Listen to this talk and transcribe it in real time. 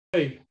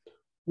Hey,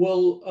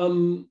 well,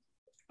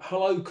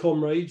 hello,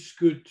 comrades.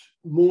 Good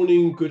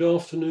morning, good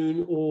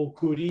afternoon, or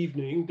good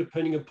evening,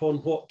 depending upon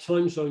what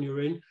time zone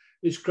you're in.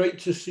 It's great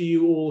to see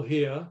you all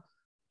here.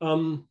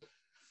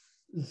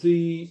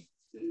 The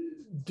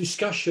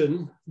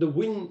discussion,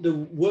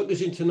 the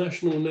Workers'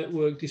 International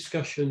Network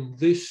discussion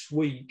this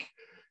week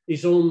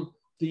is on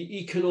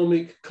the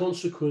economic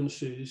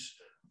consequences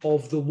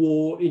of the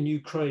war in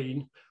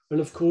Ukraine. And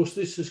of course,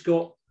 this has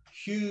got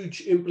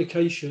huge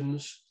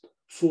implications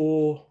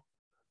for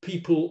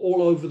people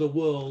all over the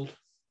world,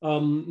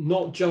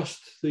 not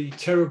just the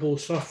terrible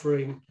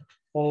suffering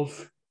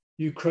of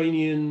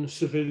Ukrainian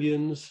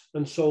civilians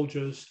and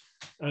soldiers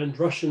and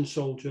Russian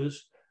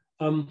soldiers.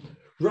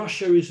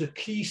 Russia is a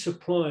key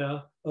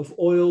supplier of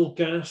oil,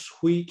 gas,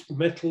 wheat,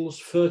 metals,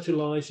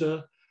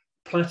 fertilizer,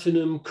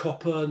 platinum,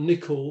 copper,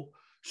 nickel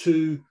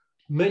to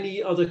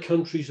many other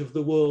countries of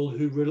the world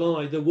who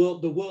rely. The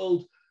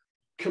world,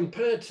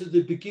 compared to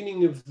the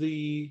beginning of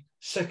the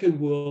Second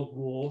World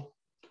War,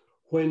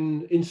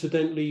 when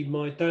incidentally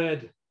my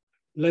dad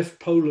left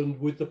Poland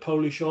with the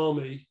Polish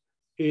army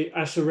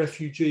as a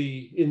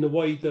refugee in the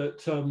way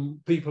that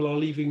people are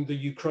leaving the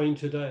Ukraine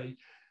today.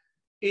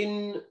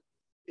 In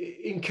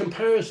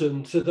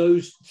comparison to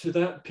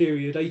that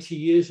period 80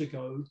 years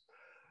ago,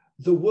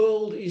 the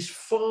world is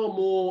far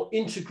more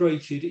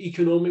integrated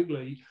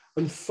economically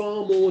and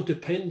far more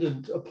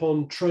dependent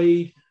upon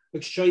trade,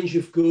 exchange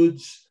of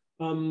goods,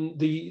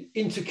 the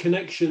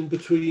interconnection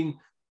between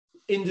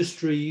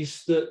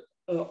industries that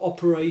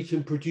operate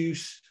and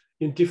produce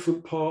in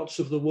different parts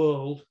of the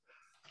world.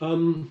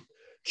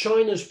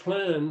 China's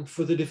plan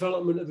for the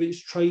development of its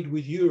trade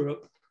with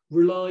Europe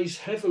relies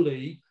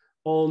heavily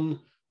on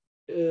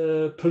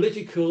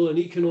political and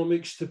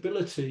economic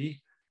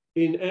stability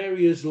in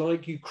areas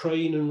like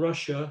Ukraine and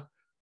Russia,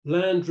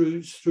 land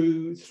routes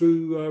through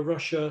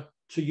Russia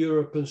to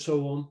Europe and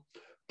so on.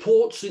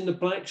 Ports in the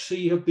Black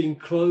Sea have been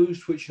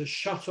closed, which has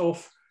shut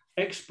off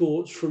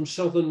exports from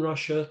southern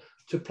Russia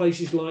to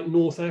places like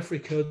North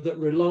Africa that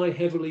rely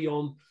heavily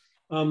on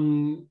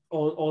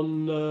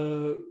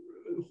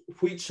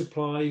wheat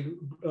supply,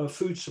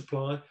 food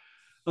supply.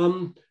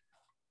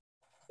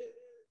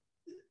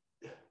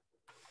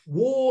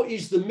 War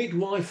is the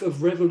midwife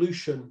of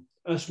revolution,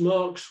 as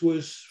Marx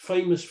was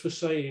famous for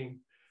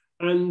saying,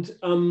 and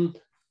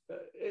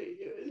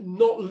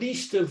not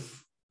least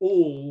of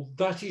all,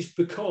 that is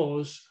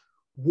because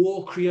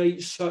war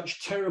creates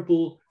such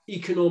terrible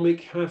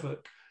economic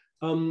havoc.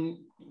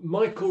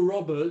 Michael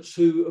Roberts,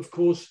 who of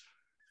course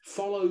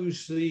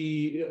follows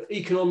the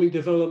economic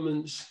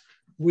developments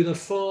with a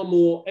far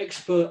more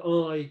expert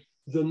eye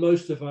than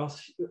most of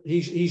us,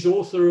 he's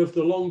author of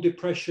The Long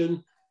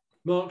Depression,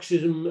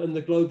 Marxism and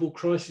the Global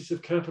Crisis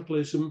of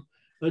Capitalism,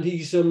 and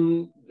he's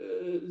the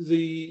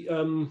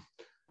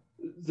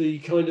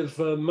kind of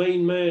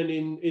main man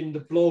in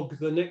the blog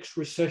The Next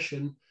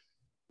Recession.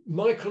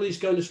 Michael is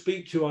going to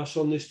speak to us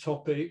on this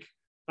topic,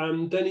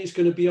 and then it's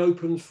going to be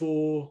open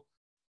for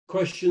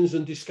questions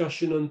and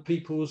discussion and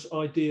people's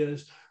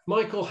ideas.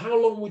 Michael, how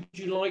long would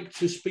you like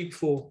to speak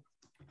for?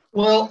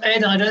 Well,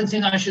 Ed, I don't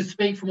think I should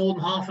speak for more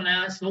than half an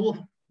hour. It's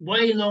not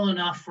way long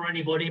enough for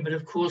anybody, but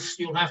of course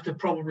you'll have to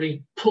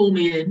probably pull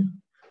me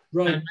in,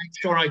 right, and make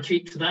sure I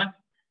keep to that.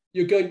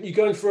 You're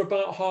going for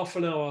about half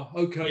an hour.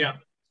 Okay. Yeah.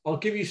 I'll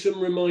give you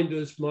some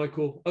reminders,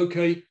 Michael.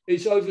 Okay,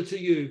 it's over to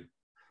you.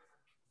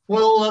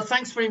 Well,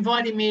 thanks for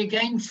inviting me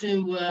again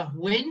to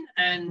WIN,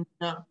 and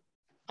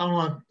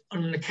on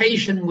an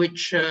occasion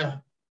which,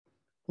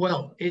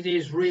 well, it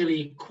is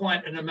really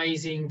quite an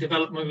amazing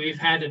development we've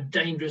had, a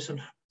dangerous and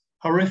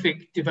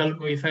horrific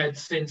development we've had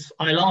since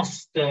I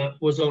last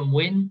was on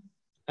WIN,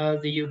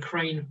 the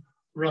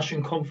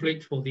Ukraine-Russian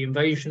conflict, or the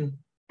invasion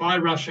by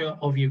Russia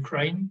of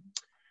Ukraine.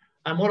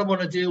 And what I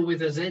want to deal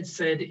with, as Ed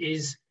said,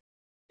 is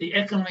the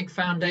economic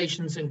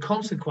foundations and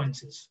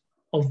consequences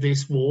of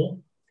this war,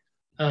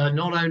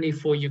 not only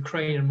for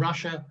Ukraine and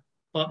Russia,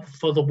 but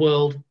for the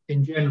world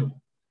in general.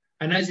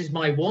 And as is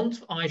my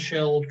wont, I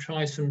shall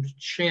try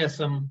share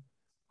some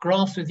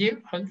graphs with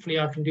you. Hopefully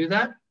I can do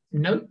that.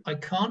 No, I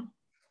can't.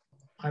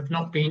 I've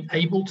not been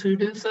able to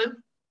do so.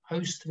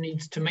 Host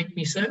needs to make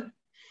me so,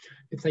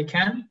 if they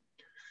can.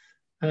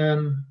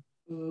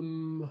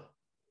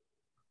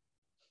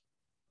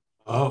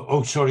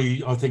 Oh,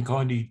 sorry. I think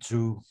I need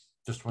to,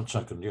 just 1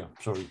 second. Yeah,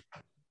 sorry.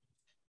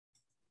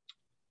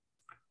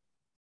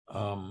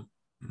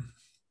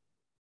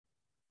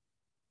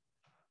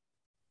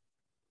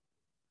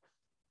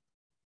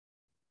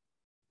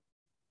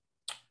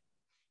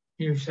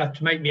 You just have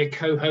to make me a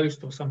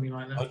co-host or something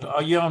like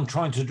that. Yeah, I'm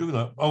trying to do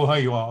that. Oh,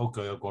 here you are.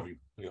 Okay, I got you.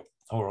 Yeah,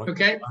 all right.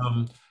 Okay.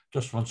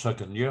 Just 1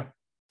 second. Yeah.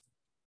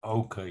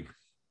 Okay.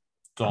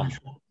 Done.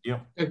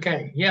 Yeah.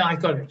 Okay. Yeah, I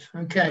got it.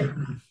 Okay.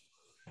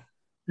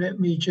 Let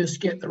me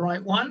just get the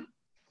right one.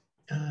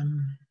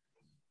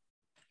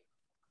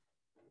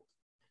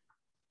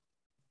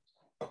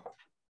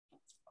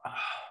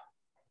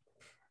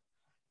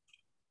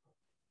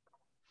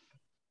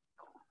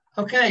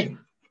 Okay.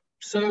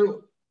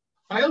 So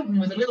I open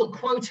with a little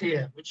quote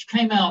here, which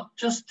came out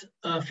just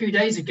a few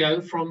days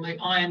ago from the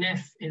IMF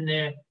in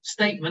their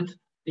statement,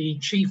 the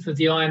chief of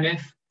the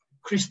IMF,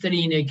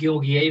 Kristalina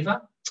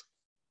Georgieva,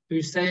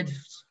 who said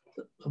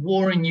the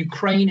war in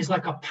Ukraine is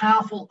like a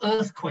powerful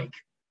earthquake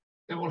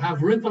that will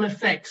have ripple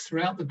effects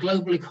throughout the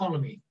global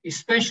economy,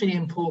 especially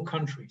in poor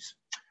countries.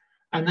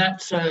 And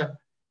that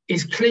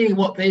is clearly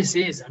what this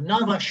is,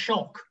 another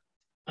shock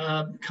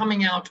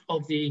coming out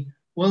of the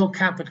world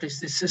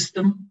capitalist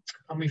system.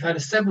 And we've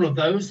had several of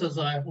those, as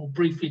I will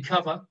briefly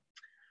cover.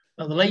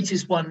 The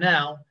latest one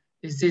now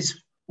is this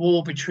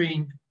war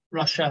between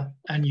Russia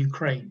and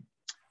Ukraine.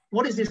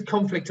 What is this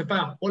conflict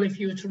about? Well, if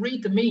you were to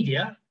read the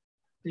media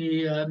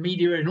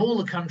in all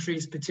the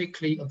countries,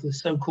 particularly of the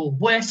so-called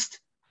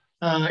West,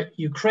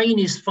 Ukraine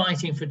is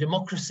fighting for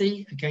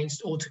democracy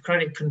against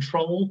autocratic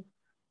control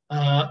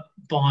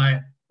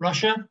by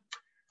Russia,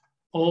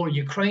 or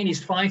Ukraine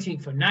is fighting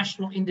for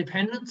national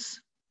independence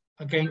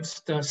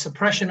against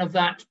suppression of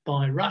that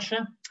by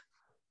Russia.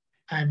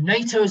 And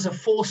NATO is a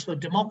force for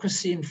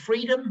democracy and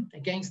freedom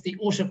against the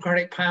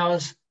autocratic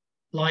powers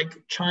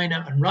like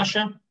China and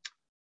Russia.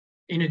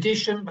 In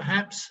addition,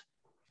 perhaps,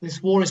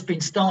 this war has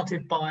been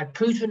started by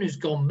Putin, who's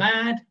gone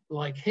mad,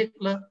 like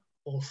Hitler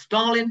or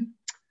Stalin.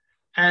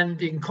 And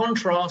in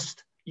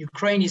contrast,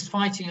 Ukraine is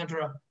fighting under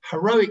a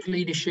heroic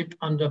leadership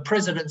under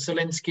President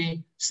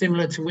Zelensky,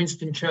 similar to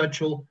Winston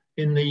Churchill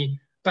in the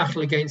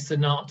battle against the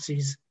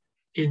Nazis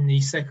in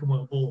the Second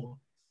World War.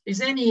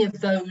 Is any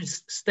of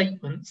those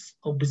statements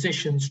or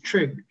positions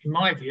true? In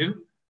my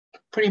view,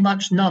 pretty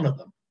much none of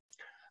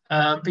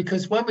them.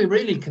 Because when we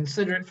really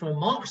consider it from a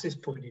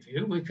Marxist point of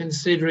view, we're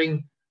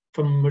considering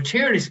from a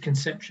materialist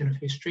conception of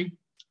history,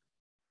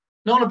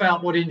 not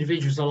about what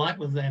individuals are like,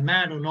 whether they're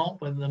mad or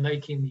not, whether they're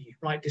making the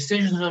right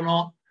decisions or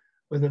not,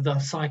 whether they're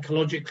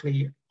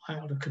psychologically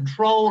out of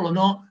control or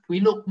not. We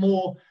look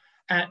more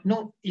at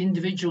not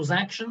individuals'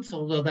 actions,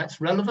 although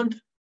that's relevant,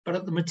 but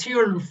at the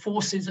material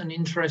forces and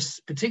interests,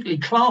 particularly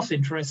class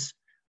interests,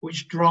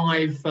 which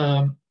drive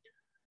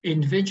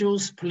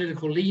individuals,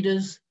 political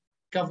leaders,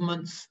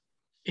 governments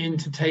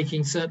into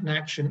taking certain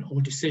action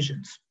or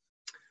decisions.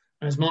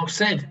 As Marx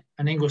said,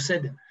 and Engels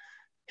said,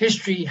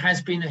 history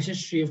has been a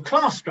history of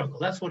class struggle.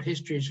 That's what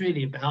history is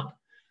really about.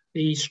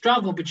 The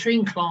struggle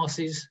between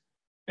classes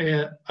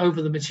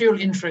over the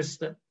material interests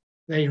that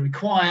they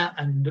require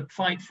and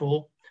fight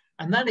for.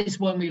 And that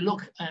is when we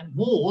look at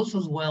wars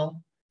as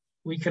well,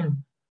 we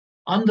can,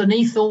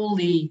 underneath all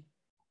the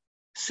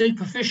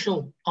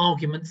superficial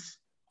arguments,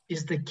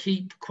 is the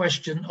key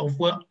question of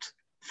what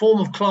form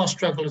of class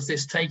struggle is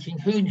this taking?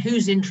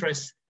 Whose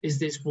interest is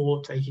this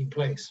war taking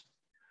place?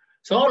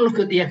 So I'll look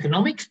at the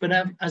economics, but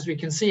as we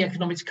can see,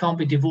 economics can't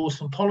be divorced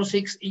from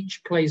politics.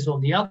 Each plays on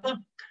the other.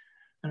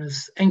 And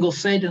as Engels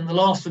said in the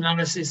last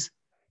analysis,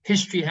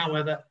 history,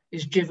 however,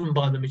 is driven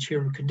by the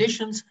material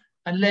conditions.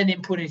 And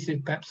Lenin put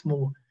it perhaps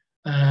more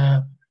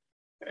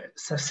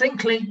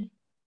succinctly,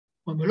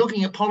 when we're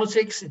looking at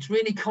politics, it's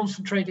really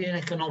concentrated in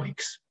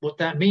economics. What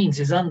that means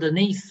is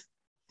underneath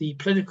the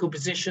political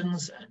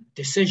positions and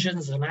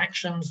decisions and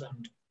actions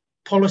and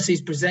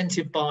policies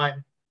presented by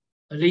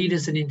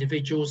leaders and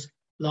individuals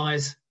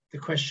lies the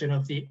question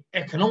of the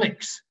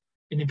economics,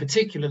 and in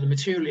particular, the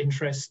material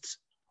interests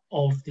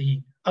of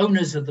the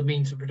owners of the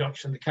means of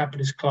production, the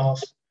capitalist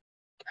class,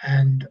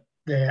 and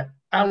their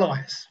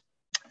allies.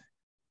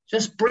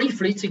 Just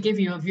briefly to give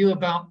you a view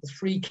about the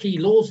three key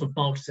laws of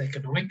Marxist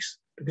economics,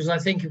 because I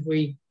think if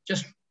we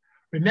just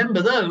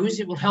remember those,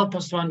 it will help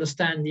us to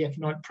understand the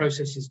economic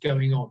processes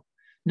going on.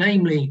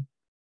 Namely,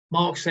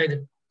 Marx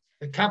said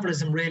that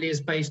capitalism really is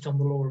based on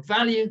the law of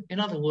value. In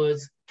other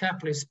words,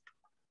 capitalists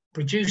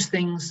produce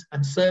things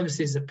and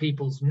services that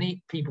people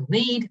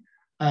need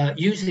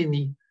using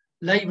the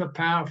labor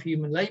power of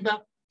human labor,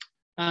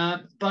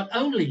 but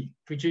only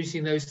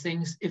producing those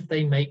things if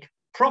they make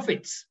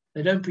profits.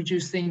 They don't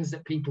produce things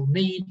that people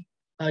need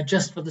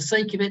just for the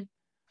sake of it,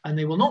 and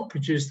they will not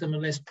produce them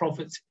unless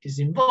profit is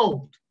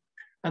involved.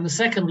 And the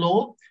second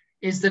law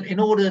is that in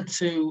order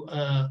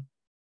to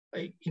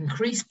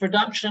increase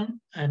production,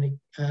 and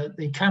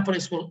the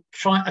capitalists will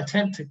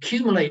attempt to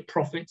accumulate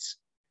profits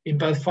in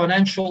both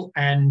financial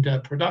and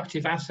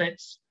productive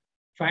assets,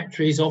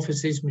 factories,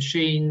 offices,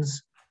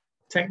 machines,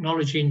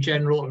 technology in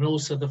general, and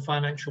also the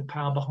financial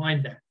power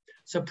behind that.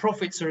 So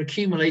profits are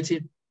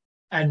accumulated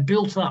and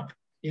built up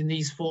in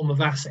these form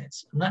of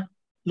assets. And that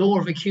law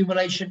of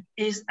accumulation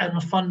is a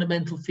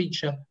fundamental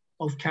feature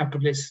of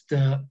capitalist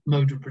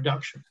mode of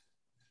production.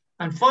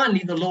 And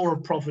finally, the law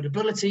of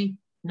profitability,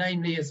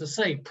 namely, as I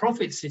say,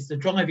 profits is the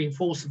driving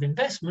force of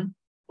investment,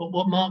 but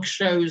what Marx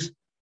shows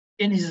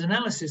in his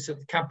analysis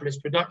of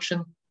capitalist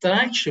production, that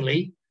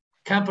actually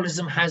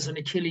capitalism has an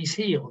Achilles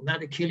heel, and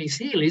that Achilles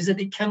heel is that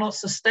it cannot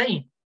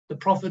sustain the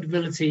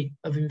profitability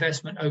of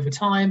investment over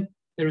time.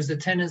 There is a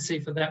tendency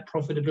for that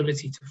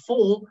profitability to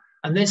fall,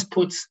 and this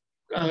puts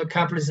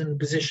capitalism in a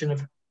position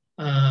of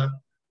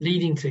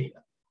leading to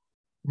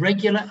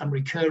regular and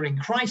recurring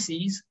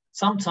crises,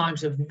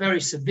 sometimes of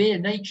very severe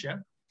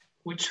nature,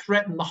 which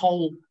threaten the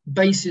whole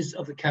basis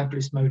of the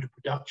capitalist mode of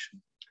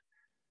production.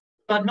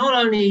 But not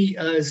only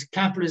is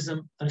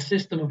capitalism a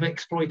system of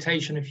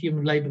exploitation of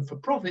human labor for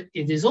profit,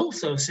 it is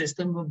also a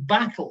system of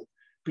battle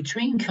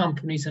between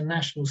companies and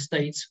national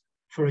states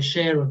for a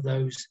share of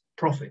those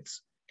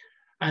profits.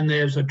 And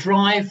there's a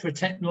drive for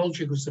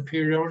technological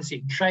superiority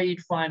in trade,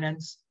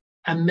 finance,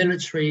 and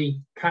military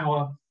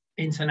power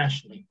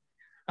internationally.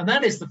 And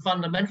that is the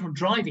fundamental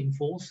driving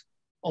force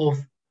of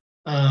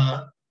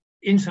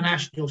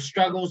international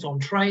struggles on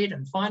trade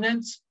and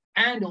finance,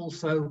 and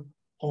also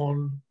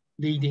on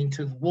leading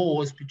to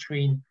wars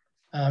between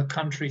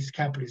countries,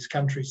 capitalist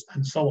countries,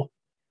 and so on.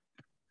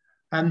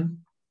 And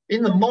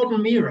in the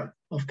modern era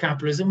of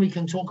capitalism, we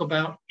can talk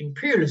about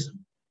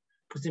imperialism,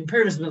 because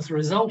imperialism is the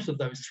result of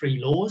those three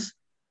laws: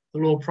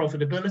 the law of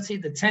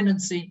profitability, the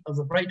tendency of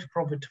the rate of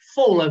profit to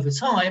fall over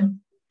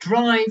time,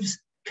 drives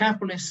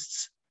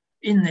capitalists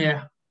in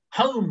their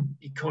home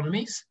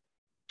economies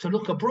to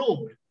look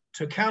abroad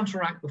to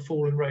counteract the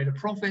fall in rate of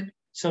profit.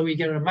 So we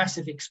get a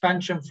massive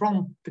expansion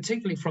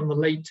particularly from the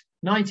late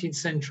 19th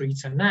century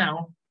to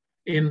now,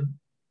 in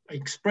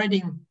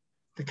spreading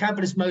the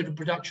capitalist mode of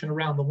production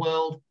around the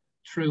world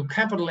through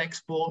capital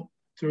export,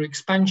 through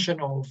expansion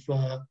of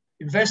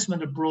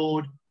investment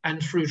abroad,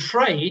 and through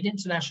trade,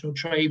 international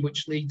trade,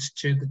 which leads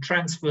to the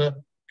transfer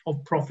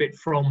of profit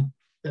from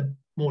the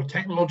more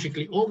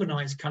technologically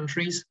organized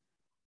countries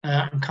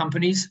and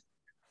companies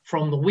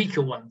from the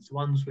weaker ones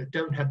that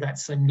don't have that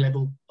same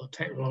level of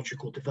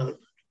technological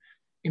development.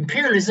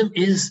 Imperialism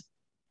is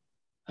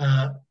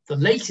the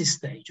latest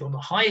stage, or the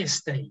highest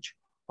stage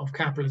of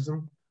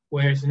capitalism,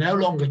 where it's no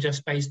longer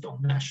just based on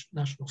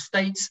national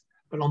states,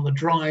 but on the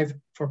drive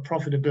for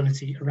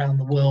profitability around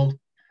the world.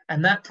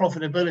 And that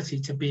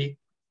profitability to be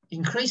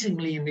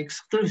increasingly and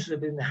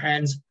exclusive in the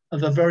hands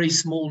of a very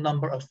small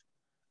number of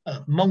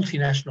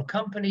multinational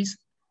companies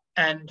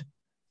and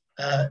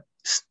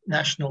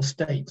national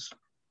states.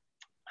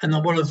 And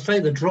what I'd say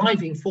the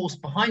driving force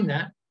behind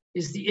that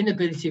is the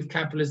inability of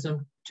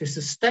capitalism to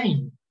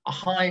sustain a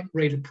high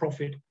rate of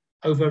profit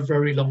over a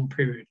very long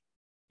period.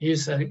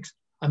 Here's a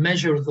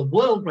measure of the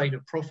world rate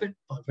of profit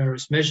by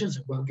various measures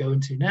I won't go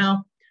into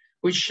now,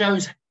 which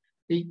shows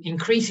the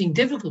increasing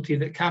difficulty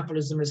that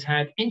capitalism has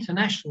had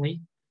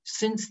internationally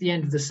since the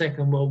end of the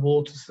Second World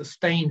War to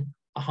sustain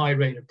a high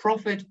rate of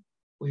profit,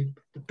 with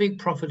the big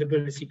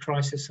profitability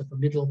crisis of the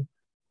middle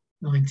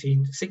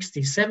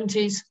 1960s,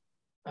 70s,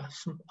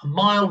 a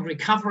mild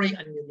recovery,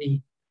 and in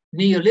the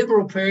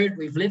neoliberal period,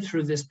 we've lived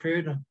through this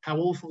period, and how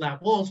awful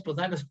that was, but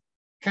that is,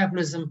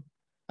 capitalism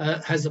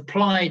has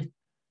applied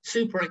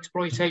super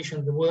exploitation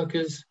of the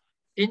workers,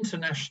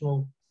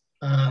 international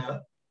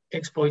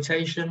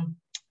exploitation,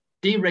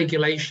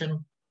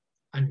 deregulation,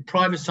 and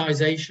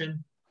privatization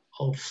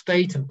of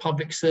state and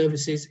public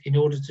services in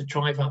order to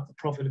drive up the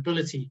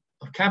profitability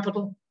of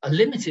capital, a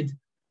limited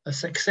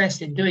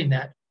success in doing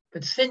that.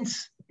 But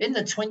since in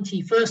the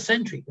 21st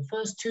century, the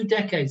first 2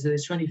 decades of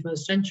this 21st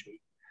century,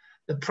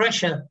 the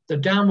pressure, the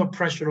downward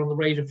pressure on the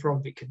rate of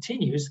profit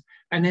continues.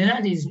 And then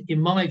that is, in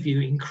my view,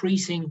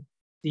 increasing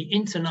the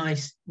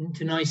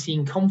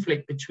internecine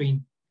conflict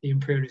between the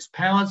imperialist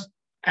powers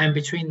and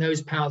between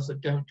those powers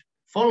that don't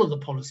follow the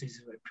policies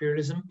of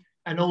imperialism,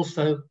 and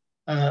also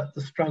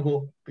the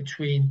struggle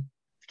between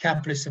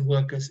capitalists and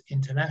workers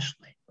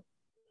internationally.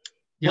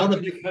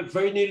 You've had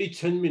very nearly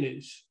 10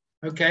 minutes.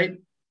 Okay.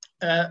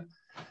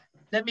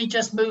 Let me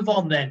just move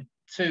on then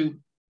to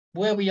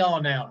where we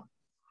are now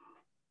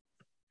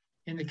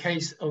in the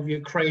case of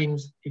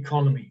Ukraine's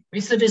economy.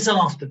 It's a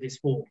disaster, this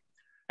war.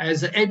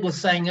 As Ed was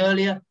saying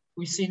earlier,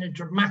 we've seen a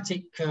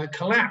dramatic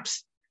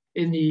collapse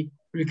in the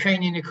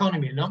Ukrainian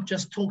economy. Not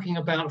just talking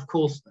about, of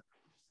course,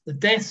 the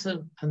deaths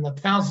and the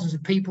thousands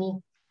of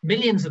people,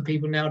 millions of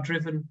people now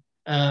driven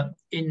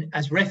in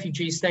as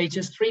refugee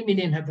status. 3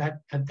 million have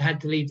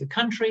had to leave the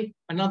country.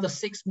 Another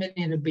 6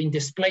 million have been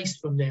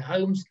displaced from their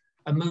homes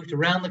and moved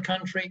around the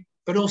country,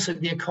 but also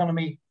the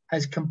economy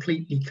has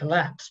completely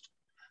collapsed.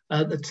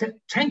 The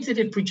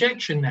tentative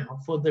projection now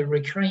for the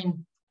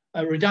Ukraine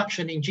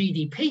reduction in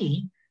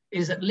GDP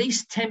is at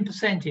least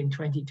 10% in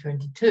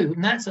 2022,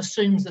 and that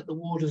assumes that the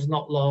war does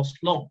not last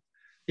long.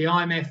 The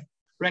IMF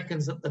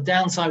reckons that the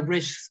downside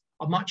risks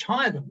are much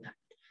higher than that.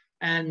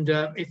 And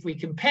if we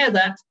compare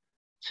that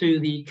to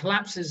the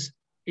collapses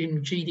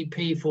in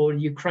GDP for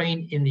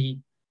Ukraine in the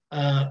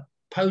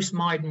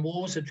post-Maidan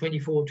wars of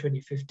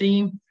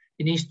 2014-2015,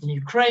 in eastern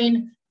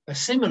Ukraine, a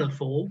similar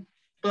fall,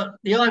 but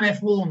the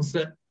IMF warns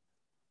that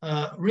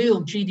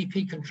real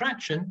GDP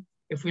contraction,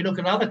 if we look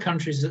at other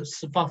countries that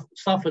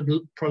suffered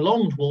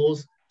prolonged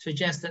wars,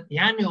 suggests that the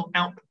annual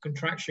output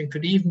contraction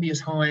could even be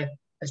as high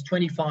as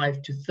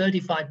 25 to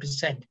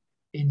 35%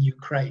 in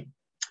Ukraine.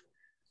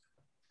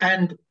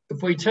 And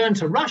if we turn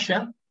to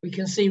Russia, we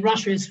can see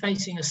Russia is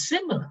facing a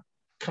similar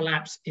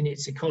collapse in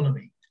its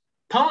economy,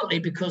 partly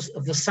because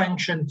of the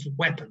sanctions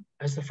weapon.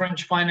 As the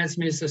French finance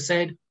minister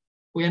said,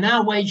 we are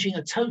now waging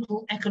a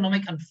total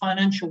economic and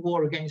financial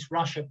war against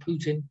Russia,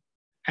 Putin,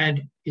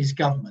 and his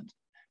government.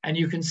 And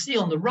you can see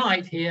on the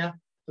right here,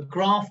 a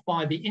graph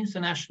by the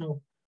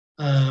International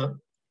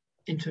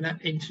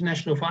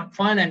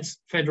Finance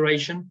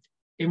Federation,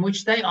 in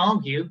which they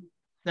argue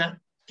that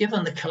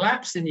given the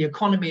collapse in the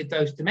economy,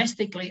 both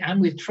domestically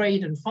and with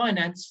trade and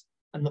finance,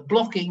 and the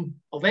blocking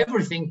of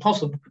everything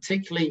possible,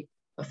 particularly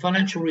the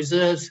financial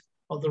reserves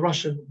of the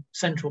Russian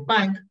central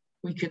bank,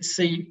 we could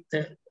see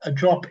a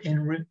drop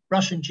in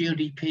Russian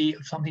GDP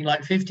of something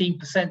like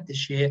 15%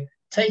 this year,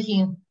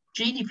 taking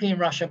GDP in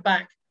Russia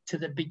back to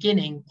the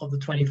beginning of the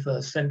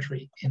 21st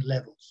century in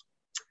levels.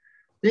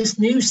 This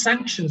new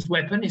sanctions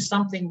weapon is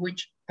something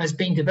which has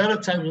been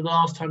developed over the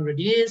last 100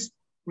 years.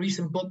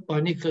 Recent book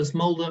by Nicholas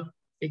Mulder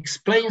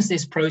explains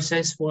this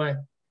process,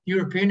 where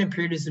European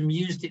imperialism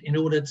used it in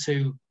order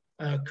to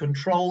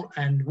control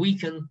and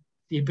weaken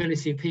the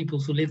ability of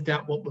peoples who lived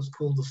out what was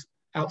called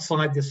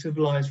outside the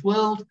civilized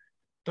world.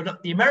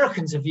 But the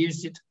Americans have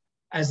used it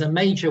as a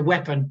major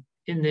weapon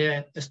in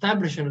their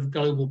establishment of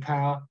global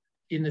power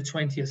in the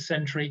 20th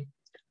century,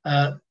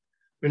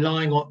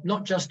 relying on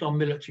not just on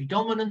military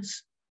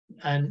dominance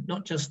and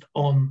not just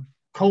on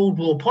Cold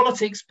War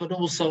politics, but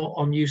also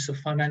on use of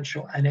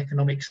financial and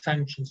economic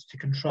sanctions to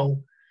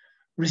control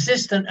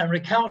resistant and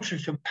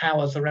recalcitrant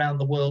powers around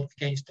the world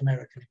against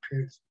American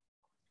imperialism.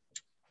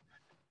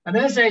 And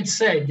as Ed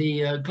said,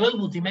 the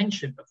global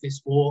dimension of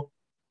this war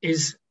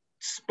is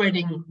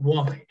spreading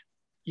wide.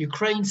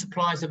 Ukraine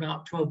supplies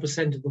about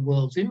 12% of the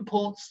world's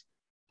imports,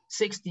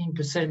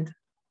 16%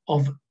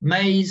 of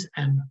maize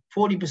and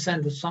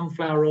 40% of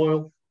sunflower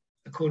oil,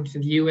 according to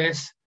the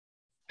US.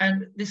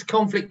 And this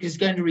conflict is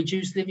going to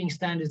reduce living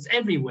standards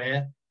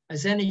everywhere,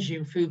 as energy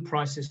and food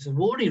prices have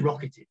already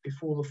rocketed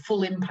before the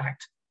full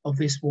impact of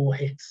this war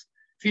hits.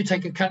 If you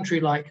take a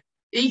country like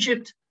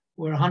Egypt,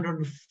 where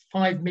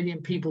 105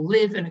 million people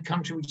live, in a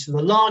country which is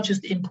the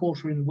largest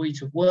importer in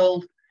wheat of the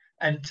world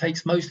and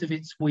takes most of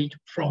its wheat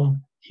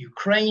from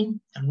Ukraine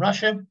and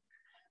Russia,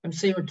 and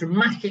see a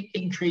dramatic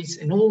increase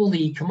in all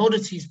the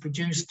commodities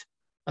produced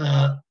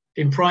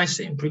in price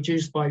and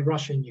produced by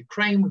Russia and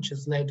Ukraine, which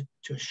has led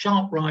to a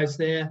sharp rise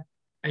there.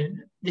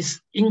 And this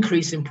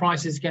increase in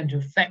prices is going to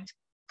affect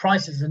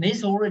prices, and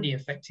is already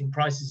affecting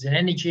prices in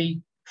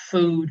energy,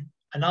 food,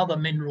 and other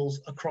minerals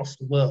across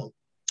the world.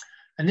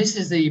 And this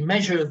is the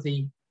measure of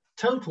the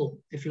total,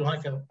 if you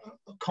like,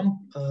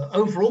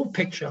 overall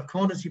picture of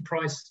commodity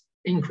price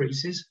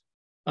increases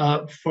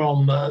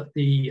from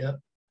the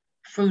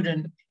Food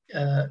and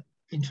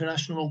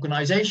International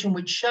Organization,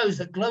 which shows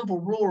that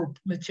global raw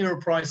material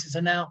prices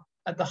are now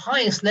at the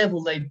highest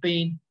level they've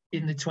been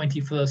in the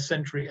 21st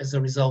century as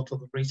a result of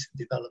the recent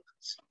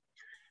developments.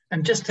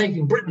 And just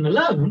taking Britain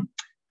alone,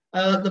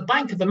 the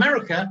Bank of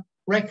America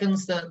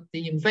reckons that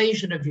the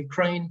invasion of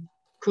Ukraine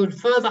could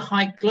further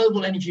hike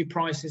global energy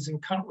prices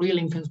and cut real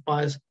incomes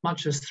by as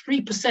much as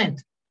 3%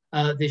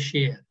 this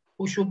year,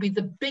 which will be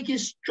the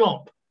biggest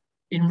drop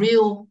in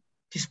real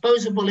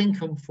disposable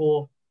income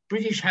for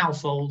British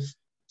households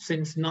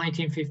since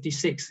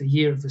 1956, the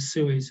year of the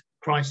Suez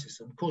crisis.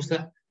 And of course,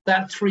 that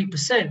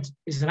 3%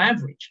 is an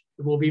average.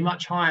 It will be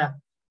much higher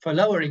for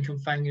lower income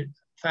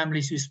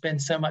families who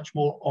spend so much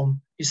more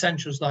on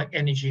essentials like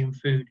energy and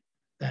food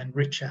than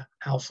richer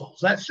households.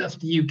 That's just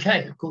the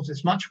UK. Of course,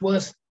 it's much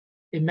worse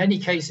in many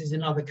cases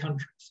in other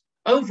countries.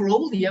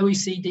 Overall, the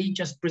OECD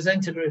just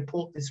presented a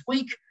report this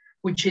week,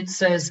 which it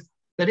says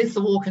that if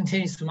the war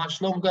continues for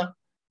much longer,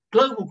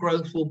 global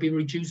growth will be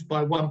reduced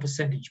by 1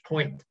 percentage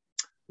point.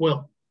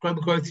 Well,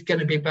 global growth is going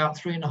to be about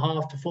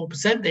 3.5% to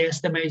 4%, they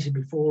estimated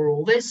before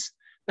all this.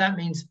 That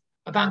means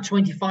about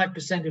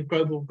 25% of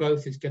global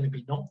growth is going to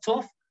be knocked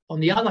off. On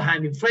the other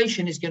hand,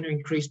 inflation is going to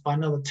increase by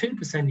another 2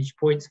 percentage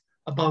points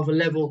above a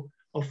level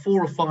of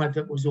 4 or 5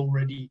 that was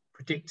already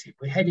predicted.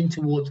 We're heading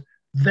towards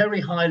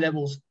very high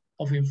levels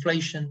of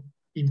inflation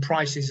in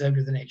prices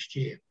over the next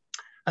year.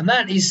 And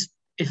that is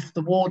if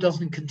the war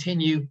doesn't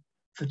continue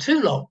for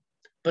too long.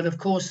 But of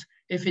course,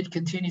 if it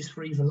continues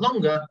for even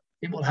longer,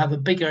 it will have a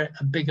bigger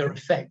and bigger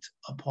effect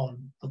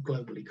upon the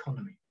global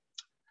economy.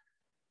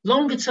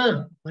 Longer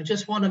term, I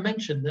just want to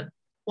mention that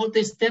what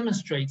this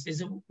demonstrates is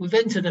that we've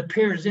entered a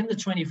period in the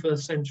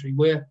 21st century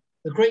where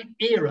the great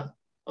era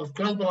of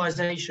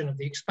globalization, of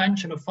the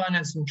expansion of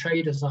finance and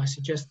trade, as I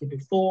suggested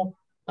before,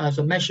 as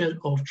a measure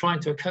of trying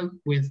to cope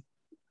with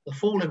the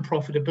fall in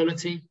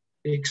profitability,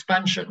 the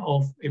expansion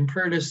of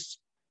imperialist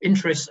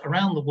interests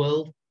around the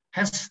world,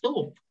 has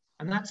stalled.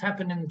 And that's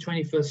happened in the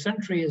 21st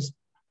century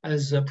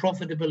as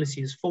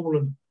profitability has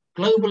fallen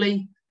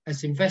globally,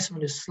 as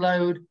investment has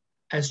slowed,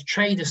 as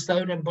trade has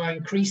slowed, and by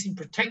increasing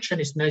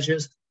protectionist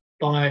measures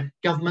by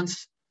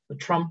governments. The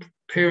Trump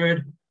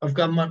period of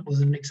government was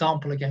an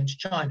example against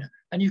China.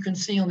 And you can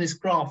see on this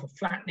graph a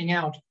flattening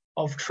out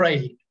of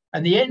trade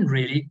and the end,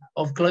 really,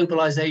 of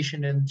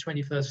globalization in the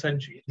 21st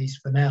century, at least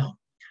for now.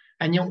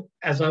 And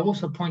as I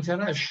also pointed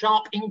out, a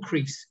sharp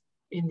increase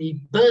in the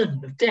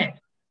burden of debt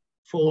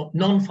for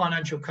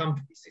non-financial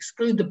companies.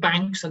 Exclude the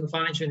banks and the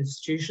financial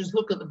institutions,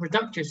 look at the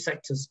productive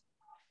sectors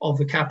of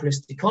the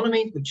capitalist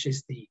economy, which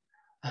is the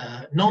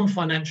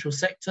non-financial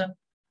sector,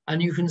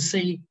 and you can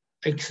see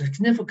a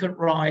significant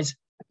rise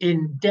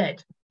in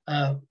debt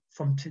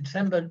from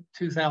December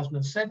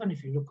 2007,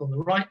 if you look on the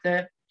right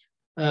there,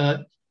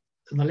 on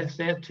the left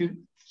there, to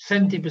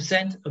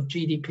 70% of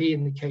GDP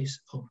in the case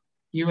of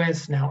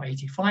US now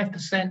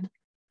 85%,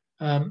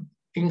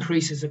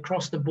 increases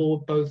across the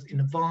board, both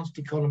in advanced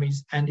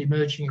economies and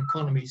emerging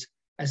economies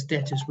as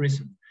debt has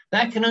risen.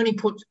 That can only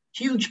put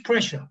huge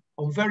pressure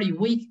on very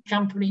weak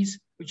companies,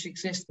 which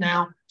exist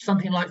now.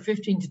 Something like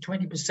 15 to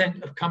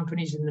 20% of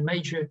companies in the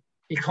major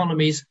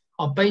economies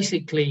are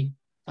basically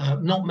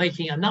not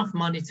making enough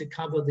money to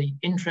cover the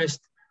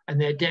interest and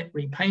their debt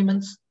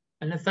repayments.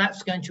 And if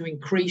that's going to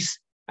increase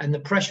and the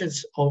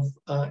pressures of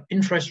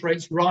interest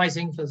rates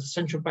rising for the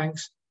central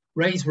banks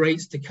raise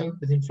rates to cope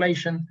with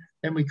inflation,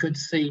 then we could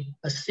see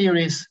a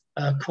serious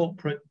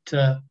corporate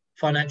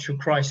financial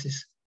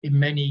crisis in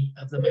many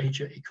of the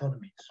major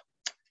economies.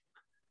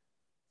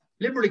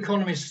 Liberal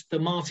economist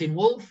Martin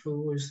Wolf,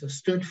 who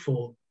stood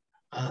for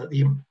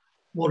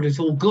what is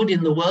all good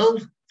in the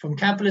world from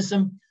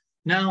capitalism,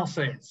 now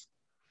says,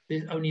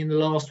 only in the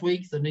last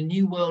week, that a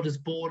new world is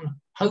born.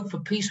 Hope for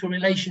peaceful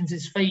relations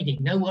is fading.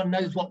 No one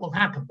knows what will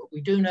happen, but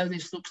we do know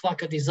this looks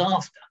like a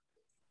disaster.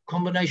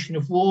 Combination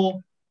of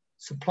war,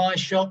 supply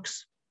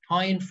shocks,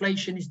 high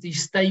inflation is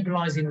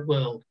destabilizing the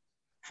world.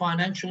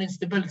 Financial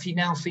instability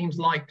now seems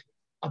likely.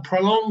 A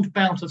prolonged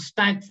bout of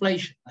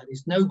stagflation, that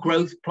is no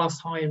growth plus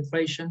high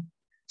inflation,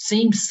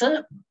 seems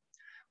certain,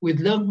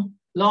 with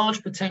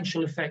large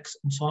potential effects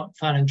on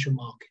financial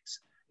markets.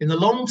 In the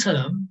long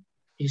term,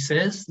 he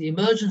says, the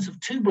emergence of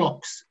two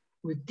blocks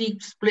with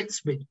deep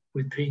splits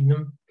between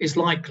them is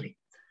likely,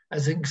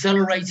 as an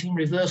accelerating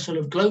reversal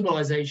of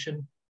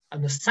globalization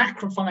and the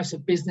sacrifice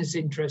of business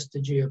interest to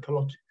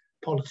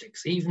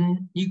geopolitics.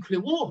 Even nuclear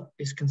war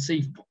is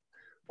conceivable.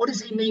 What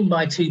does he mean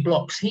by two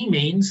blocks? He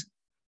means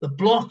the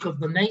bloc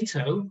of the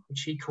NATO,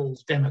 which he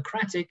calls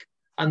democratic,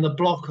 and the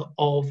bloc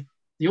of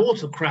the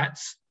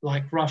autocrats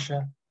like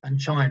Russia and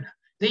China.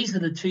 These are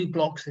the two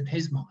blocks in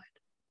his mind.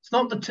 It's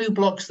not the two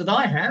blocks that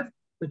I have.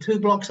 The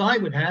two blocks I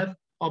would have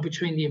are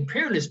between the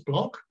imperialist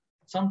bloc,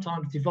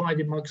 sometimes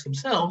divided amongst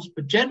themselves,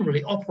 but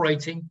generally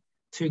operating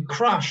to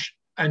crush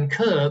and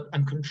curb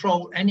and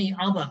control any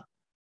other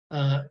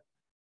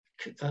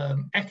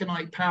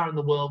economic power in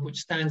the world which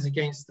stands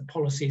against the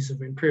policies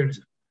of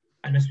imperialism.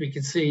 And as we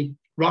can see,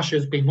 Russia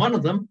has been one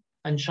of them,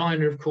 and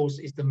China, of course,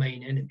 is the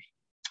main enemy.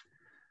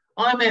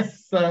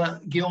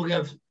 IMF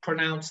Georgiev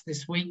pronounced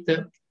this week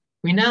that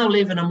we now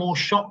live in a more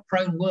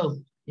shock-prone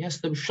world. Yes,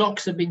 the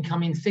shocks have been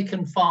coming thick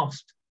and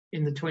fast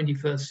in the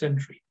 21st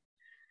century.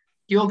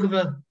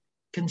 Georgieva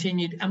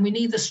continued, and we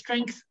need the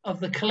strength of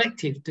the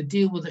collective to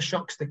deal with the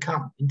shocks that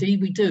come.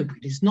 Indeed, we do.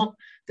 It is not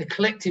the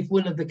collective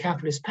will of the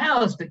capitalist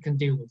powers that can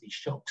deal with these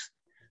shocks.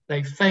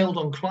 They failed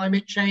on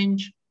climate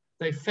change.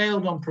 They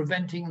failed on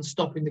preventing and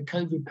stopping the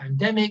COVID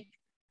pandemic.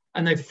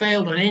 And they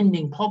failed on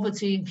ending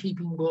poverty and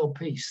keeping world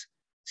peace.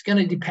 It's going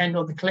to depend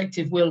on the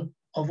collective will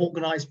of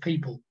organized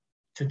people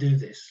to do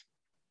this.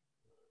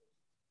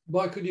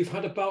 Michael, you've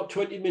had about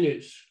 20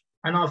 minutes.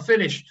 And I've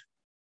finished.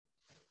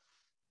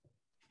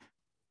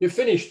 You're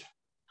finished?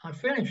 I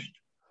finished.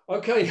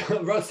 Okay,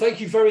 thank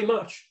you very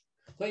much.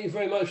 Thank you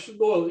very much.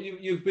 Well,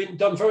 you've been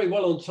done very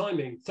well on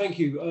timing. Thank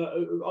you.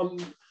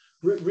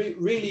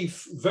 Really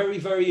very,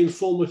 very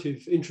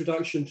informative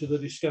introduction to the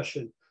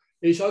discussion.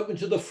 It's open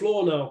to the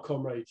floor now,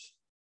 comrades.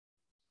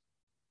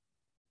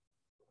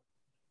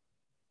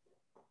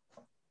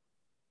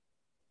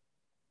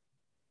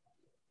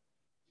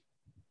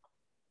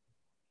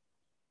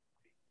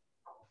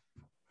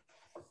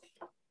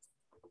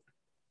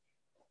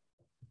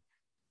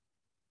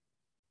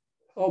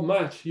 Oh,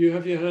 Matt, you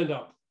have your hand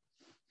up.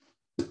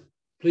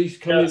 Please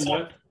come in,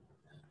 Matt.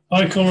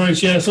 Hi,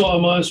 comrades. Yeah, I thought I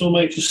might as well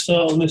make a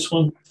start on this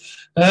one.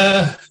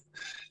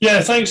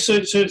 Yeah, thanks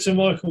to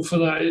Michael for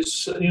that.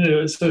 It's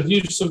it's a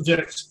huge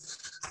subject,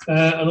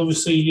 and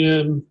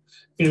obviously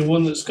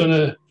one that's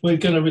we're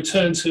gonna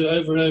return to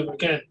over and over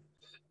again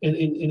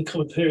in the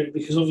coming period,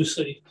 because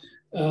obviously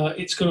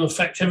it's going to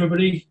affect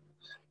everybody.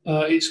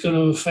 It's going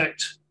to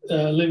affect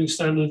living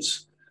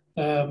standards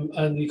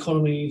and the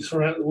economy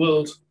throughout the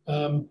world.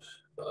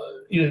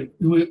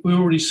 We're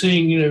already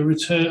seeing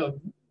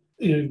return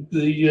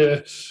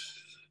the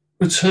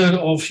return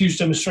of huge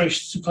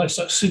demonstrations in places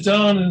like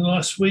Sudan in the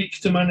last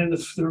week, demanding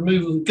the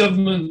removal of the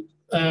government,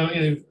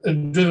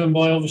 and driven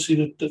by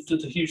obviously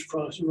the huge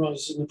price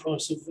rises in the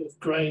price of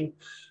grain,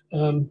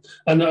 and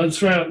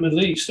throughout the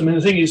Middle East. I mean,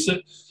 the thing is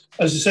that,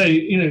 as I say,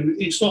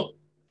 it's not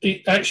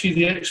actually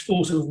the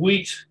export of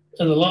wheat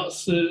and the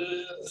lots.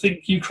 I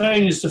think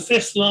Ukraine is the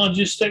 5th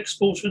largest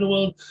exporter in the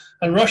world,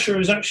 and Russia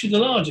is actually the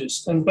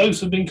largest, and both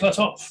have been cut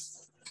off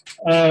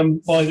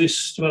by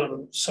this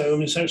development. So, I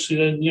mean, essentially,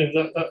 then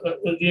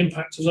the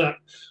impact of that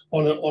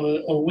on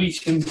a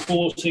wheat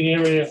importing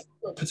area,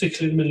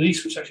 particularly the Middle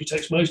East, which actually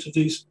takes most of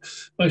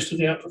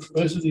the output from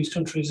both of these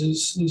countries,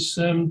 is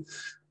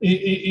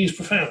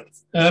profound.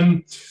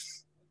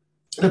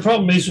 The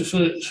problem is,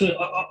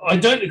 I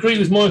don't agree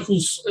with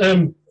Michael's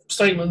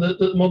statement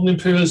that modern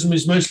imperialism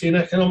is mostly an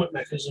economic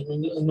mechanism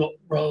and not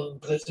rather than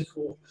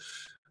political.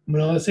 I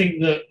mean, I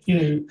think that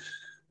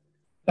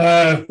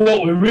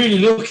what we're really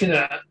looking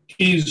at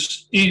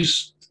is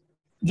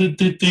the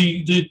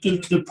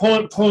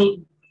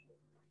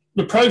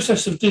the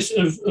process of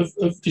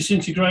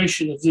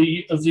disintegration of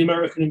the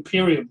American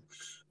imperium,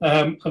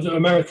 of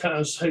America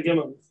as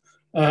hegemon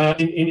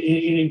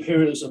in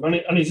imperialism, and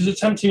it is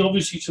attempting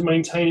obviously to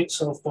maintain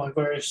itself by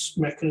various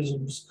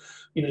mechanisms,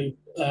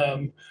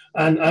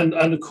 and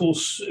of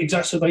course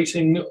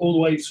exacerbating all the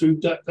way through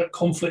that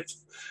conflict,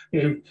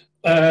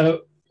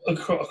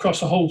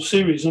 across a whole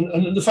series,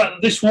 and the fact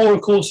that this war,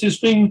 of course, is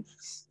being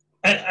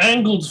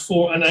angled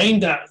for and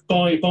aimed at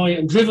by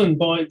and driven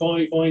by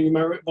the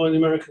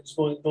Americans,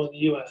 by the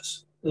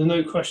US. There's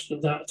no question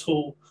of that at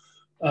all,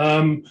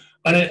 and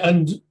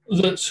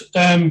that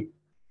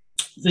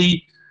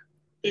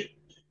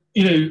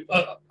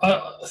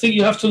I think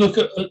you have to look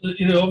at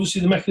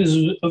obviously the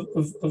mechanisms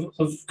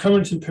of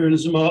current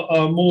imperialism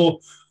are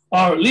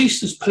at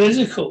least as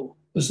political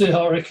as they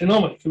are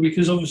economic,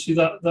 because obviously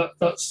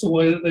that's the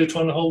way that they're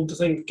trying to hold the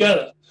thing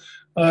together.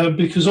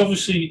 Because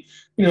obviously,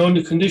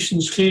 under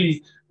conditions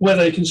clearly where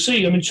they can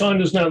see, I mean,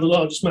 China's now the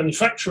largest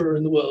manufacturer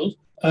in the world,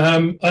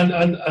 and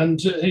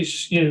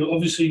it's,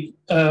 obviously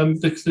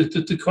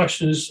the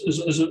question has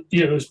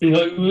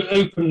been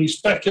openly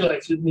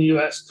speculated in the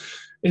US.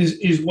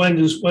 Is when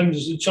does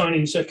the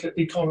Chinese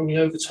economy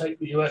overtake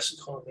the US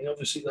economy?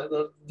 Obviously,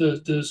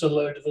 there's a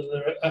load of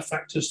other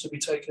factors to be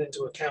taken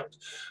into account,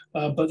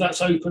 but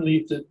that's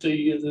openly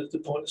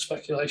the point of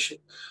speculation.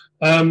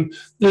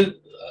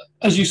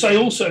 As you say,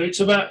 also it's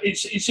about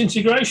its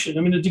integration.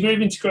 I mean, the degree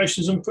of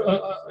integration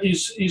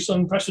is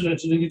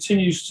unprecedented and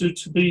continues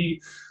to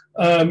be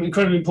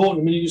incredibly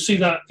important. I mean, you see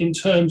that in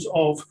terms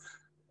of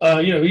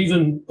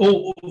even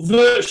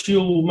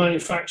virtual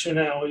manufacture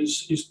now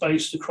is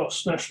based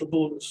across national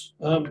borders.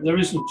 There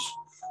isn't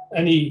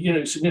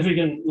any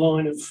significant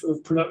line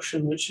of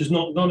production which does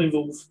not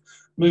involve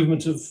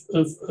movement of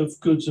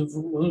goods of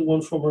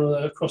one form or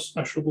another across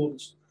national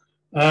borders.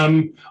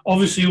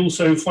 Obviously,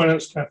 also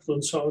finance, capital,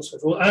 and so on and so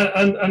forth.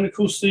 And of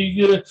course,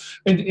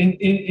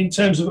 in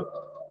terms of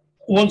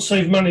once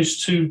they've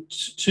managed to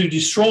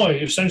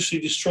essentially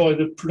destroy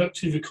the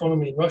productive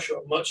economy in Russia,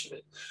 or much of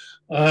it.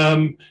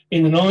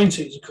 In the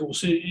 90s, of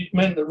course, it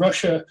meant that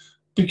Russia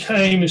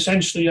became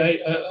essentially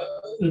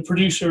the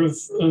producer of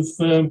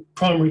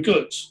primary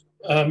goods,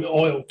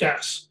 oil,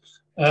 gas,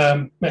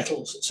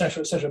 metals,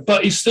 etc.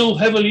 But it's still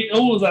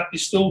all of that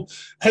is still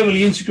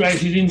heavily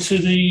integrated into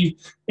the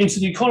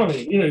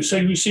economy. So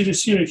we see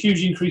this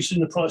huge increase in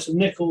the price of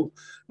nickel,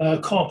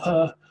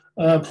 copper,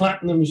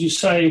 platinum, as you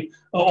say,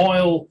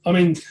 oil. I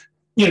mean,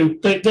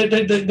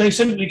 they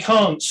simply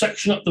can't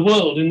section up the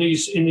world in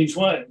these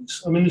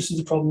ways. I mean, this is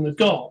the problem they've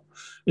got.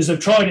 Is they've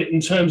tried it in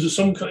terms of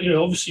some,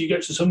 obviously you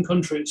get to some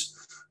countries,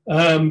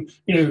 they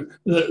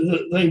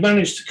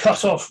managed to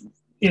cut off,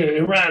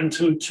 Iran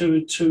to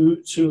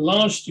a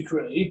large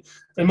degree.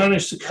 They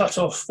managed to cut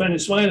off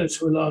Venezuela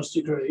to a large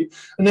degree,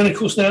 and then of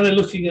course now they're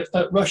looking at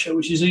Russia,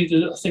 which is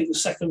either I think the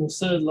second or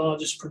third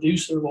largest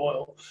producer of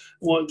oil,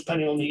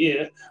 depending on the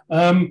year,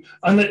 and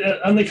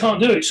they can't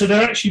do it. So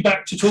they're actually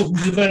back to talking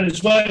to the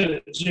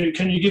Venezuelans.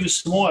 Can you give us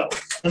some oil?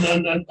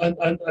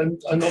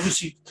 And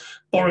obviously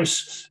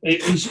Boris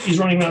is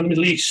running around the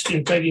Middle East,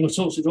 begging all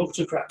sorts of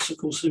autocrats, of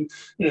course, who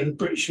the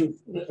British have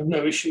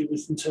no issue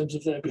with in terms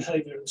of their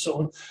behaviour and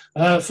so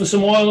on, for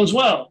some oil as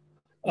well.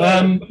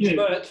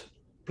 Matt,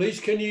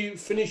 please, can you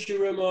finish your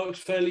remarks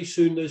fairly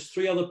soon? There's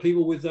 3 other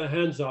people with their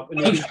hands up,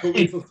 and you've been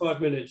talking for 5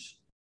 minutes.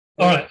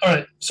 All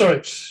right.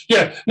 Sorry.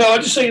 Yeah. No, I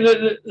just say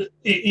that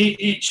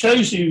it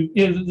shows you,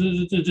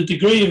 the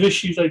degree of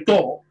issue they've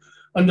got,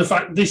 and the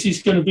fact this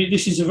is going to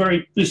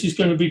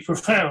be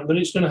profound, and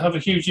it's going to have a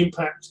huge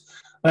impact.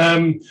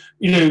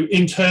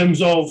 In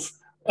terms of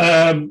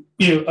a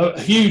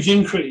huge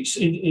increase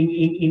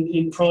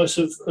in price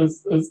of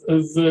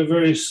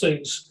various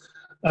things,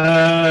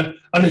 and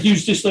a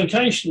huge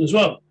dislocation as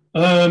well.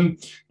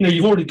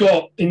 You've already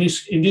got in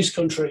this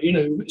country,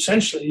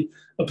 essentially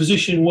a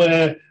position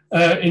where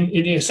in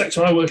the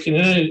sector I work in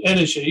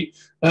energy,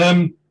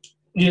 we're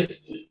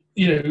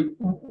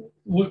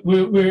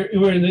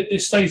in a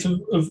state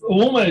of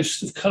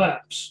almost of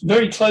collapse,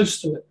 very close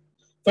to it,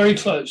 very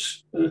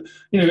close.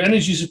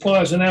 Energy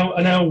suppliers are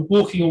now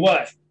walking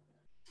away.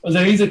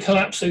 They're either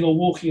collapsing or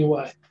walking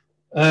away.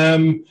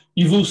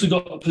 You've also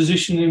got a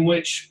position in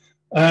which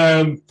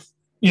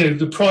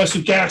the price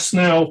of gas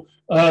now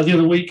the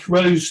other week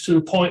rose to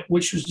the point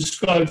which was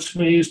described to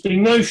me as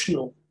being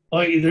notional,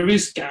 i.e. there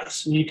is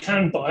gas and you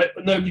can buy it,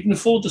 but nobody can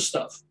afford the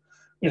stuff.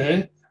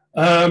 And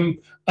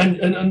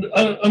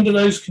under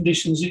those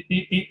conditions,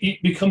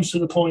 it becomes to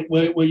the point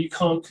where you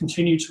can't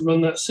continue to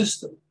run that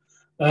system,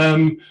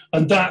 and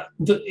that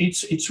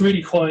it's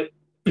really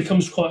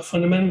becomes quite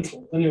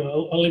fundamental. Anyway,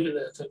 I'll leave it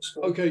there. Thanks.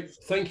 Okay,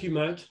 thank you,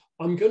 Matt.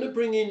 I'm going to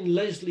bring in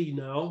Leslie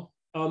now,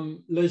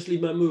 Leslie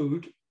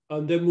Mahmood,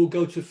 and then we'll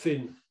go to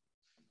Finn.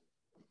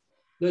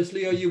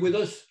 Leslie, are you with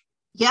us?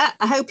 Yeah,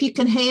 I hope you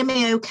can hear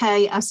me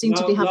okay. I seem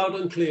to be having... Loud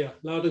and clear,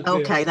 loud and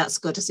clear. Okay, that's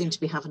good. I seem to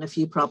be having a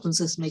few problems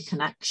with my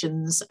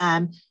connections.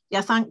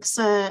 Yeah, thanks,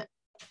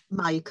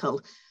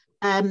 Michael.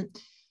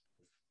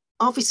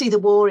 Obviously, the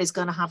war is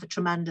going to have a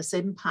tremendous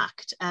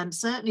impact,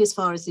 certainly as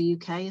far as the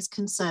UK is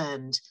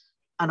concerned.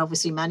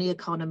 obviously many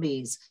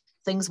economies,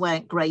 things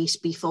weren't great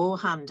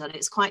beforehand. And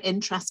it's quite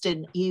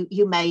interesting.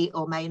 You may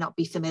or may not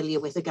be familiar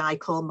with a guy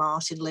called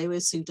Martin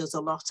Lewis, who does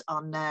a lot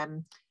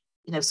on,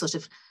 sort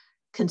of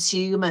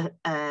consumer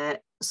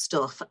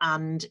stuff.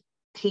 And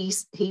he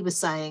was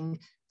saying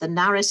the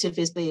narrative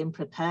is being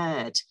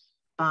prepared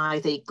by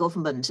the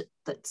government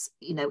that's,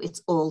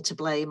 it's all to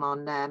blame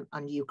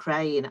on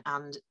Ukraine.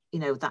 And,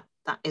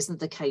 that isn't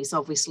the case.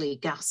 Obviously,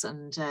 gas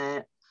and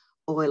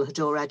oil had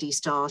already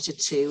started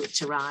to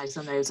rise,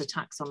 and those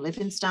attacks on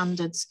living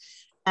standards.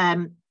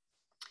 And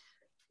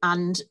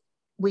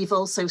we've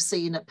also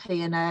seen at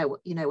P&O,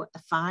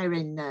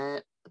 firing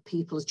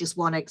people is just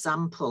one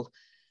example,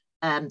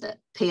 that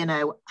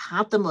P&O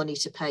had the money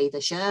to pay the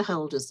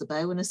shareholders the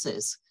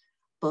bonuses,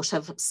 but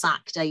have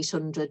sacked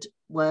 800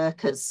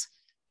 workers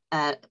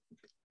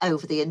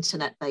over the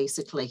internet,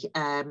 basically.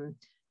 And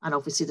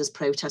obviously there's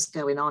protests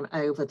going on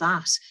over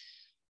that.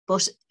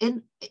 But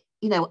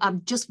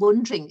I'm just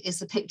wondering, is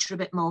the picture a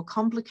bit more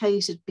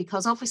complicated?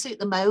 Because obviously at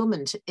the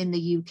moment in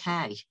the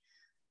UK,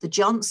 the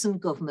Johnson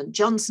government,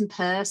 Johnson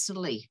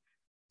personally,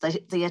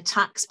 the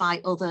attacks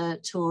by other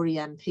Tory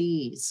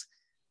MPs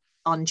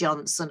on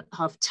Johnson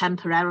have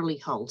temporarily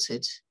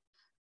halted.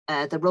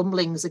 The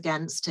rumblings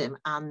against him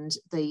and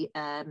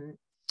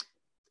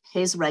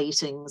his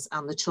ratings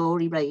and the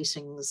Tory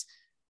ratings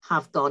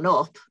have gone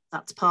up.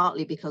 That's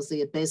partly because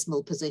the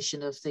abysmal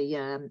position of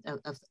the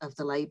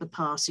Labour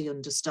Party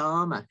under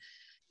Starmer.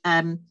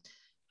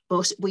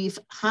 But we've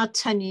had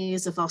 10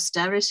 years of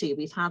austerity.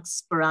 We've had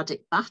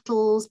sporadic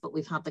battles, but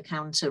we've had the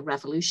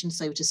counter-revolution,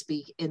 so to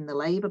speak, in the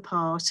Labour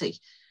Party.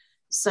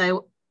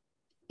 So,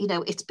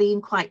 it's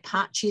been quite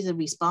patchy, the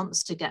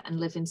response to getting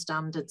living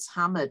standards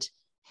hammered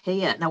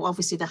here. Now,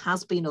 obviously, there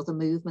has been other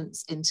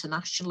movements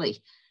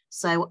internationally.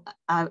 So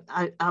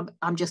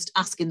I'm just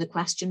asking the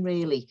question,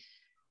 really.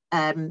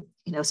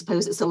 I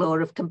suppose it's the law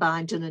of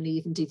combined and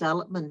uneven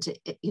development,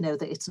 that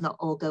it's not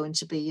all going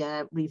to be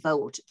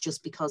revolt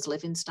just because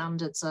living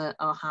standards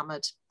are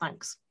hammered.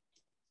 Thanks.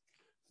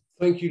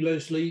 Thank you,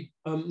 Leslie.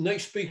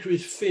 Next speaker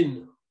is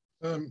Finn.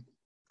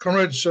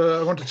 Comrades,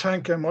 I want to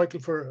thank Michael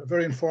for a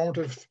very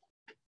informative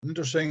and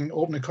interesting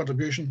opening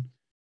contribution.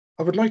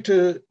 I would like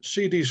to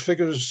see these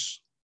figures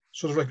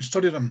so that I can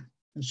study them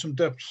in some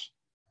depth,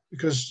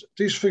 because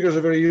these figures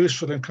are very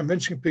useful in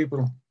convincing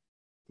people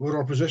about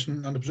our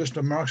position and the position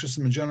of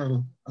Marxism in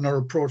general and our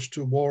approach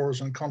to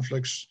wars and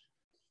conflicts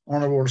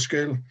on a world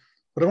scale.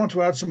 But I want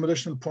to add some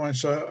additional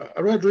points. I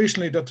read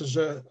recently that there's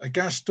a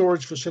gas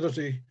storage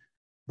facility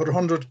about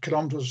 100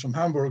 kilometers from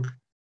Hamburg,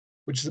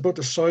 which is about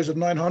the size of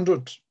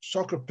 900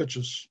 soccer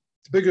pitches,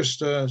 the biggest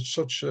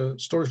such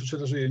storage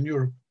facility in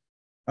Europe.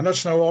 And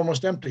that's now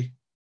almost empty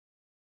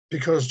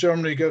because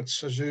Germany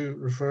gets, as you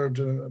referred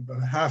to,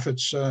 about half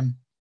its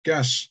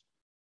gas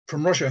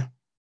from Russia.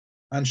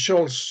 And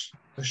Scholz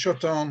has shut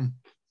down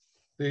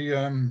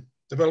the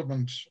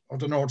development of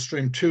the Nord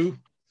Stream 2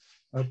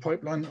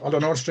 pipeline, although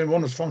Nord Stream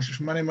 1 has functioned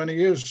for many, many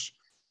years.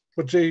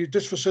 But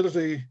this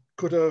facility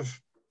could have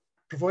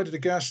provided the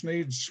gas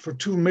needs for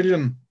 2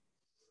 million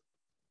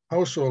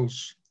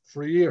households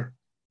for a year,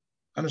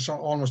 and it's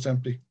almost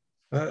empty.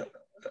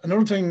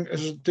 Another thing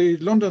is the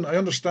London, I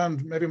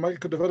understand, maybe Michael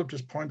could develop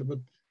this point, but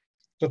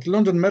that the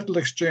London Metal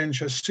Exchange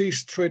has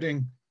ceased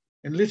trading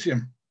in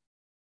lithium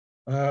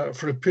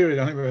for a period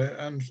anyway.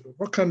 And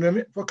what kind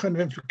of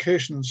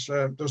implications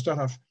does that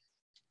have?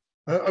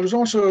 I was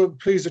also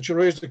pleased that you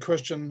raised the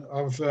question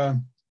of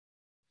the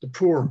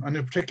poor, and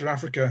in particular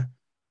Africa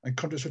and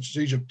countries such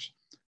as Egypt.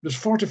 There's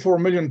 44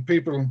 million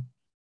people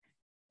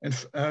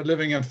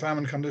living in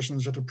famine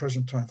conditions at the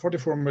present time,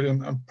 44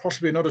 million, and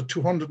possibly another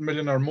 200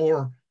 million or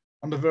more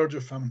on the verge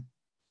of famine.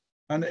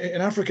 And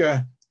in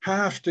Africa,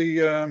 half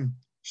the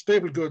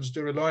staple goods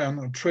they rely on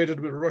are traded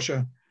with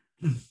Russia.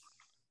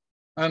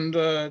 And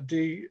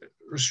the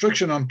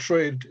restriction on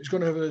trade is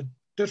going to have a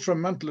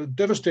detrimental, a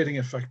devastating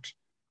effect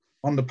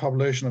on the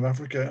population of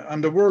Africa.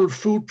 And the World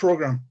Food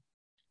Programme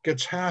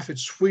gets half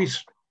its wheat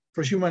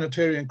for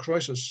humanitarian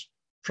crisis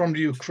from the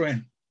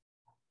Ukraine.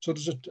 So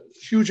there's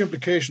huge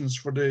implications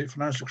for the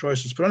financial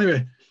crisis. But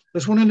anyway,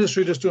 there's one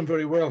industry that's doing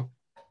very well,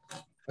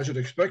 as you'd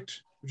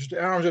expect, which is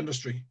the arms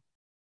industry.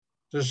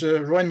 There's a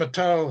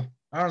Rheinmetall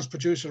arms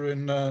producer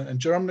in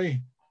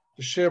Germany.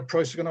 The share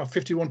price has gone up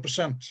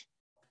 51%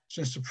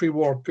 since the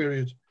pre-war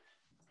period.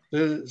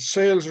 The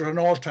sales are at an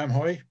all-time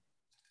high.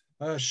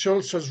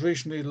 Scholz has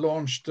recently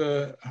launched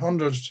a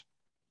 100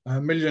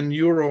 million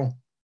euro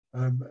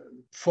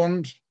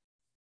fund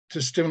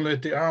to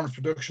stimulate the arms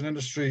production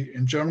industry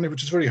in Germany,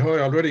 which is very high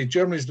already.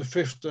 Germany is the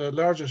 5th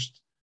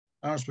largest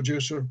arms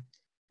producer.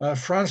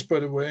 France, by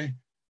the way,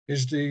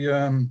 is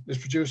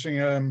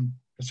producing, I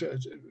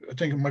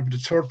think it might be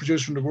the 3rd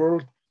producer in the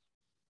world,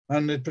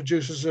 and it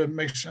produces,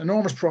 makes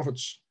enormous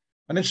profits.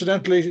 And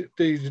incidentally,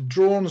 the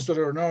drones that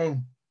are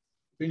now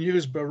being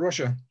used by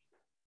Russia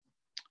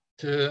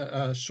to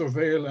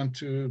surveil and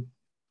to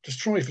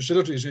destroy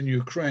facilities in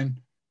Ukraine,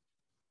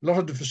 a lot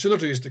of the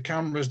facilities, the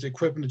cameras, the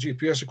equipment, the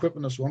GPS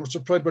equipment and so on, were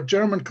supplied by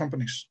German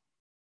companies.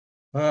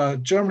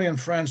 Germany and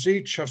France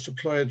each have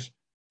supplied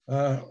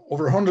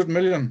over 100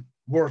 million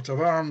worth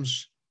of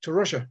arms to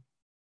Russia.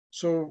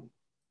 So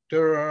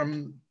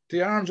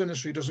the arms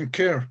industry doesn't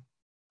care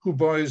who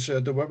buys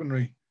the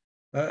weaponry.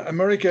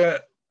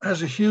 America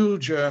has a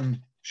huge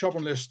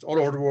shopping list all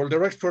over the world.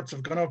 Their exports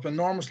have gone up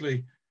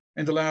enormously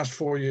in the last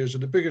 4 years. They're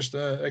the biggest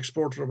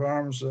exporter of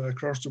arms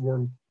across the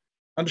world.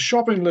 And the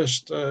shopping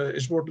list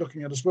is worth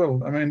looking at as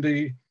well. I mean,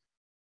 the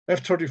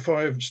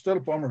F-35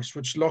 stealth bombers,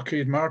 which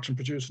Lockheed Martin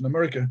produced in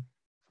America,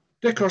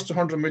 they cost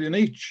 100 million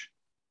each.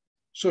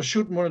 So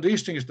shooting one of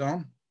these things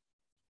down,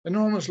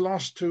 enormous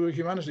loss to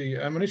humanity.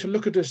 And we need to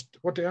look at this,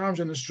 what the arms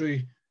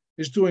industry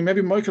is doing.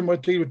 Maybe Michael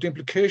might deal with the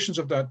implications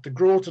of that, the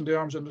growth in the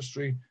arms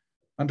industry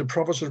and the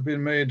profits that are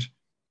being made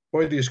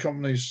by these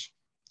companies.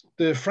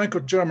 The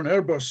Franco-German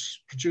Airbus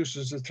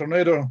produces a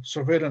Tornado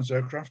surveillance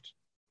aircraft.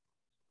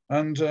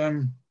 And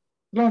a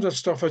lot of that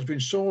stuff has been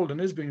sold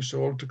and is being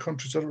sold to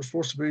countries that are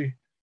supposed to be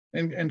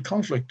in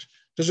conflict.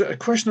 There's a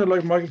question I'd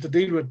like Michael to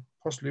deal with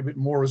possibly a bit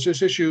more, is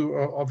this issue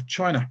of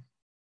China.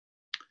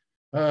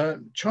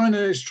 China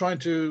is trying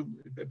to,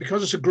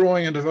 because it's a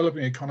growing and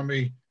developing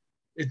economy,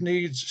 it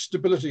needs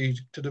stability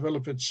to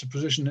develop its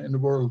position in the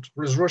world,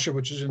 whereas Russia,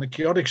 which is in a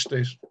chaotic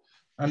state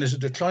and is a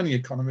declining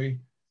economy,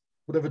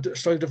 would have a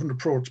slightly different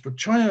approach. But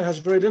China has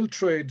very little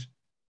trade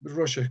with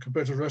Russia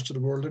compared to the rest of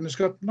the world, and it's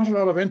got not a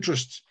lot of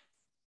interest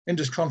in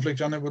this conflict,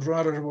 and it would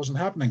rather it wasn't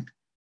happening.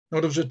 Now,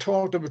 there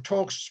were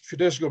talks a few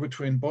days ago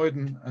between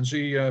Biden and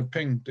Xi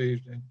Jinping, the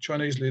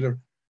Chinese leader,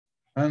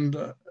 and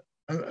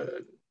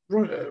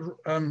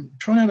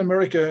China and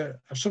America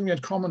have something in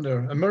common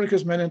there.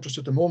 America's main interest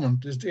at the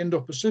moment is the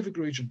Indo-Pacific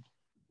region.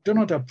 They're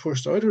not that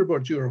pushed either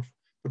about Europe,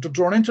 but they're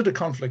drawn into the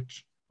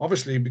conflict,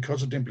 obviously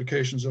because of the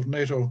implications of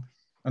NATO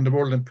and the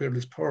world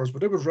imperialist powers,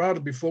 but they would rather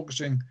be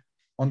focusing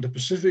on the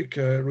Pacific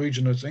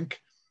region, I think.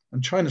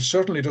 And China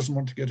certainly doesn't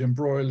want to get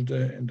embroiled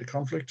in the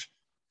conflict.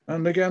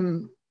 And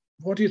again,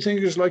 what do you think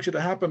is likely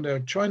to happen there?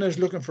 China is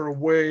looking for a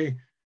way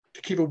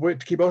to keep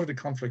out of the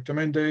conflict. I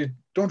mean, they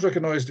don't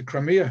recognize the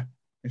Crimea,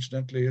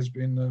 incidentally, as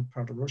being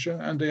part of Russia,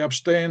 and they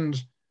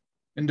abstained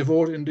in the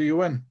vote in the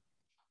UN.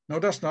 Now,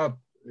 that's not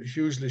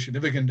hugely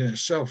significant in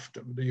itself,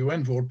 the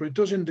UN vote, but it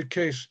does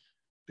indicate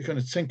the kind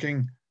of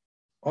thinking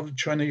of the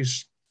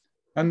Chinese.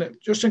 And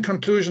just in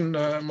conclusion,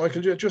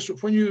 Michael, just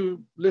when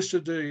you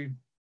listed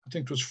I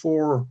think it was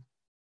 4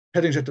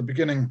 headings at the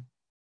beginning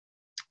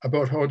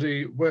about how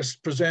the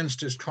West presents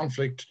this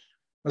conflict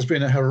as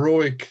being a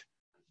heroic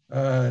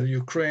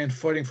Ukraine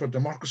fighting for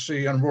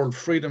democracy and world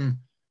freedom,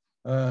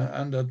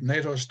 and that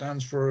NATO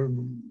stands for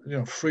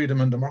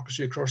freedom and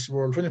democracy across the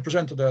world. When you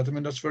presented that, I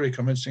mean, that's very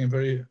convincing and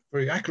very,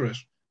 very accurate.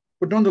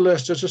 But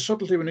nonetheless, there's a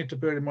subtlety we need to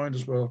bear in mind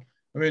as well.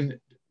 I mean,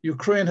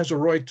 Ukraine has a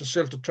right to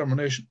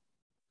self-determination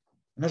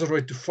and has a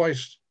right to fight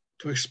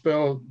to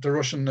expel the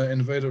Russian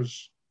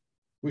invaders.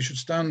 We should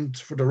stand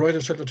for the right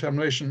of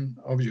self-determination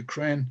of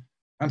Ukraine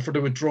and for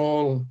the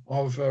withdrawal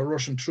of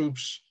Russian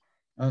troops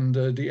and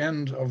the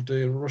end of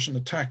the Russian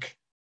attack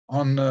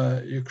on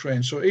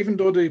Ukraine. So even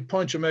though the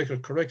points you make are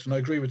correct, and I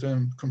agree with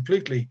them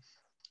completely,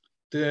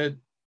 we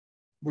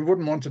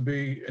wouldn't want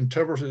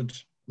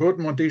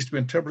these to be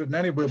interpreted in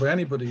any way by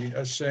anybody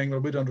as saying,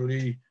 well, we don't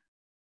really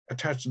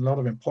attach a lot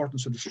of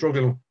importance to the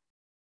struggle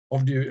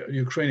of the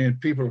Ukrainian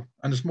people.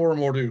 And it's more and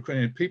more the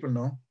Ukrainian people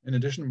now, in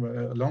addition,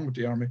 along with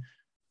the army,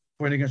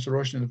 fighting against the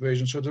Russian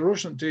invasion. So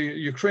the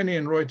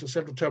Ukrainian right to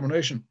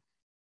self-determination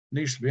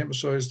needs to be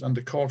emphasized, and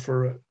the call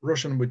for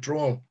Russian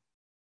withdrawal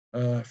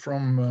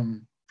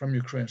from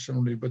Ukraine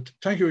similarly. But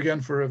thank you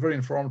again for a very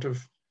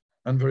informative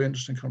and very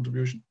interesting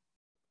contribution.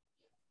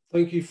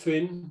 Thank you,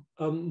 Finn.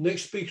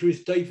 Next speaker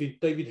is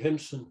David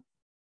Hempson.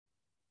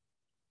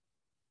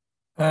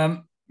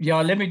 Yeah,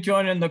 let me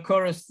join in the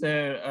chorus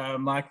there,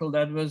 Michael.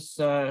 That was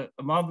a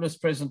marvelous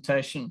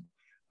presentation.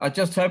 I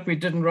just hope we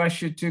didn't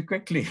rush you too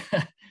quickly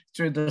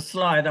through the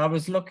slide. I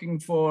was looking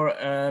for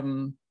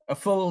a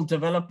full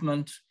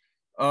development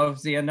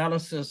of the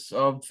analysis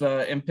of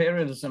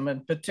imperialism,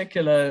 in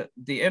particular,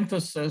 the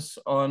emphasis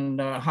on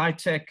high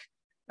tech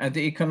and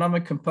the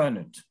economic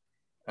component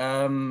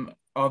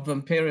of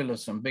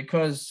imperialism,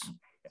 because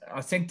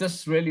I think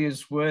this really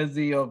is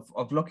worthy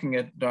of looking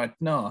at right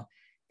now,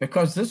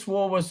 because this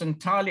war was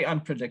entirely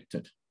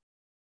unpredicted.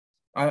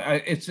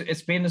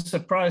 It's been a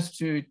surprise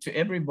to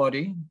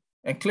everybody,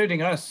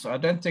 including us. I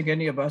don't think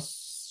any of us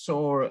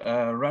saw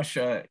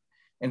Russia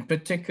in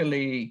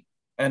particularly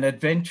an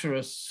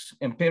adventurous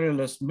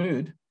imperialist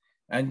mood,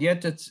 and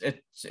yet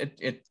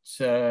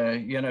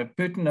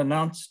Putin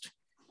announced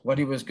what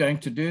he was going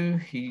to do.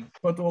 He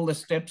put all the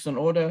steps in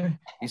order.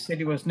 He said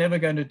he was never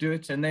going to do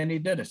it, and then he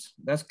did it.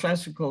 That's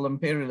classical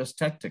imperialist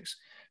tactics.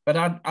 But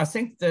I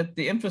think that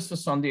the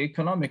emphasis on the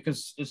economic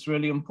is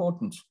really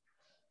important.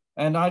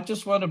 And I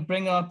just want to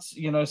bring out,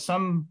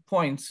 some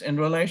points in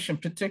relation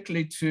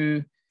particularly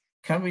to,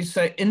 can we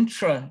say,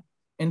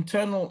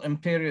 internal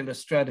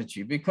imperialist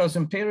strategy, because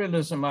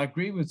imperialism, I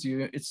agree with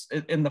you, it's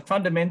in the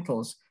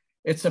fundamentals,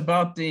 it's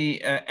about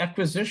the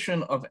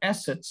acquisition of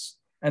assets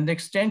and the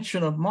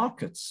extension of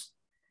markets.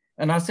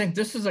 And I think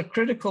this is a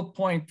critical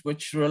point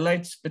which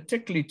relates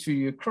particularly to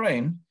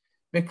Ukraine,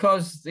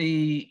 because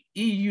the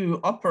EU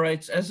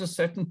operates as a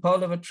certain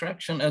pole of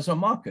attraction, as a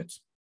market.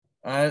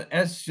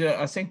 As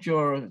I think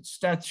your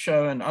stats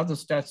show and other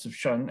stats have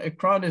shown,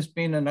 Ukraine has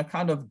been in a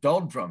kind of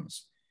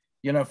doldrums,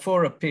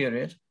 for a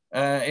period.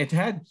 It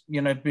had,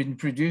 been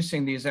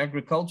producing these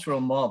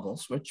agricultural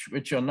marvels,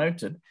 which are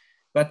noted,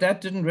 but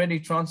that didn't really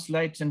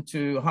translate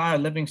into higher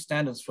living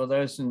standards for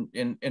those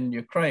in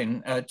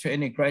Ukraine to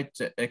any great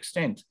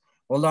extent.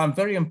 Although I'm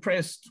very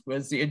impressed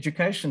with the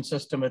education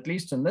system, at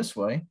least in this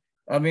way.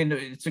 I mean,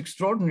 it's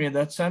extraordinary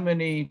that so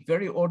many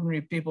very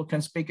ordinary people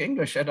can speak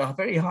English at a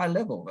very high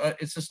level.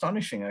 It's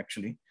astonishing,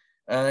 actually.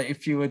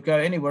 If you would go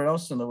anywhere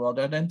else in the world,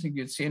 I don't think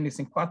you'd see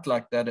anything quite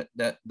like that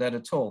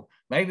at all.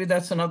 Maybe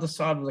that's another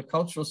side of the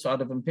cultural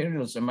side of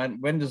imperialism.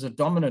 And when there's a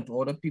dominant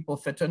order, people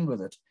fit in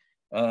with it,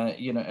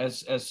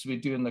 as we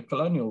do in the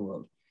colonial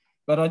world.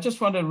 But I just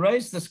want to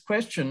raise this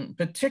question,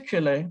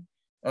 particularly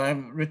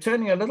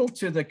returning a little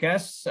to the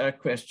gas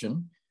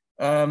question,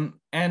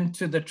 and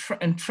to the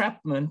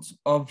entrapment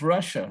of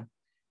Russia,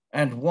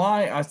 and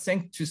why I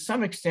think to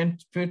some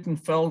extent Putin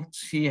felt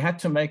he had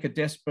to make a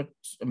desperate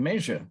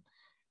measure.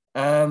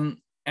 And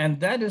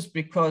that is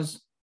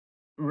because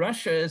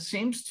Russia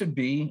seems to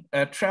be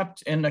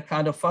trapped in a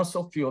kind of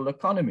fossil fuel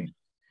economy.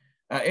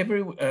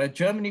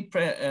 Germany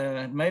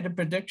made a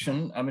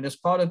prediction, I mean, as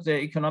part of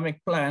their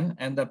economic plan,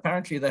 and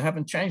apparently they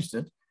haven't changed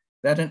it,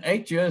 that in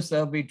 8 years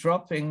they'll be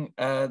dropping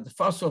the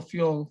fossil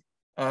fuel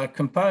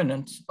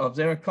component of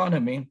their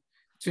economy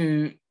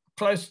to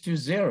close to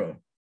zero.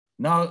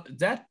 Now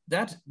that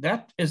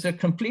is a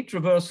complete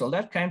reversal.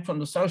 That came from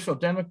the Social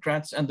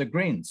Democrats and the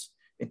Greens.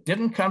 It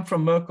didn't come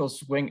from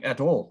Merkel's wing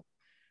at all.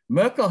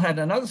 Merkel had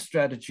another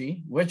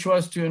strategy, which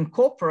was to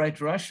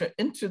incorporate Russia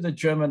into the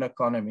German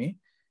economy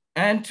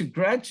and to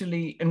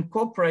gradually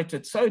incorporate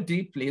it so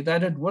deeply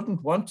that it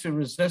wouldn't want to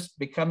resist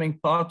becoming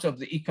part of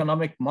the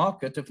economic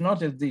market, if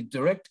not of the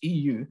direct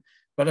EU,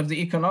 but of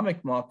the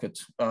economic market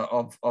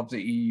of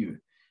the EU.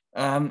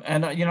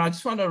 And I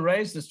just want to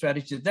raise the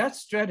strategy. That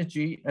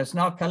strategy has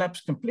now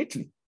collapsed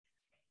completely.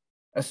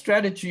 A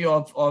strategy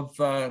of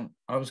I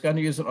was going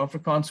to use an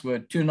Afrikaans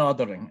word,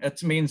 toenadering.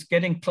 It means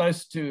getting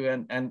close to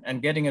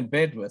and getting in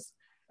bed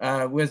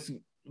with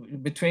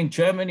between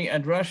Germany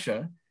and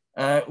Russia,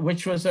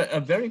 which was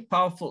a very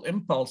powerful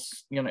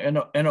impulse,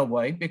 in a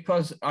way,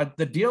 because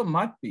the deal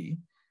might be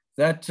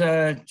that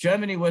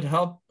Germany would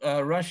help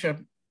Russia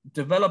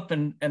develop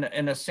in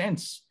a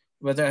sense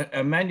with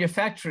a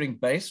manufacturing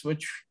base,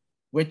 which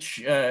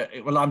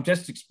well, I'm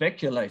just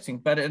speculating,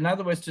 but in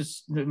other words, to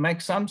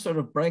make some sort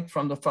of break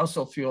from the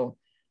fossil fuel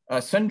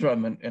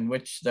syndrome in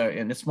which they're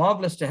in. It's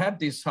marvelous to have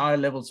these high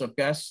levels of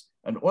gas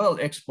and oil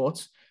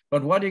exports,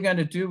 but what are you going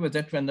to do with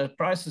it when the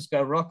prices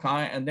go rock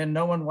high and then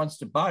no one wants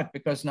to buy it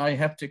because now you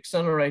have to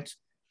accelerate,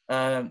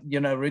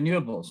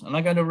 renewables? And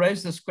I'm going to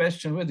raise this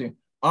question with you.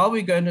 Are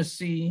we going to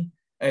see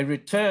a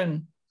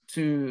return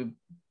to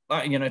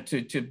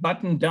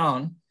button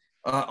down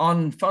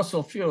on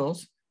fossil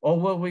fuels, or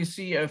will we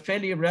see a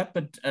fairly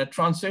rapid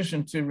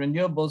transition to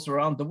renewables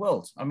around the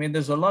world? I mean,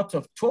 there's a lot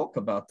of talk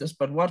about this,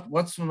 but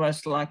what's the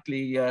most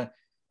likely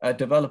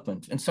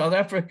development? In South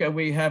Africa,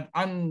 we have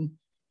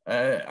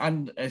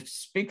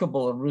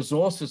unspeakable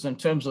resources in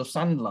terms of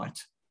sunlight.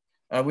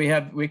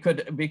 We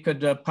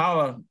could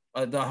power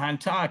the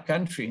entire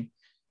country,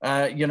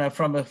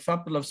 from a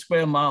couple of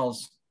square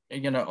miles,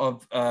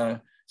 of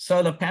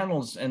solar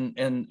panels in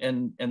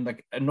the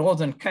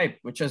Northern Cape,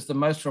 which has the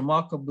most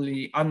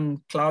remarkably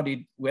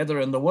uncloudy weather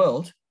in the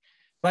world,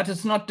 but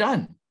it's not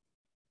done.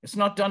 It's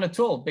not done at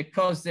all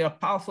because there are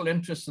powerful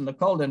interests in the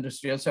coal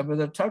industry, and so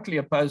they're totally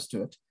opposed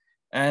to it.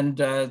 And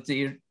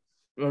the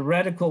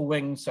radical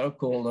wing,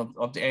 so-called,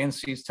 of the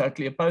ANC is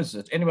totally opposed to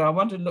it. Anyway, I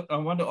want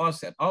to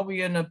ask that: are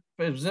we in a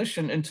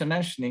position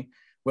internationally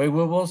where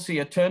we will see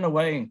a turn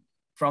away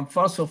from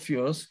fossil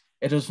fuels?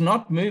 It is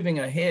not moving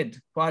ahead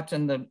quite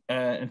in the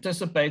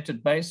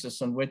anticipated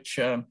basis on which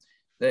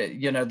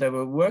they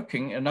were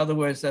working. In other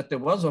words, that there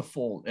was a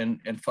fall in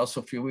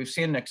fossil fuel. We've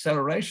seen an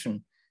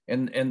acceleration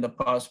in the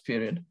past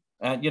period.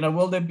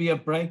 Will there be a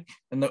break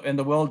in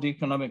the world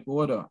economic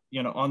order?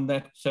 On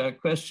that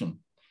question.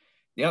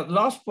 The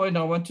last point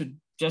I want to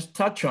just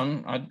touch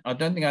on, I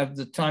don't think I have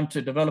the time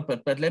to develop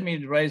it, but let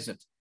me raise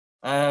it,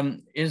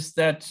 is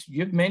that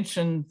you've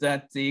mentioned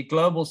that the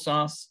global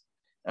South,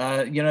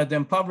 the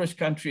impoverished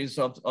countries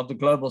of the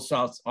global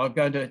South are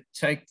going to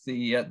take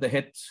the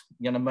hit,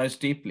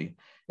 most deeply.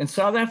 In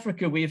South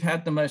Africa, we've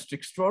had the most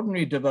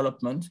extraordinary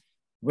development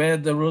where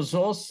the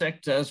resource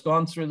sector has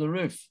gone through the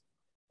roof.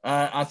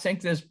 I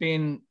think there's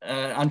been,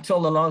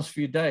 until the last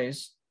few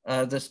days,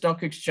 the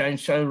stock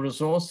exchange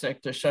resource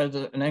sector showed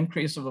an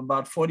increase of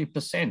about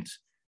 40%.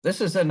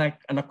 This is an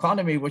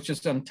economy which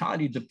is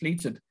entirely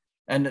depleted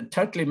and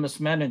totally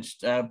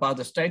mismanaged by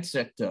the state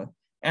sector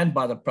and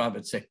by the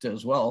private sector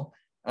as well.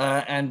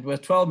 And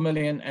with 12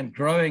 million and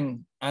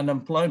growing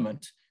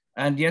unemployment,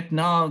 and yet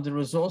now the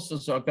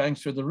resources are going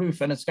through the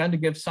roof, and it's going to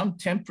give some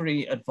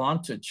temporary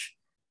advantage.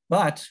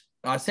 But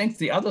I think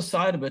the other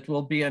side of it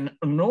will be an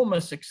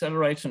enormous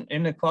acceleration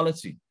in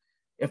inequality.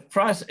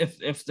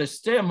 if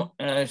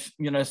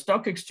the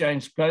stock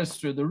exchange goes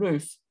through the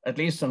roof, at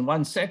least in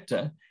one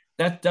sector,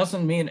 that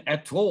doesn't mean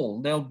at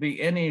all there'll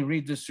be any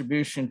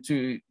redistribution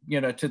to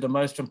the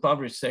most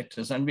impoverished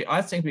sectors. And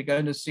I think we're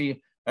going to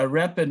see a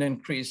rapid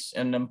increase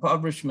in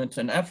impoverishment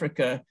in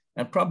Africa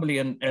and probably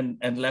in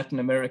Latin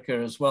America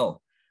as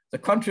well. The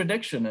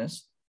contradiction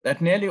is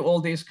that nearly all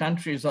these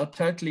countries are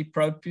totally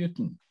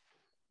pro-Putin.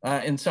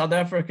 In South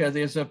Africa,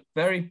 there's a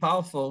very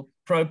powerful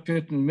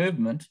pro-Putin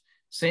movement,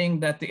 seeing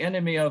that the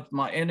enemy of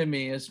my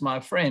enemy is my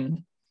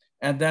friend,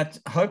 and that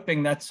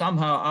hoping that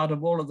somehow out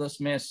of all of this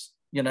mess,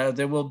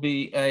 there will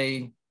be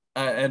an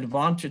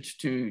advantage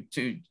to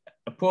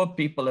poor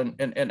people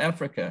in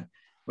Africa,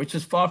 which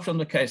is far from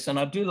the case. And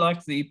I do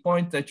like the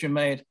point that you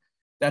made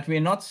that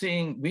we're not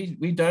seeing,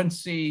 we don't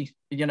see,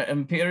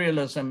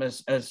 imperialism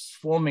as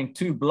forming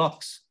two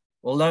blocks,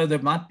 although there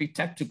might be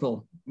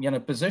tactical,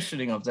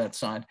 positioning of that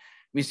side.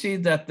 We see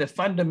that the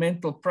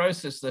fundamental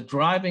process, the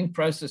driving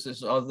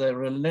processes are the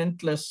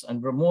relentless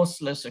and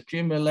remorseless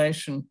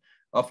accumulation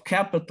of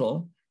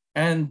capital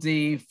and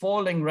the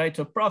falling rate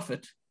of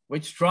profit,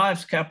 which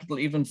drives capital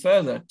even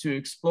further to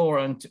explore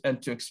and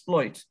to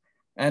exploit.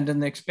 And in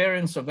the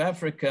experience of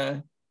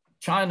Africa,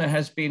 China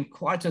has been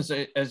quite as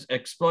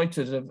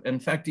exploitative, in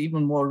fact,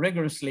 even more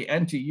rigorously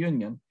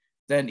anti-union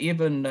than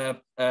even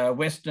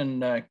Western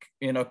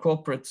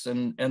corporates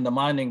in the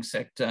mining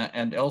sector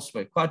and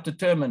elsewhere, quite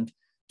determined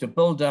to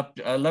build up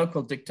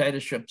local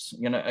dictatorships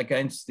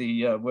against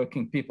the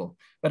working people.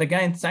 But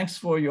again, thanks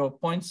for your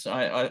points.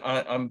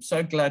 I'm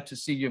so glad to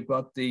see you've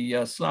got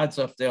the slides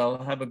up there.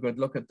 I'll have a good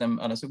look at them,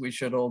 and I think we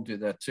should all do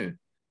that too.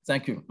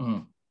 Thank you.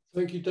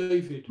 Thank you,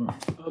 David.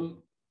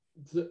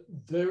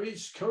 There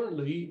is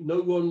currently no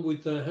one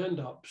with their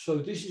hand up, so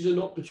this is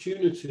an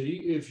opportunity.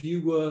 If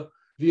you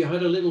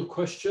had a little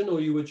question,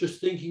 or you were just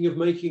thinking of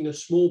making a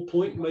small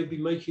point, maybe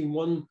making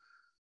one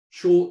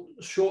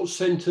short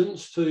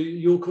sentence to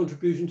your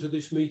contribution to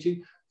this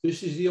meeting,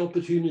 this is the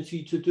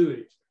opportunity to do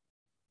it.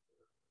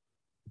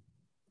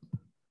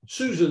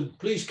 Susan,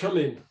 please come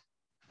in.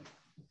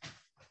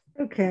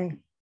 Okay.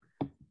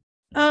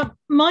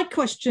 My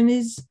question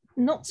is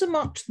not so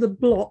much the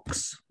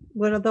blocks,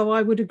 although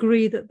I would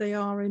agree that they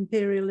are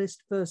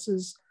imperialist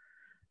versus,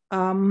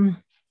 I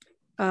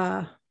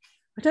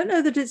don't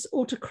know that it's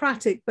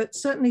autocratic, but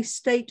certainly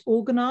state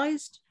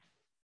organized.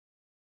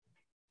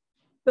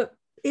 But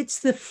it's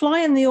the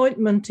fly in the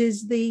ointment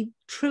is the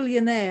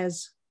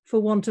trillionaires, for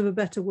want of a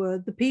better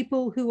word, the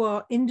people who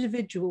are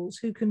individuals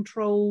who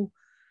control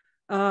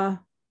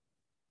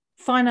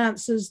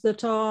finances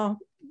that are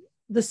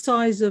the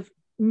size of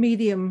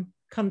medium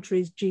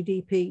countries'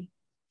 GDP.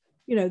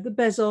 The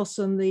Bezos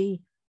and the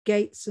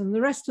Gates and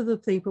the rest of the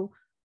people,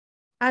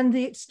 and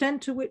the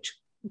extent to which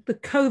the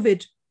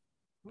COVID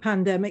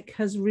pandemic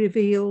has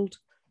revealed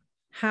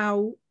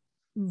how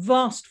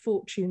vast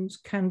fortunes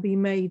can be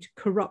made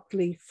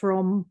corruptly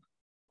from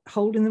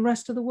holding the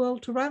rest of the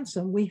world to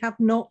ransom. We have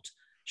not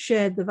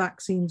shared the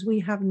vaccines. We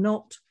have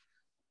not,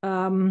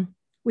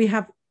 we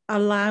have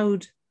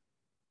allowed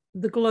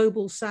the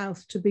global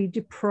south to be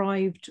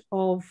deprived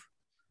of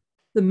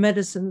the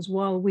medicines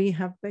while we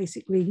have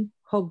basically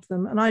hogged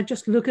them. And I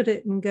just look at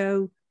it and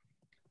go,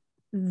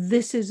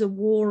 this is a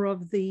war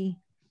of the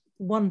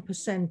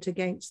 1%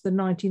 against the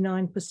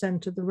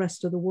 99% of the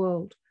rest of the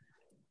world.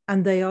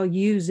 And they are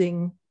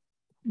using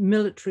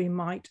military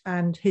might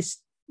and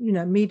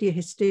media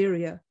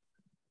hysteria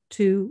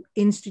to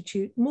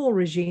institute more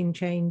regime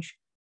change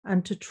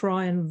and to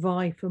try and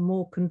vie for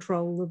more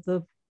control of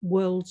the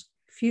world's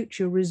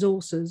future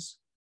resources,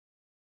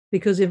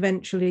 because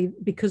eventually,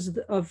 because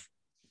of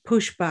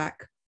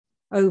pushback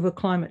over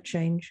climate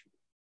change.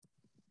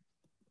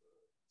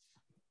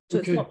 So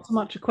okay. It's not so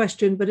much a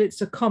question, but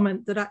it's a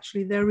comment that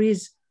actually there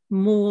is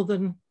more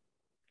than,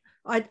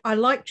 I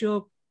liked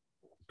your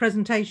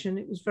presentation,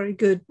 it was very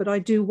good, but I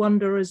do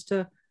wonder as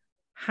to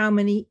how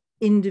many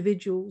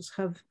individuals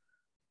have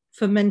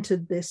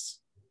fermented this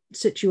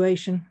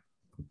situation.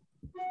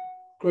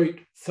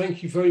 Great,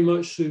 thank you very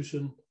much,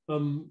 Susan.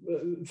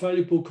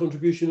 Valuable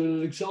contribution and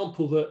an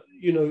example that,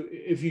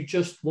 if you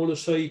just want to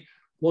say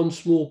one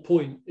small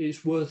point,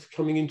 it's worth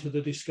coming into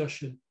the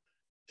discussion,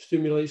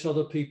 stimulates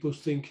other people's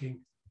thinking.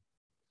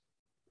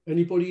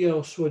 Anybody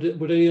else, would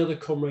any other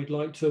comrade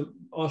like to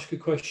ask a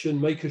question,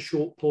 make a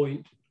short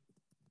point?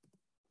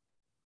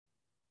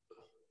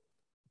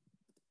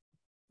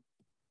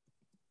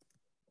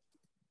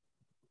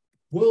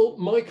 Well,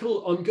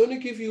 Michael, I'm going to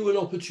give you an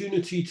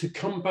opportunity to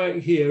come back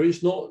here.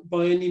 It's not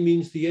by any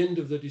means the end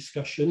of the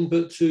discussion,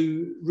 but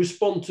to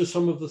respond to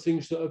some of the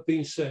things that have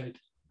been said.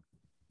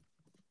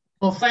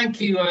 Well, thank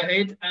you,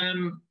 Ed.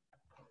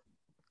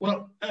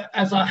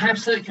 As I have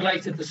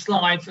circulated the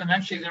slides, and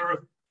actually there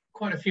are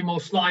quite a few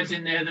more slides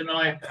in there than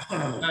I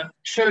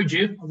showed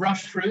you,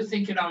 rushed through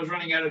thinking I was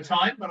running out of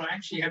time, but I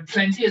actually had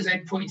plenty, as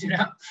Ed pointed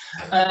out.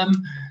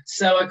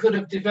 So I could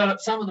have developed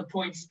some of the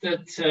points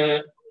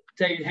that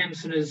David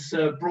Hempson has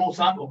brought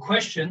up, or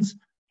questions.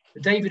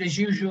 David, as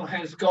usual,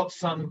 has got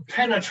some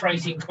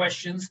penetrating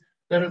questions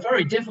that are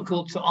very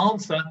difficult to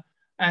answer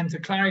and to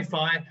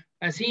clarify,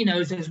 as he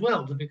knows as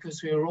well,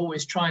 because we are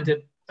always trying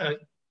to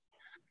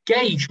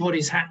gauge what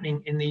is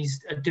happening in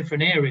these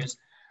different areas.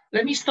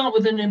 Let me start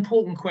with an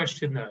important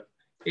question, though,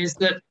 is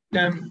that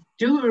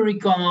do we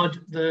regard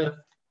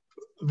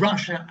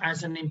Russia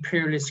as an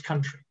imperialist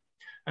country?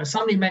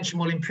 Somebody mentioned,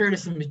 well,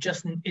 imperialism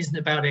isn't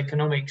about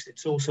economics,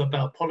 it's also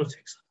about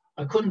politics.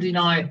 I couldn't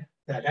deny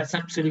that, that's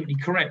absolutely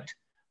correct.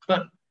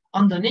 But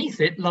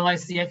underneath it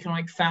lies the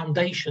economic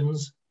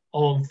foundations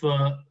of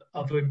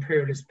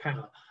imperialist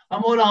power.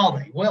 And what are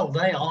they? Well,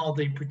 they are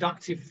the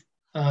productive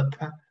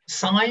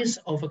size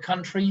of a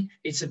country,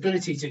 its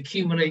ability to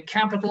accumulate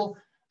capital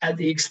at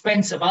the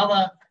expense of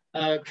other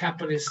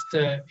capitalist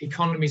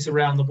economies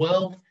around the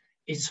world,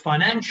 its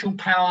financial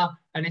power,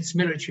 and its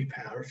military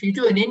power. If you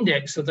do an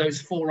index of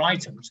those 4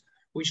 items,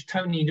 which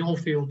Tony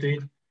Norfield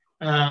did,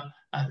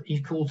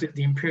 he called it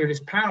the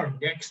Imperialist Power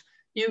Index,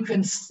 you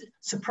can,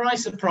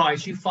 surprise,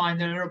 surprise, you find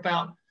there are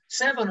about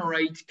 7 or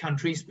 8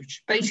 countries,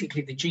 which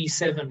basically the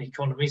G7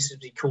 economies, as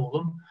we call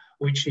them,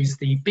 which is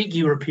the big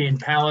European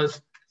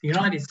powers, the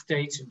United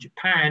States and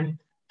Japan,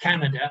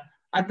 Canada,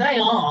 and they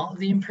are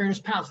the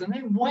imperialist powers, and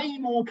they're way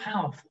more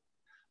powerful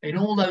in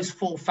all those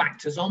 4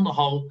 factors on the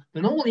whole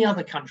than all the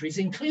other countries,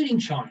 including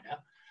China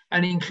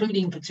and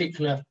including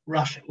particular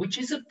Russia, which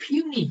is a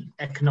puny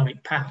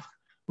economic power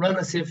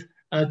relative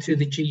to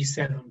the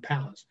G7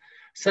 powers.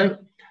 So,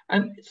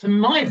 and from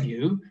my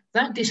view,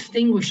 that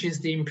distinguishes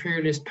the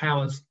imperialist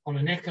powers on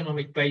an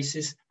economic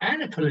basis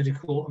and a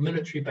political and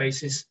military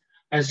basis.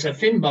 As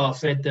Finbar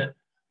said, that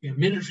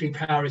military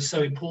power is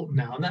so important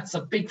now, and that's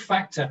a big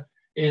factor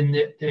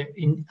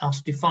in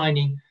us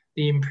defining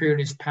the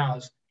imperialist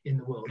powers in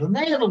the world. And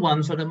they are the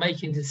ones that are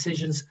making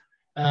decisions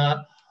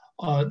that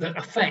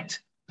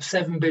affect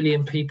 7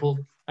 billion people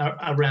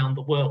around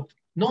the world,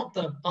 not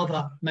the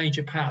other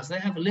major powers. They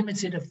have a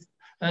limited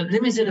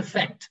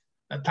effect,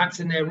 perhaps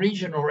in their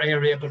region or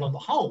area, but on the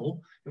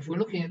whole, if we're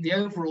looking at the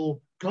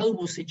overall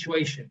global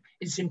situation,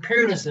 it's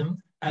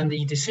imperialism and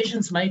the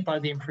decisions made by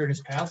the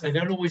imperialist powers. They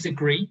don't always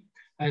agree,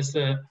 as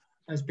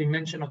has been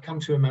mentioned, I'll come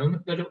to in a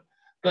moment,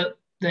 but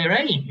their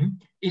aim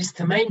is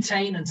to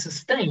maintain and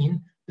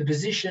sustain the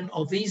position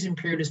of these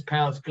imperialist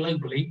powers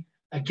globally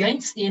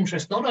against the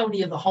interest not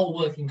only of the whole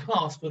working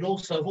class, but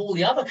also of all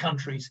the other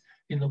countries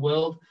in the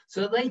world,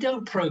 so that they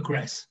don't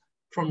progress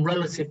from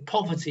relative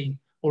poverty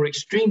or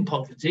extreme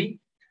poverty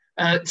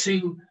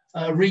to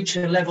reach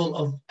a level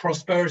of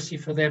prosperity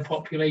for their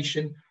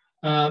population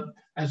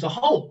as a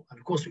whole. And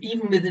of course,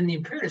 even within the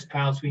imperialist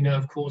powers, we know,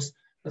 of course,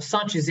 that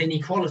such is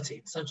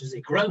inequality, such as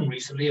they've grown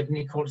recently of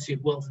inequality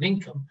of wealth and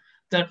income,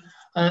 that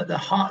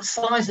the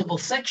sizable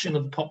section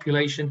of the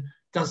population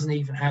doesn't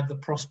even have the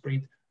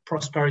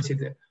prosperity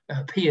that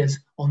appears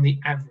on the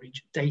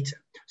average data.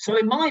 So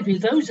in my view,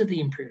 those are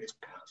the imperialist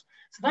powers.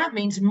 So that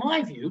means, in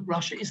my view,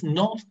 Russia is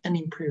not an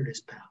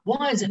imperialist power.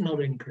 Why is it not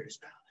an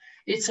imperialist power?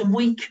 It's a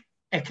weak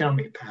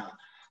economic power.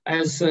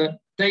 As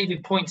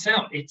David points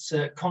out, it's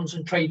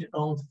concentrated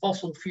on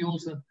fossil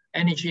fuels and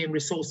energy and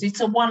resources. It's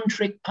a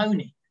one-trick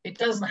pony. It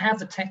doesn't have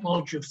the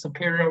technology of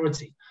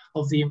superiority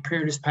of the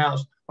imperialist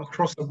powers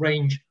across a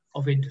range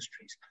of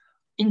industries.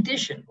 In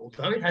addition,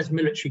 although it has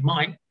military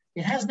might,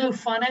 it has no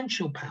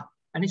financial power,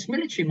 and its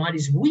military might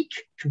is weak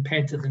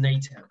compared to the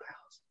NATO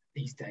powers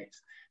these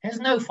days. It has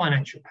no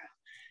financial power.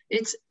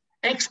 Its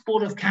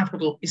export of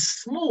capital is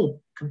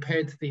small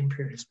compared to the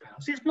imperialist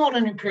powers. It's not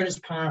an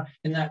imperialist power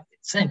in that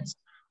sense.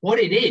 What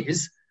it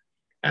is,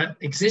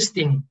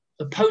 existing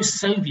the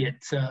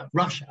post-Soviet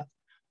Russia,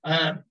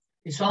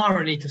 it's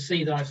irony to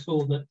see that I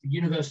saw that the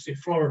University of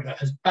Florida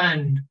has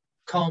banned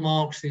Karl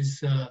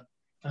Marx's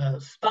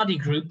study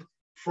group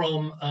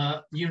from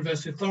the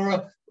University of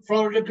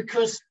Florida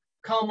because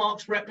Karl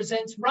Marx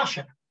represents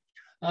Russia.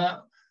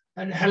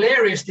 An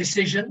hilarious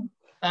decision,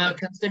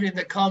 considering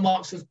that Karl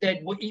Marx was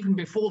dead even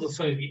before the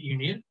Soviet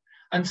Union.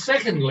 And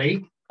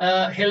secondly,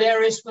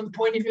 hilarious from the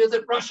point of view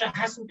that Russia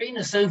hasn't been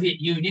a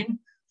Soviet Union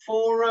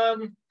for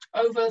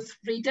over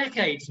 3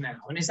 decades now,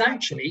 and is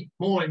actually,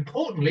 more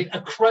importantly,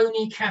 a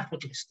crony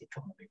capitalist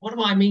economy. What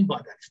do I mean by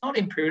that? It's not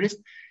imperialist.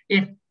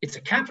 It's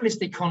a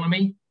capitalist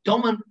economy,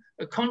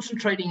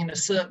 concentrating in a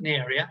certain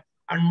area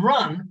and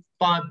run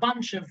by a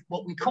bunch of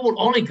what we call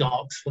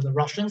oligarchs for the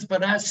Russians.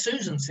 But as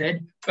Susan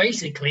said,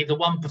 basically the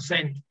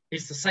 1%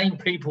 is the same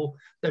people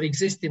that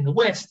exist in the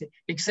West,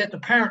 except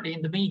apparently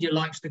in the media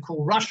likes to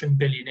call Russian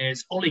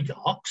billionaires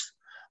oligarchs.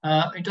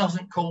 It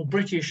doesn't call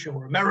British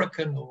or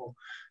American or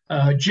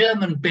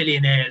German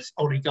billionaires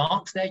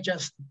oligarchs. They're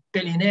just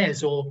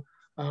billionaires or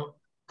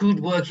good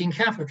working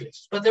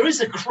capitalists. But there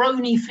is a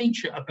crony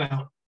feature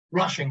about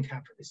Russian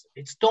capitalism.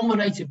 It's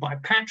dominated by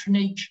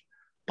patronage,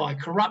 by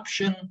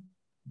corruption,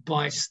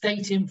 by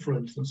state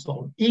influence and so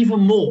on.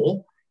 Even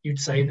more, you'd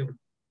say that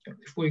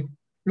if we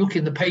look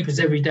in the papers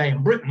every day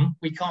in Britain,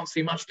 we can't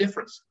see much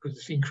difference because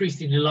it's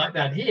increasingly like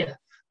that here.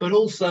 But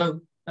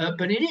also,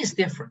 but it is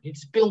different.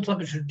 It's built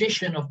on a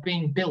tradition of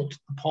being built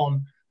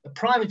upon the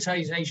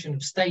privatization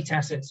of state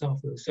assets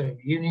after the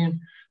Soviet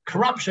Union,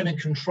 corruption and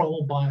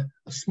control by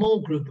a small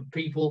group of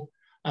people,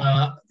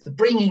 the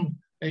bringing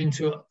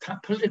into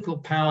political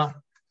power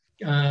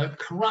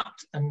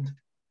corrupt and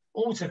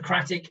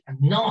autocratic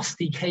and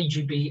nasty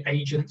KGB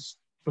agents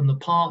from the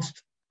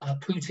past,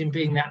 Putin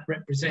being that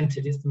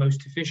represented is the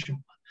most efficient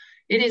one.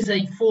 It is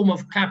a form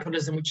of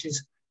capitalism which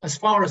is, as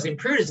far as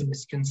imperialism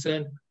is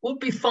concerned, would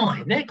be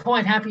fine. They're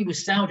quite happy with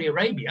Saudi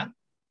Arabia.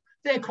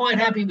 They're quite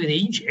happy with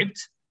Egypt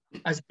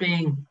as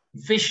being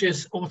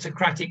vicious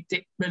autocratic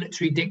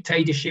military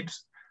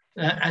dictatorships,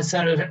 as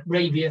Saudi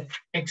Arabia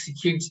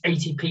executes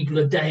 80 people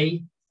a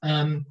day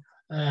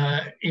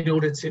in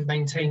order to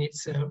maintain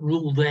its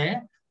rule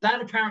there.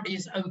 That apparently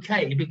is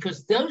okay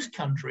because those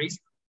countries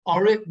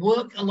are at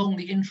work along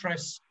the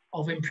interests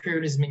of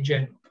imperialism in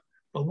general.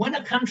 But when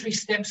a country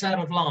steps out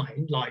of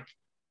line, like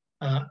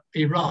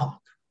Iraq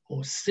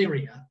or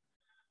Syria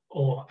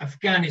or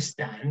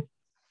Afghanistan,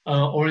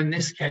 or in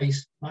this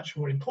case, much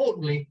more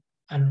importantly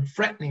and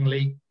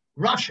threateningly,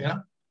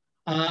 Russia,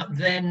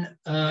 then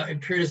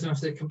imperialism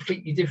has a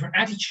completely different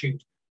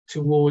attitude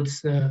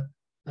towards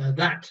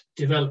that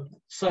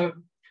development. So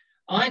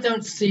I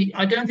don't think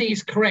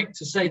it's correct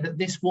to say that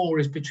this war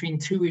is between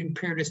two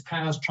imperialist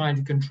powers trying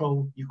to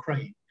control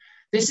Ukraine.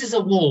 This is a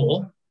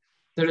war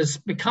that has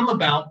become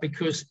about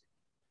because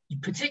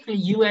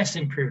particularly US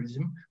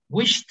imperialism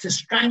wished to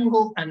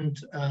strangle and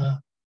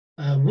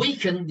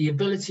weaken the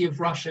ability of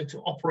Russia to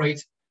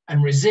operate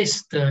and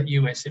resist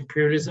US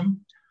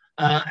imperialism.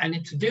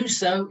 And to do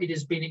so, it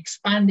has been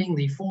expanding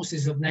the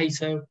forces of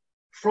NATO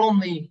from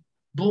the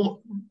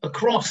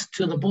across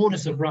to the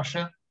borders of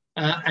Russia,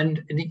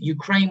 and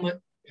Ukraine,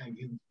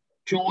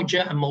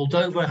 Georgia and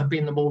Moldova have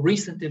been the more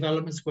recent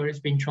developments where it's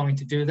been trying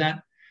to do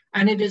that.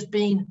 And it has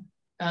been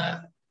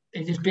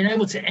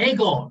able to egg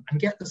on and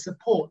get the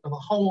support of a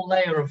whole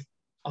layer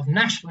of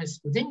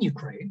nationalists within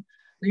Ukraine.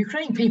 The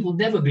Ukrainian people have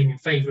never been in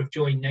favor of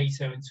joining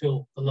NATO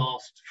until the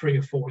last 3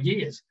 or 4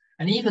 years.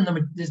 And even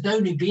there's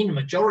only been a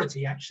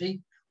majority,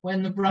 actually,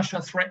 when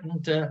Russia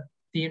threatened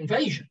the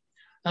invasion.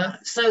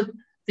 So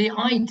the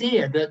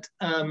idea that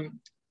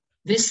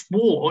this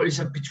war is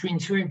between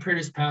two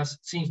imperialist powers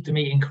seems to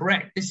me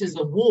incorrect. This is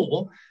a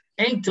war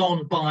egged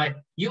on by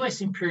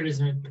US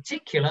imperialism in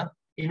particular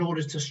in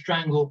order to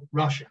strangle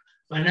Russia.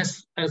 And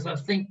as I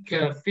think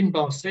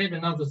Finbar said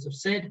and others have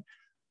said,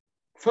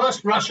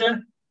 first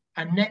Russia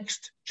and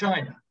next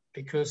China,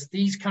 because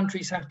these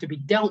countries have to be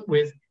dealt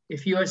with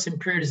if US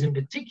imperialism in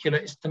particular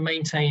is to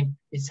maintain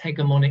its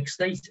hegemonic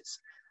status.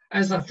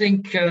 As I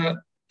think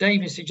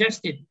David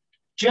suggested,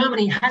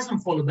 Germany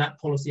hasn't followed that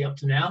policy up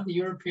to now. The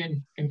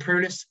European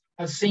imperialists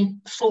have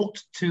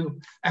sought to,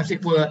 as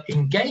it were,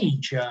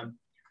 engage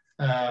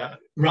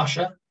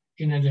Russia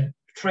in a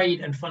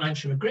trade and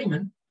financial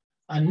agreement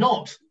and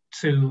not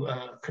to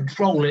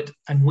control it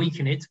and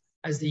weaken it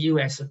as the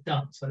US have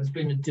done. So there's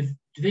been a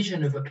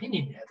division of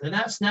opinion here. But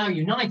that's now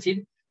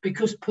united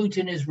because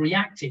Putin has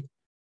reacted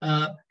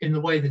in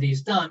the way that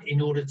he's done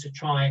in order to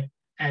try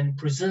and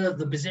preserve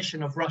the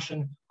position of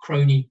Russian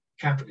crony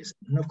capitalism.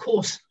 And of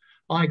course,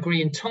 I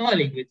agree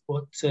entirely with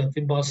what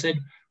Finbar said.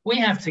 We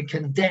have to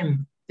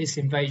condemn this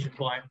invasion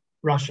by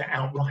Russia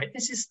outright.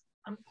 This is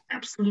an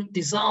absolute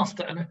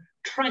disaster and a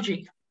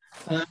tragic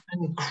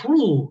and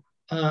cruel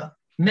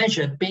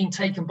measure being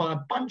taken by a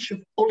bunch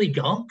of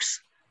oligarchs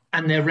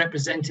and their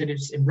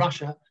representatives in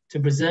Russia to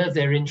preserve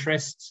their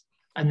interests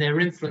and their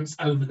influence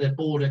over their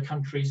border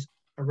countries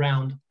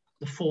around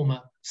the former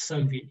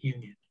Soviet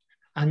Union.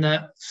 And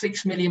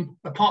 6 million,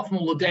 apart from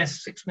all the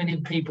deaths, 6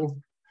 million people,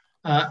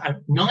 9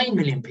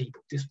 million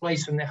people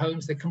displaced from their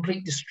homes, the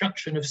complete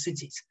destruction of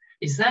cities.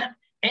 Is that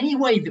any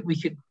way that we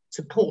could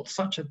support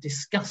such a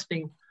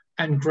disgusting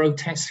and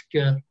grotesque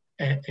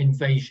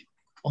invasion?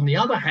 On the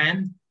other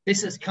hand,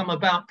 this has come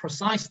about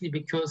precisely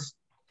because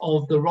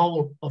of the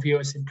role of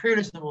US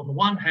imperialism on the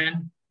one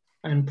hand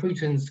and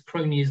Putin's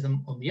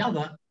cronyism on the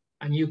other,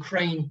 and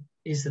Ukraine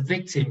is the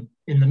victim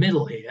in the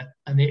middle here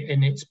and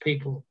its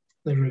people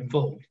that are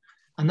involved.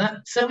 And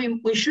that, so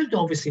we should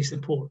obviously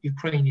support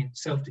Ukrainian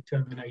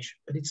self-determination,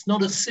 but it's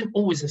not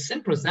always as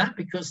simple as that,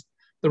 because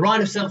the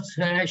right of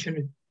self-determination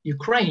of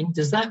Ukraine,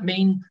 does that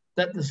mean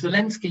that the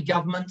Zelensky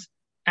government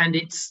and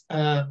its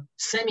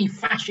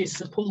semi-fascist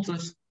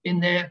supporters in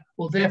there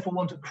will therefore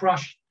want to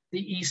crush the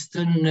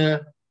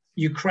eastern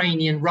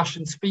Ukrainian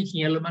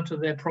Russian-speaking element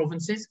of their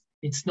provinces?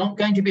 It's not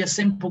going to be a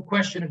simple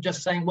question of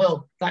just saying,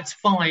 well, that's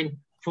fine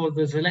for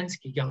the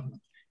Zelensky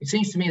government. It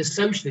seems to me as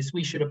socialists,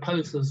 we should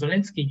oppose the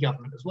Zelensky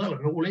government as well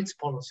and all its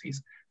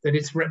policies that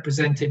it's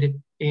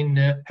represented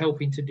in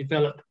helping to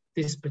develop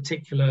this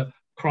particular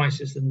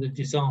crisis and the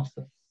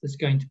disaster that's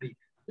going to be,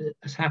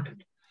 has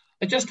happened.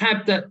 I just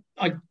have that,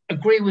 I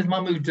agree with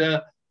Mahmoud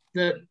that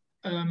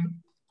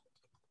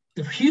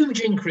the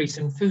huge increase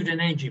in food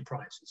and energy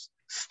prices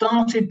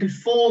started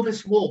before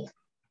this war.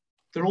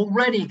 That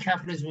already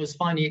capitalism was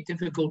finding it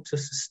difficult to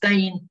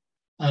sustain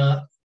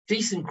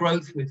decent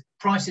growth with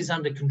prices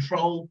under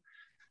control.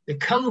 The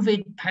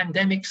COVID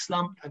pandemic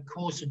slump had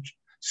caused a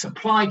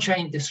supply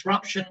chain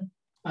disruption,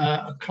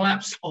 a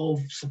collapse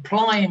of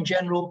supply in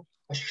general,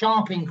 a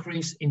sharp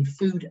increase in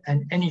food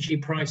and energy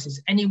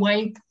prices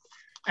anyway.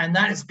 And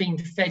that has been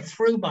fed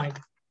through by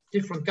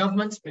different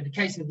governments, but in the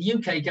case of the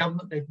UK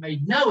government, they've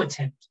made no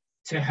attempt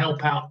to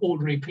help out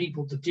ordinary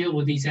people to deal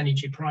with these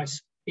energy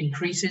price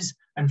increases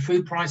and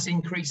food price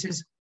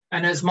increases.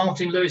 And as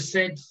Martin Lewis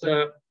said,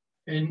 the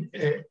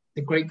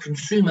great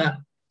consumer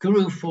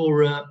guru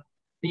for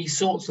these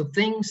sorts of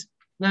things,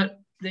 that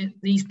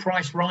these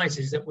price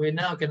rises that we're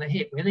now going to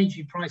hit, with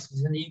energy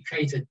prices in the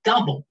UK to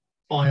double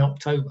by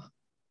October.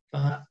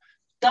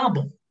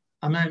 Double.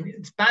 I mean,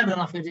 it's bad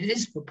enough as it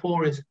is for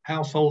poor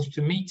households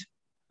to meet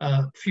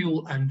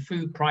fuel and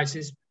food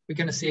prices. We're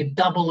going to see a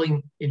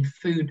doubling in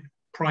food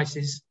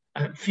prices,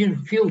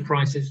 fuel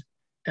prices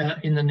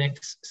in the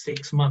next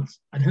 6 months.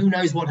 And who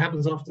knows what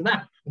happens after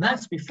that. And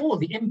that's before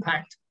the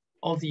impact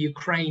of the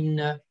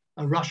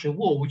Ukraine-Russia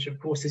war, which of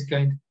course is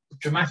going to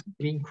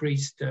dramatically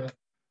increase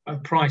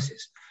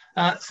prices.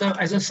 So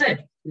as I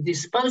said, the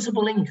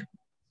disposable income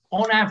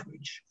on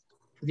average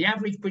for the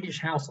average British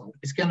household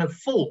is going to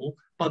fall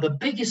by the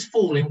biggest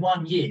fall in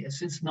 1 year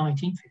since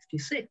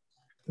 1956.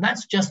 And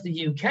that's just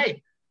the UK.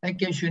 That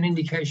gives you an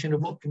indication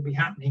of what can be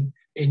happening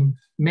in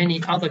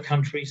many other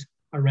countries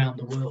around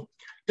the world.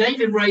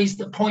 David raised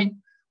the point,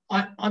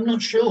 I'm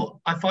not sure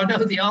if I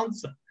know the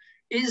answer.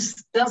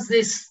 Does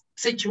this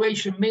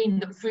situation mean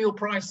that fuel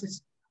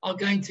prices are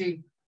going to,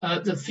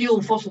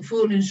 the fossil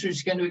fuel industry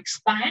is going to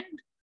expand,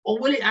 or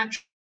will it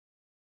actually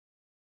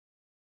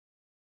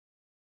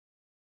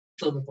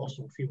the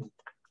fossil fuel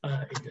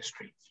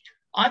industry?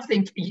 I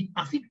think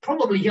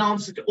probably he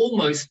answered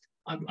almost,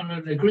 I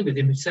don't agree with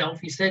him himself.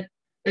 He said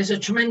there's a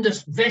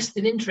tremendous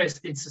vested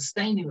interest in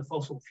sustaining the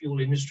fossil fuel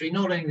industry,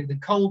 not only the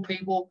coal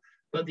people,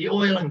 but the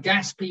oil and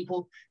gas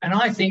people. And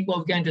I think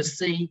we're going to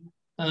see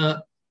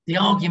the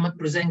argument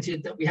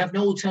presented that we have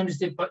no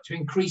alternative but to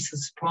increase the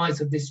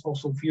supplies of this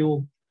fossil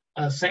fuel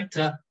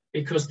sector,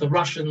 because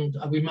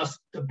we must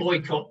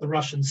boycott the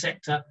Russian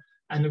sector,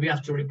 and we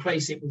have to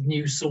replace it with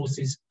new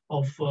sources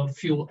of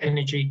fuel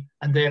energy,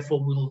 and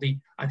therefore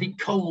I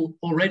think coal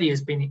already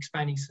has been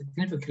expanding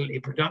significantly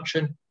in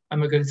production, and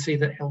we're going to see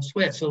that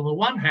elsewhere. So on the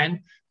one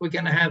hand, we're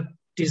going to have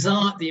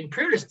the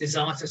imperialist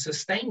desire to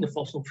sustain the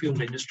fossil fuel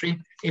industry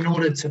in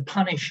order to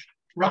punish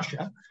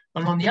Russia.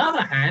 And on the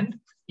other hand,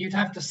 you'd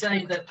have to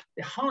say that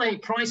the high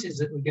prices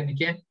that we're going to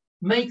get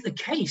make the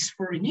case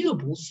for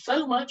renewables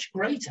so much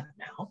greater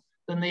now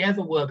than they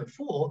ever were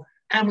before.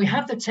 And we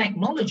have the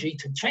technology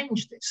to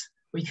change this.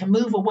 We can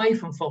move away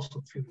from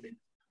fossil fuel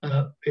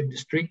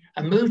industry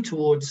and move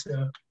towards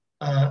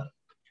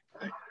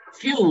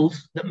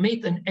fuels that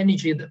meet the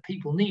energy that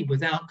people need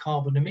without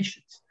carbon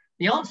emissions.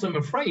 The answer, I'm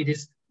afraid,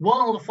 is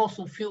while the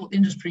fossil fuel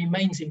industry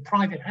remains in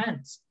private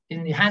hands,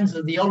 in the hands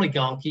of the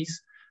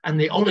oligarchies and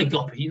the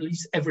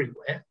oligopolies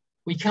everywhere,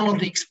 we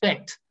cannot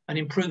expect an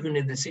improvement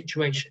in the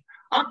situation.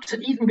 Up to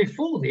even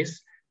before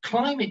this,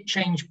 climate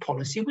change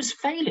policy was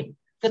failing.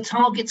 The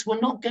targets were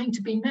not going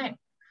to be met.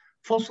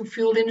 Fossil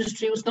fuel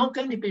industry was not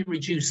going to be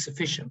reduced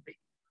sufficiently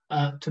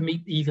to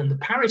meet even the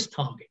Paris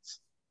targets.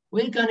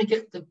 We're going to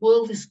get, the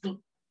world is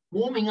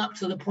warming up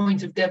to the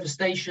point of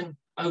devastation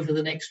over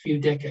the next few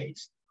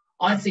decades.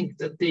 I think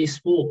that this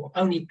war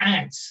only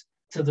adds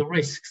to the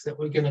risks that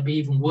we're going to be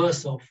even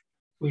worse off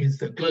with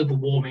the global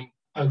warming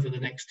over the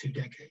next 2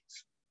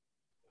 decades.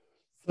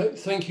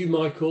 Thank you,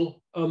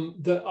 Michael.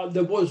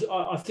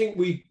 I think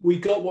we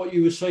got what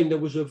you were saying. There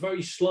was a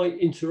very slight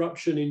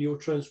interruption in your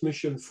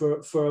transmission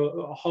for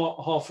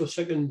half a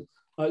second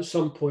at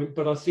some point,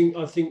 but I think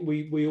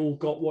we all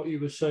got what you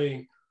were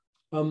saying.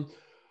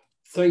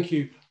 Thank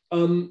you.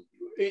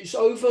 It's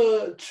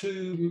over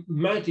to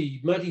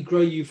Maddie. Maddie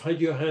Gray, you've had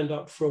your hand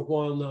up for a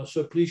while now,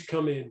 so please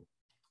come in.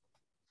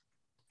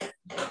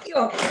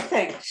 Yeah,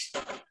 thanks.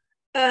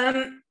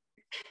 I've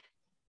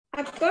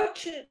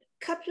got a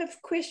couple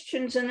of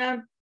questions and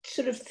I'm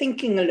sort of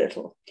thinking a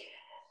little.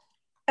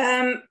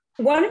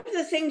 One of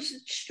the things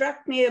that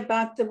struck me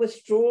about the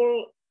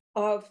withdrawal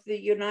of the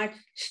United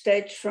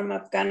States from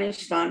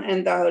Afghanistan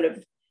and the whole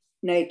of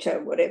NATO,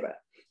 whatever,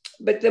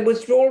 but the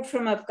withdrawal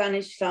from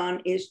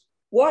Afghanistan is,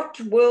 what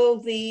will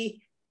the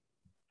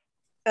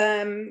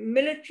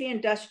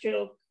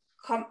military-industrial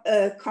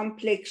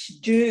complex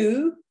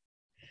do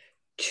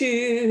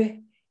to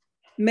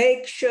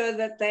make sure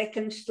that they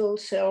can still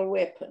sell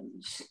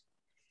weapons?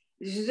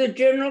 This is a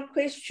general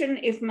question.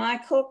 If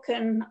Michael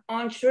can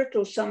answer it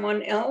or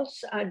someone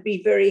else, I'd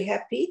be very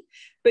happy.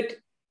 But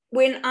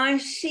when I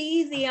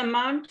see the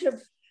amount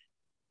of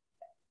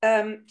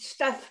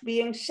stuff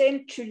being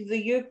sent to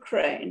the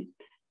Ukraine,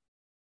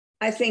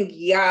 I think,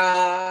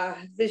 yeah,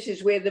 this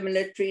is where the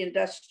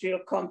military-industrial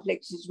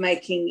complex is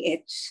making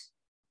its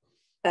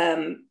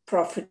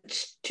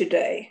profits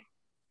today.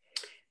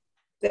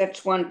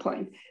 That's one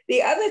point.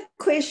 The other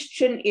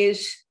question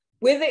is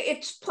whether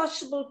it's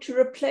possible to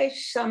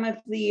replace some of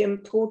the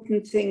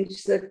important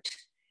things that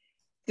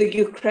the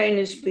Ukraine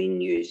has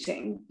been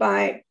using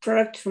by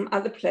products from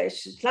other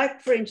places,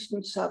 like, for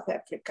instance, South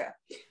Africa,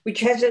 which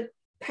has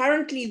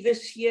apparently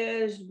this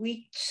year's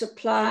wheat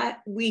supply,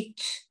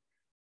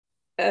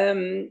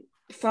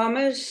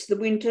 farmers,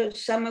 the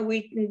summer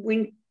wheat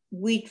and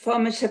wheat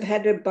farmers have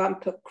had a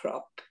bumper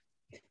crop.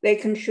 They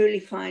can surely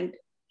find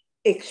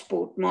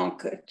export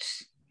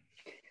markets.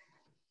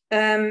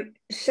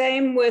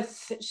 Same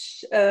with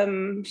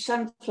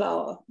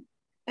sunflower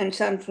and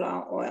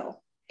sunflower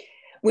oil.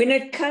 When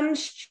it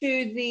comes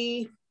to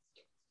the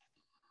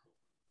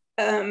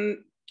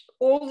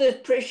all the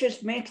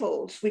precious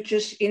metals, which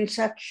is in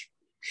such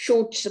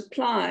short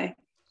supply,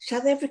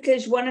 South Africa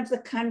is one of the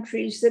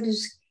countries that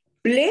is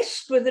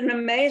blessed with an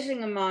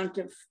amazing amount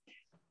of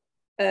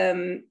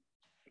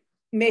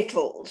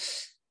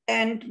metals,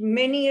 and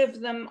many of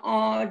them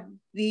are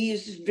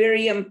these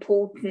very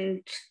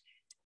important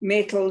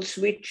metals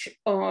which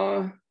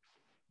are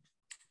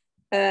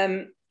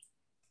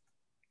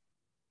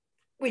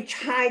which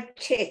high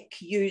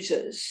tech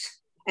uses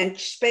and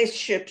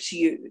spaceships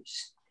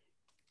use.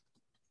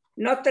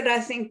 Not that I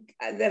think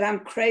that I'm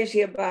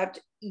crazy about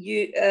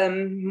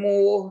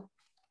more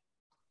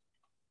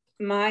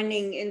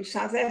mining in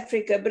South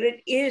Africa, but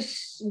it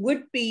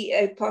would be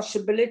a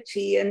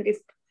possibility, and if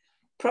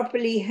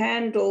properly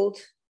handled,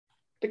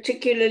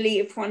 particularly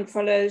if one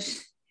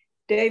follows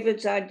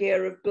David's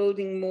idea of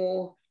building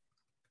more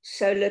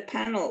solar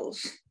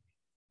panels,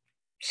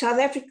 South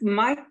Africa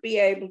might be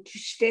able to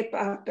step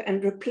up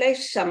and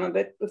replace some of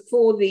it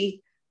before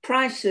the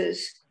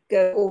prices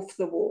go off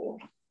the wall.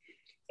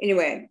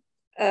 Anyway,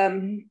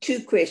 2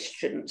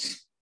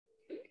 questions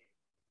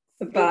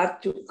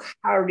about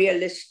how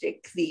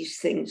realistic these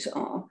things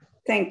are.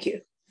 Thank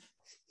you.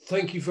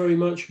 Thank you very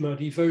much,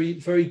 Maddie. Very,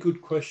 very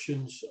good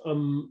questions.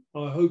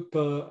 I hope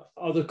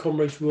other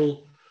comrades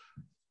will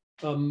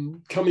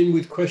come in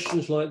with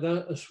questions like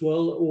that as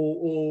well,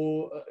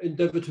 or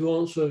endeavour to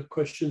answer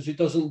questions. It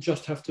doesn't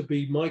just have to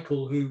be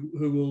Michael who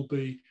will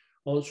be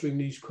answering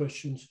these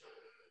questions.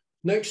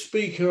 Next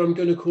speaker I'm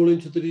going to call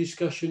into the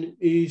discussion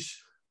is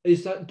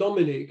that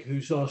Dominic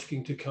who's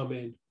asking to come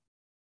in?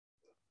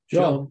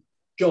 John,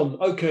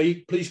 okay,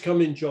 please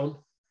come in, John.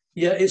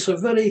 Yeah, it's a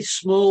very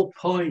small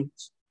point,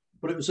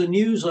 but it was a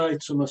news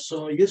item I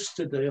saw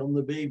yesterday on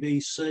the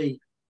BBC.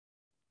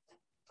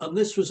 And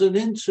this was an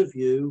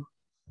interview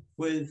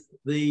with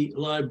the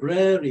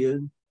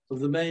librarian of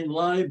the main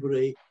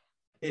library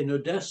in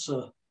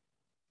Odessa.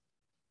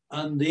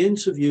 And the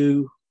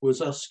interview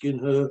was asking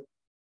her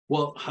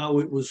how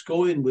it was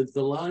going with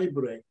the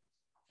library,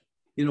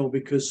 you know,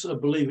 because I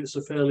believe it's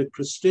a fairly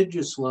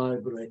prestigious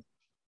library.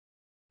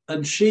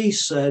 And she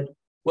said,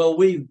 well,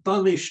 we've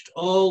banished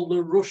all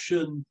the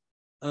Russian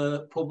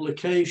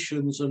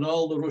publications and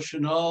all the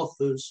Russian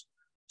authors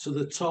to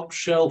the top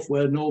shelf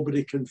where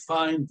nobody can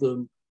find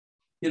them,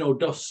 you know,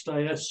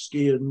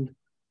 Dostoevsky and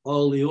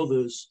all the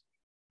others.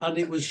 And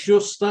it was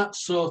just that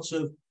sort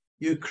of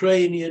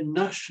Ukrainian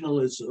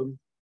nationalism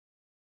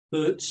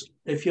that,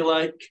 if you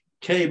like,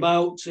 came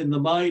out in the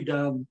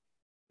Maidan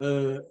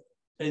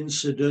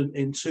incident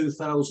in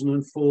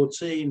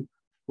 2014,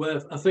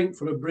 where I think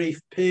for a brief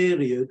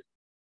period,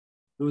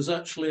 there was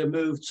actually a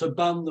move to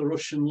ban the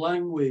Russian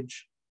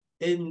language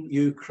in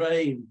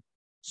Ukraine.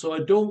 So I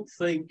don't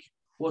think,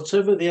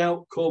 whatever the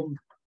outcome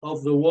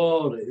of the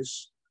war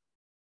is,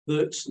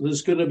 that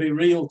there's going to be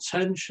real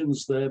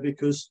tensions there,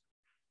 because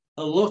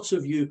a lot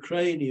of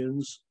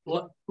Ukrainians,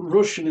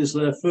 Russian is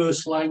their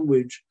first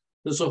language.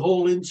 There's a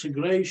whole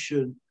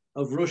integration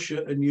of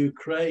Russia and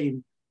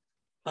Ukraine.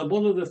 And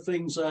one of the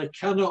things I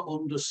cannot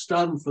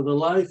understand for the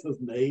life of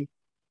me,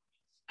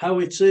 how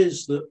it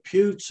is that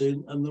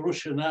Putin and the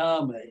Russian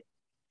army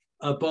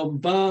are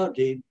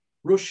bombarding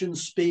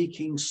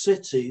Russian-speaking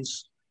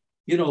cities,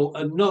 you know,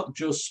 and not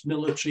just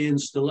military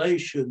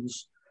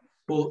installations,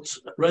 but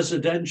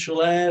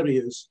residential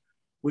areas,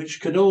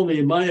 which can only,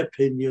 in my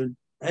opinion,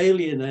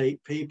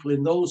 alienate people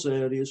in those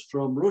areas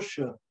from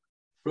Russia.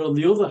 But on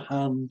the other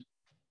hand,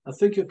 I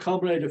think a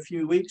comrade a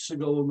few weeks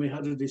ago, when we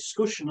had a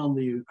discussion on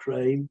the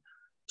Ukraine,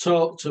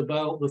 talked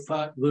about the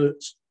fact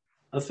that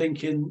I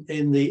think in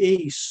the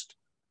East,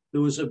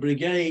 there was a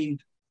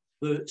brigade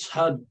that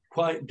had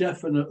quite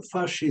definite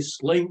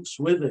fascist links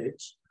with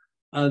it,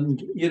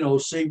 and, you know,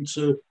 seemed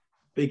to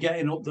be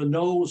getting up the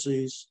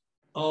noses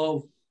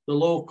of the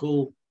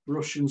local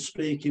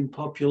Russian-speaking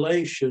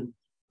population,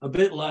 a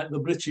bit like the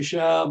British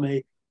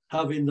Army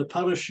having the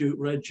parachute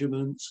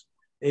regiment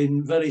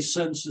in very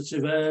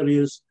sensitive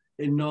areas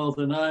in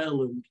Northern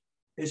Ireland.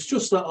 It's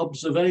just that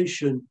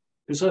observation,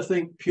 because I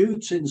think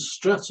Putin's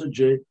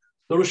strategy,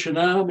 the Russian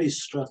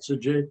army's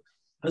strategy,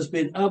 has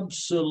been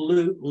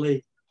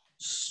absolutely,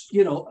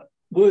 you know,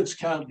 words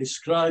can't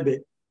describe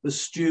it, the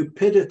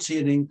stupidity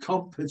and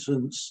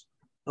incompetence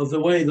of the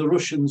way the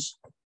Russians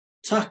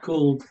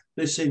tackled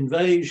this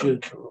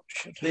invasion.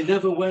 They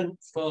never went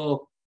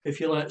for,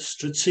 if you like,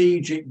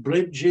 strategic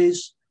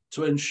bridges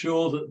to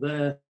ensure that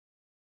they're...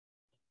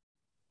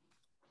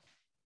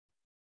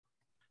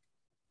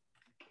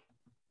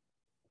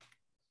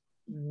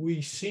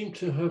 We seem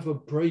to have a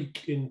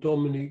break in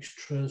Dominic's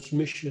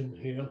transmission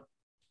here.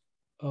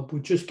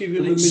 We'll just give him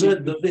a minute. It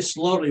said that this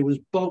lorry was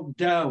bogged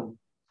down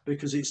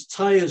because its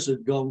tyres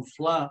had gone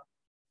flat.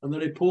 And the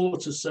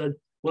reporter said,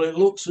 well, it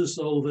looks as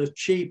though they're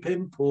cheap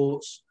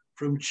imports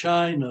from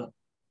China.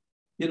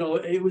 You know,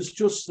 it was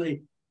just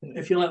the,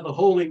 if you like, the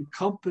whole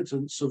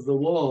incompetence of the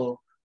war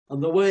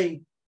and the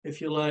way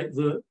if you like,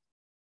 that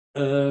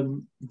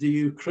the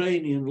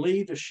Ukrainian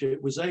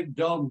leadership was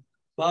egged on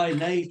by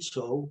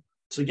NATO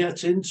to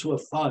get into a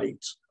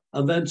fight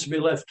and then to be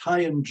left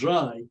high and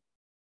dry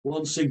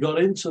once he got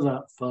into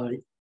that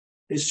fight.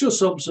 It's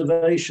just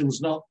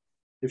observations, not,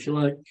 if you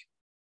like,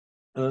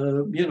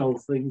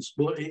 things.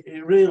 But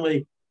it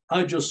really,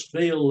 I just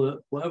feel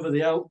that whatever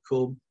the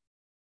outcome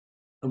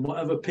and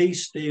whatever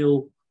peace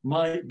deal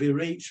might be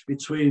reached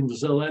between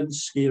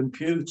Zelensky and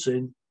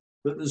Putin,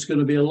 that there's going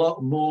to be a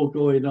lot more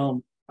going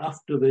on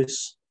after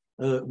this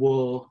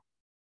war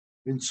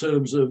in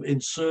terms of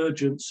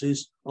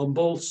insurgencies on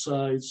both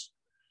sides.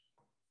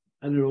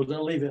 Anyway,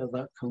 I'll leave it at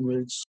that,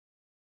 comrades.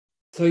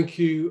 Thank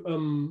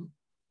you.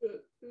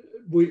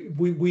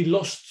 We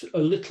lost a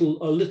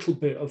little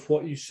bit of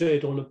what you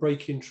said on a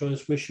break in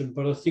transmission,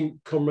 but I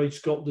think comrades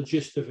got the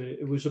gist of it.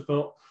 It was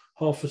about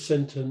half a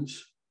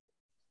sentence.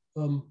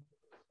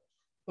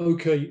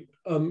 Okay.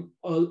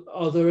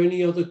 Are there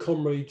any other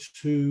comrades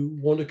who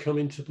want to come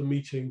into the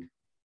meeting?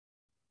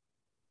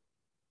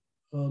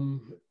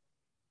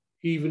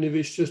 Even if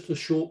it's just a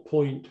short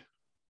point.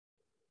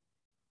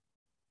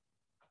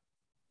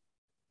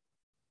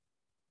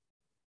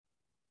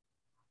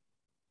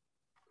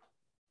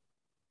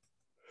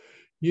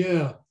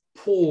 Yeah,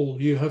 Paul,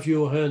 you have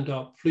your hand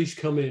up. Please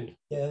come in.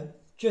 Yeah,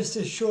 just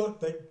a short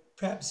but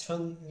perhaps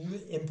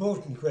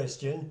important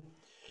question.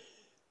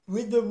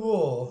 With the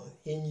war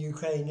in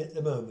Ukraine at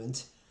the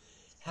moment,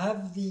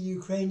 have the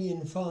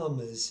Ukrainian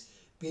farmers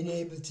been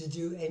able to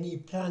do any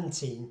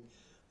planting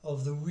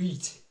of the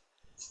wheat,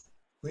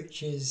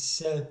 which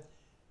is a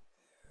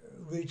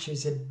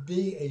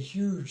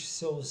huge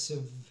source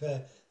of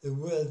the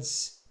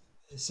world's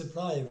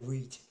supply of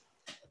wheat?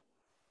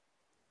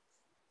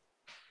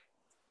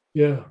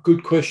 Yeah,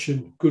 good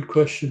question. Good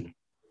question.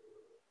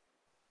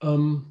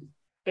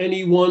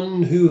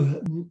 Anyone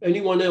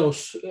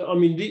else? I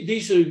mean,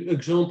 these are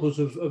examples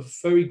of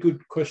very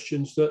good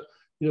questions that,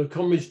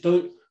 comrades,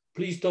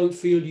 please don't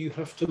feel you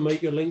have to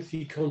make a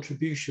lengthy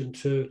contribution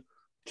to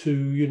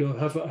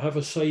have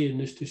a say in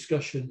this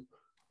discussion.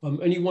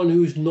 Anyone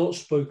who has not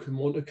spoken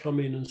want to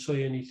come in and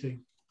say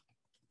anything?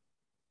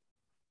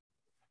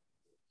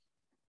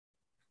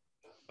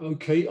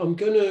 Okay, I'm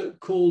going to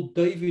call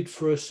David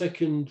for a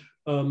second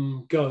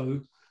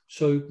go.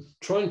 So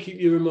try and keep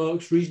your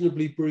remarks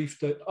reasonably brief.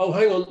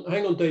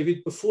 Hang on,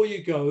 David. Before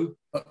you go,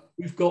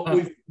 we've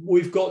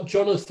got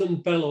Jonathan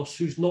Bellos,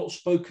 who's not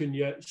spoken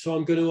yet. So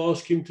I'm going to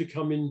ask him to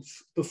come in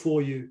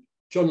before you.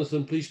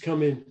 Jonathan, please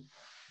come in.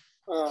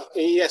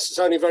 Yes, it's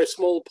only a very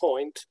small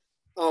point.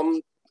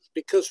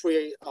 Because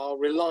we are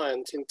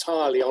reliant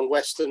entirely on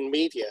Western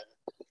media,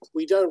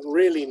 we don't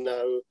really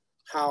know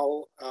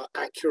how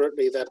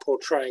accurately they're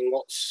portraying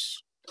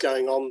what's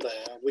going on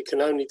there. We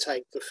can only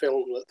take the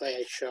film that they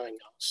are showing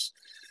us.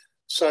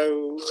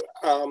 So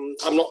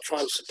I'm not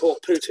trying to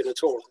support Putin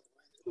at all.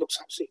 It looks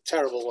absolutely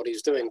terrible what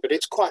he's doing, but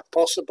it's quite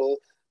possible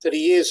that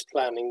he is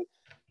planning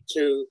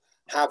to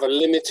have a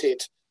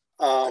limited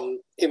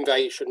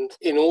invasion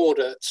in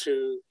order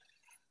to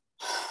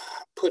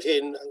put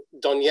in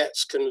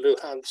Donetsk and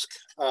Luhansk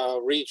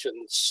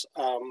regions.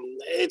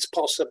 It's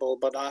possible,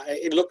 but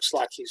it looks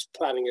like he's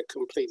planning a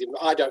complete.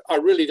 I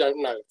really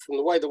don't know. From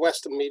the way the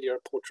Western media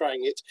are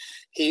portraying it,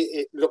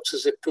 it looks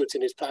as if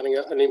Putin is planning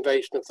an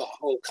invasion of the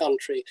whole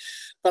country.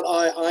 But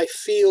I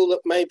feel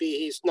that maybe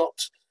he's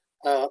not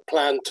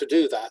planned to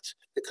do that,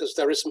 because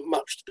there isn't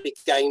much to be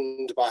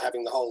gained by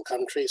having the whole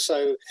country.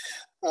 So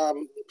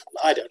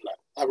I don't know.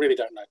 I really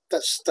don't know.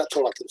 That's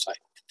all I can say.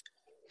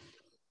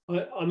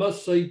 I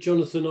must say,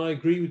 Jonathan, I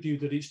agree with you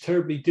that it's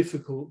terribly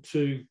difficult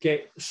to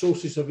get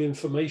sources of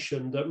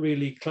information that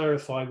really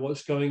clarify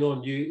what's going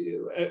on.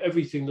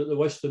 Everything that the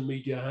Western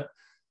media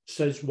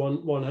says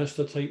one has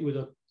to take with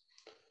a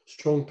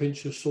strong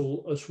pinch of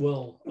salt as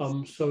well.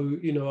 So,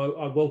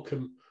 I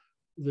welcome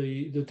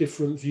the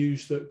different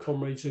views that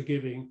comrades are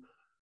giving.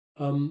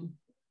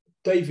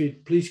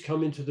 David, please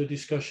come into the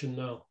discussion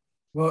now.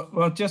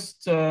 Well,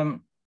 just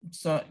some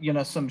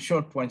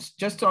short points.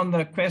 Just on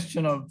the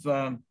question of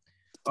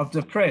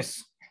the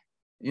press,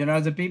 the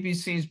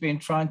BBC has been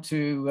trying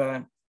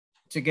to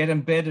get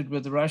embedded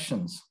with the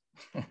Russians,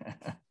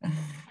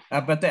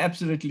 but they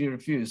absolutely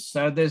refuse.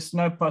 So there's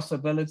no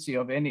possibility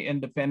of any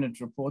independent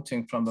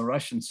reporting from the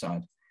Russian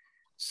side.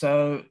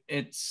 So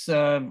it's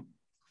that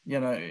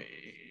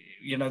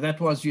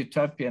was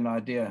utopian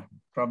idea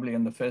probably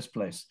in the first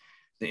place.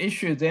 The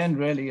issue then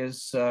really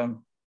is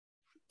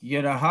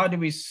how do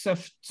we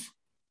sift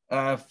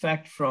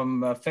fact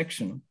from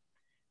fiction?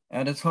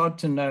 And it's hard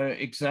to know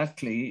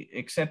exactly,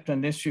 except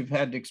unless you've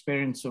had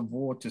experience of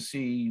war, to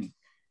see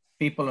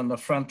people on the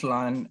front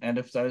line and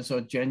if those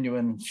are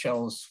genuine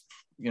shells,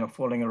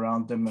 falling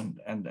around them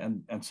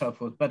and so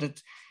forth. But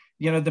it's,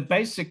 the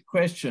basic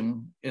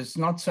question is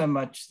not so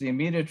much the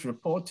immediate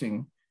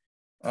reporting.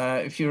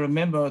 If you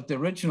remember, the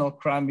original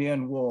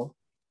Crimean War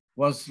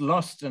was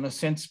lost in a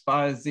sense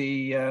by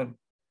the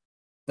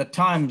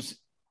Times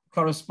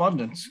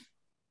correspondents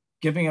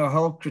giving a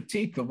whole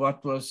critique of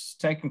what was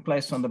taking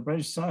place on the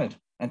British side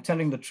and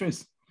telling the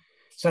truth.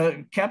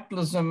 So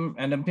capitalism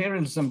and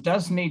imperialism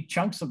does need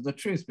chunks of the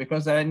truth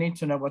because they need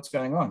to know what's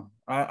going on.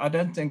 I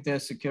don't think their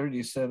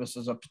security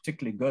services are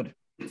particularly good.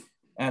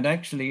 And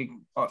actually,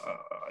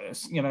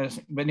 you know,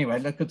 anyway,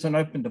 look, it's an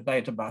open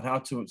debate about how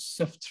to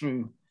sift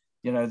through,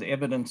 you know, the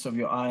evidence of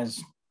your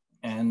eyes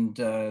and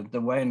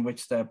the way in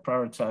which they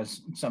prioritize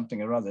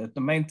something or other.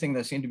 The main thing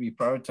they seem to be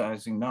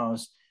prioritizing now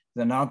is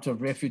the amount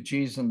of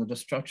refugees and the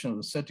destruction of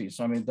the cities.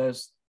 I mean,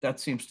 that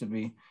seems to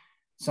be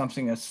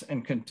something that's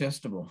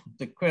incontestable.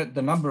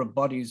 The number of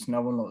bodies,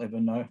 no one will ever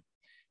know.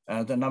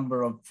 The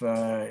number of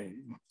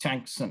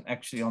tanks and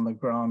actually on the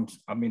ground,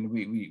 I mean,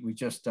 we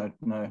just don't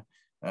know.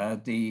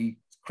 The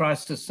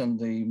crisis in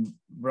the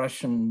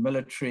Russian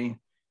military,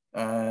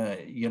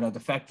 you know, the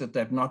fact that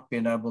they've not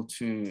been able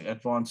to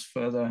advance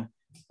further,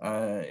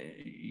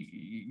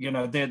 you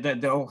know, there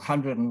are all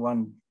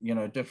 101, you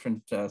know,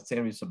 different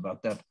theories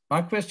about that.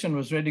 My question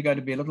was really going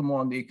to be a little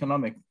more on the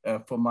economic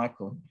for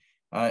Michael.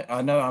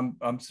 I know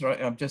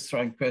I'm just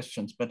throwing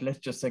questions, but let's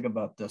just think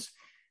about this.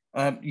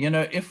 You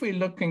know, if we're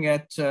looking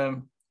at,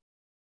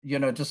 you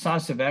know,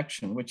 decisive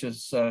action, which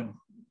is,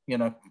 you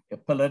know,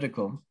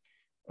 political,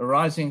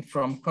 arising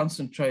from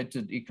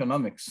concentrated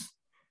economics,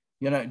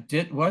 you know,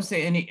 was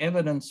there any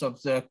evidence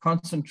of the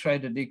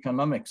concentrated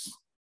economics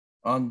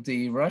on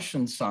the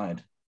Russian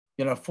side,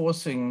 you know,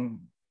 forcing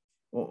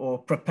or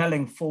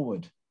propelling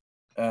forward,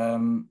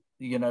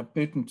 you know,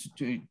 Putin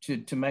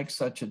to make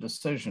such a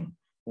decision?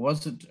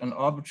 Was it an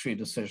arbitrary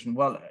decision?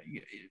 Well,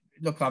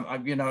 look,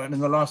 you know, in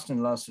the last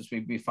analysis,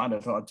 we find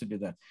it hard to do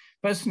that.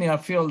 Personally, I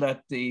feel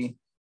that the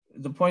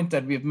point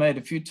that we've made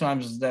a few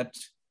times is that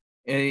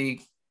the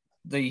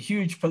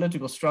huge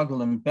political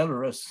struggle in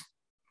Belarus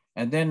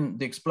and then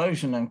the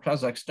explosion in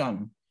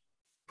Kazakhstan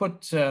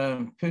put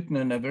Putin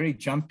in a very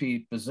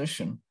jumpy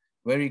position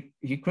where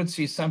he could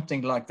see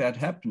something like that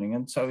happening.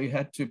 And so he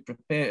had to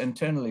prepare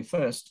internally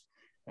first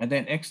and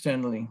then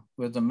externally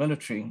with the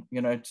military,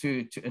 you know,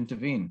 to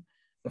intervene.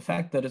 The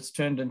fact that it's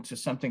turned into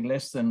something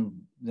less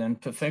than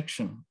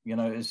perfection, you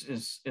know,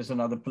 is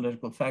another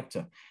political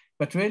factor.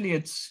 But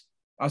really,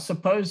 I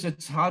suppose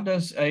it's how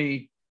does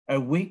a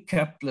weak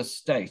capitalist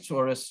state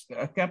or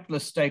a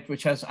capitalist state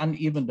which has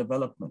uneven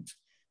development,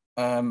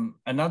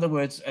 in other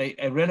words,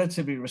 a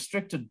relatively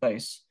restricted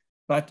base,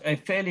 but a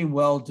fairly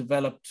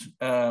well-developed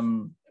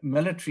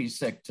military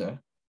sector.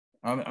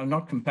 I'm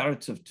not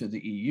comparative to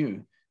the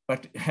EU,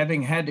 but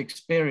having had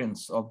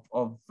experience of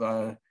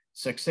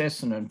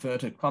success in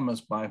inverted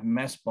commas by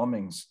mass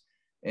bombings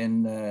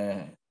in,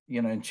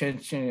 you know, in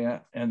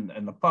Chechnya and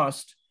in the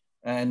past,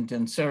 and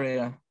in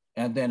Syria,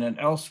 and then in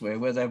elsewhere,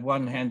 where they've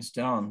won hands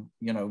down,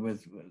 you know,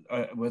 with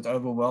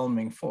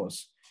overwhelming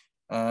force.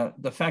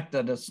 The fact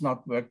that it's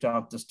not worked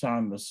out this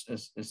time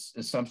is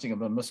something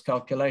of a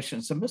miscalculation.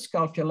 It's a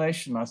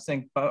miscalculation, I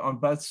think, on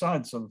both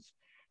sides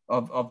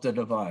of the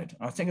divide.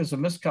 I think it's a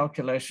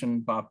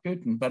miscalculation by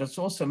Putin, but it's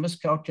also a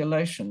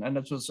miscalculation, and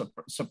it was a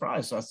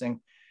surprise, I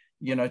think,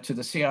 you know, to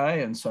the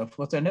CIA and so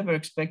forth. They never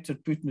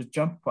expected Putin to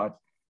jump quite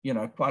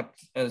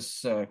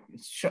as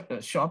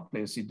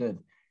sharply as he did.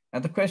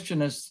 And the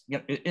question is, you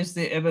know, is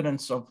there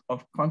evidence of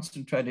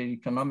concentrated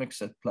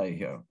economics at play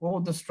here, or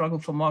the struggle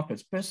for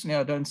markets? Personally,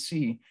 I don't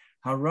see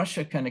how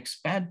Russia can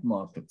expand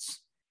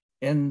markets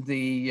in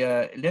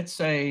the, let's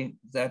say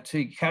that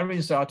he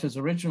carries out his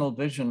original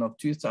vision of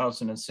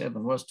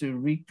 2007 was to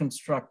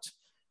reconstruct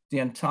the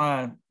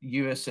entire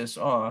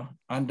USSR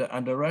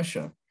under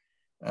Russia.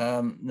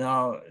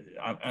 Now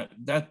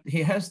that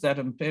he has that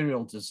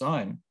imperial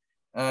design,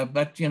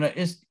 but you know,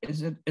 is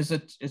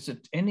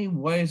it any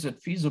way is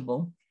it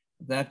feasible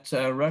that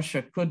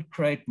Russia could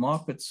create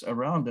markets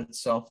around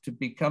itself to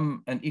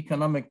become an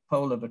economic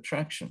pole of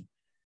attraction?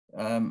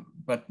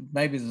 But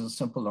maybe there's a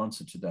simple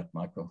answer to that,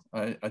 Michael.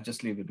 I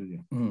just leave it with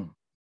you.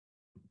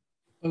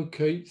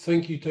 Okay,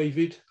 thank you,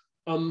 David.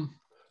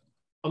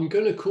 I'm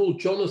going to call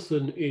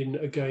Jonathan in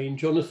again.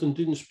 Jonathan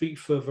didn't speak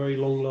for very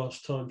long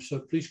last time, so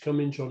please come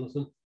in,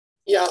 Jonathan.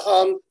 Yeah,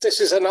 this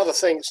is another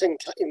thing. It's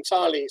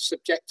entirely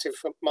subjective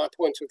from my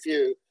point of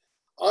view.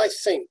 I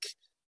think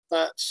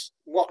that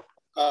what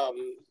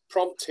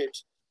prompted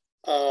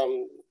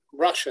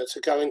Russia to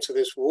go into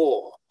this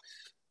war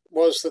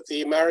was that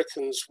the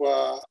Americans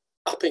were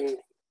upping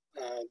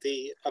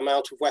the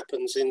amount of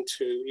weapons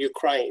into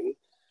Ukraine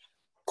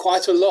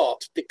quite a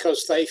lot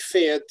because they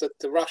feared that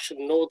the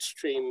Russian Nord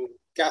Stream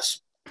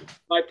gas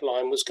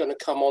pipeline was going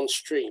to come on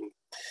stream,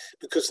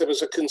 because there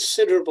was a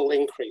considerable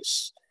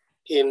increase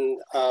in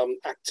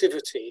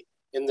activity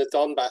in the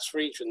Donbass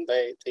region,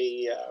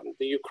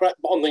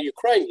 on the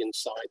Ukrainian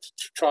side,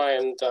 to try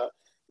and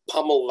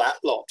pummel that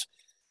lot.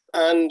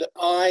 And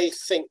I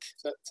think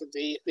that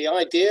the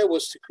idea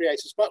was to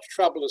create as much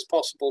trouble as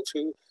possible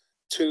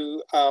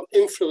to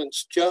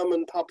influence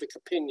German public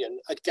opinion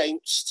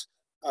against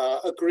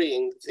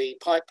agreeing the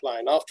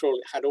pipeline. After all,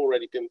 it had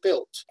already been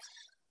built.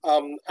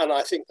 And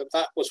I think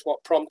that was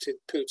what prompted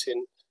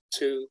Putin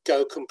to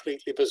go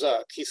completely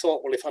berserk. He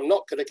thought, well, if I'm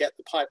not going to get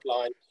the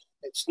pipeline,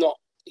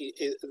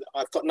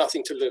 I've got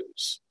nothing to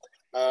lose.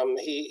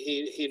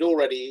 He'd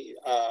already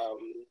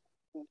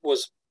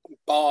was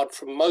barred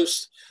from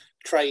most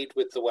trade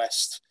with the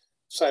West.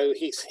 So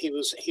he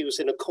was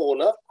in a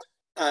corner,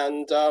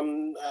 and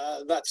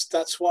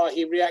that's why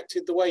he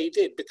reacted the way he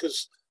did,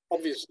 because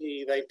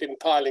obviously they've been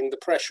piling the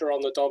pressure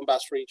on the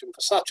Donbass region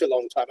for such a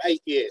long time,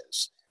 8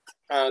 years,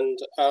 and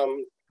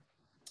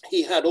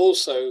he had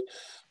also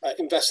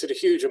invested a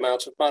huge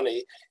amount of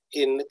money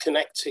in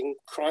connecting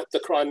the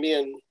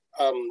Crimean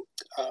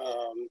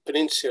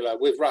peninsula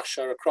with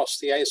Russia across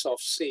the Azov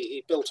Sea.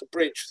 He built a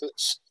bridge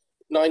that's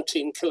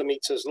 19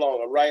 kilometers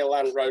long, a rail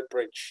and road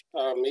bridge.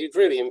 He'd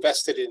really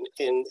invested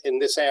in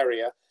this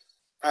area,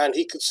 and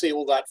he could see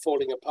all that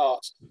falling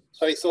apart.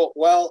 So he thought,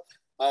 well,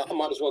 I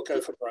might as well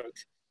go for broke.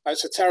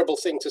 It's a terrible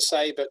thing to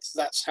say, but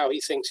that's how he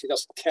thinks. He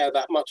doesn't care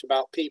that much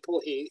about people.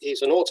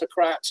 He's an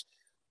autocrat.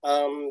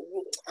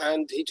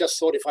 And he just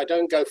thought, if I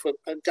don't go for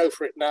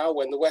it now,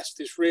 when the West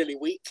is really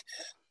weak,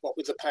 what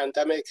with the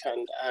pandemic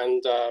and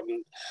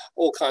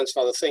all kinds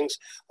of other things,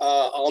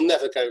 I'll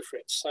never go for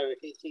it. So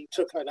he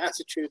took an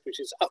attitude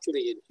which is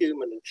utterly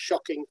inhuman and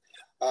shocking,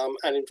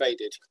 and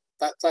invaded.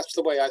 That's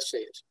the way I see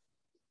it.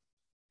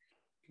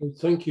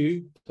 Thank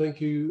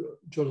you,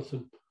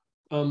 Jonathan.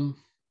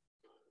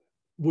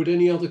 Would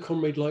any other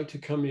comrade like to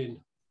come in?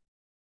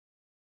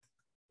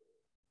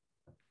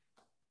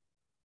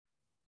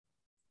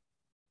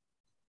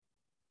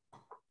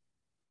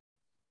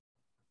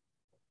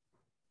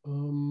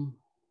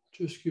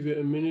 Just give it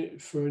a minute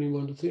for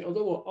anyone to think.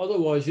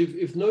 Otherwise,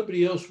 if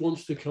nobody else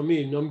wants to come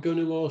in, I'm going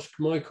to ask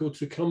Michael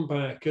to come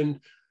back. And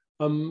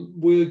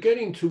we're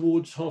getting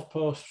towards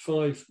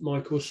 5:30,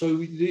 Michael. So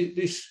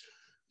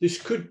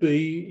this could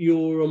be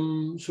your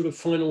sort of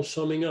final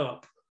summing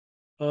up,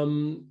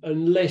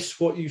 unless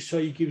what you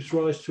say gives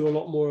rise to a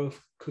lot more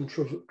of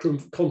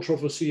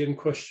controversy and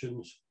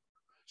questions.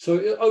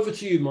 So over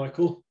to you,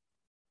 Michael.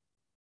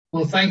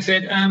 Well, thanks,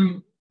 Ed.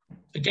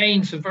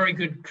 Again, some very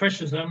good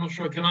questions. I'm not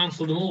sure I can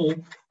answer them all.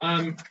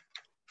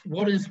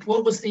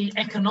 What was the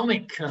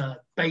economic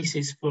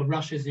basis for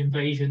Russia's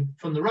invasion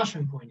from the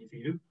Russian point of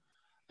view?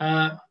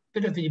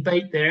 Bit of a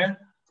debate there.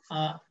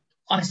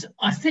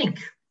 I think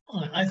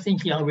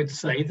I would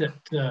say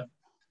that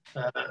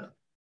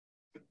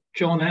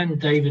John and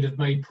David have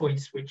made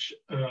points which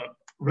are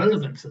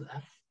relevant to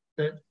that.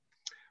 That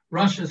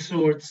Russia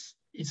saw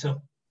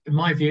in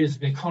my view, it's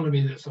an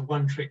economy that's a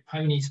one-trick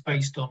pony. It's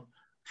based on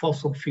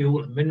fossil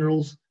fuel and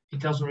minerals.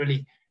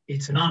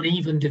 It's an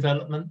uneven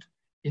development.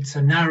 It's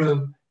a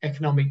narrow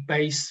economic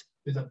base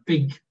with a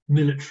big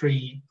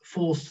military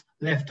force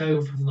left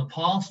over from the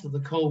past of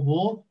the Cold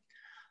War.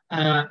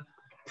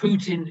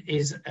 Putin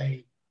is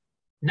a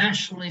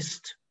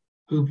nationalist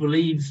who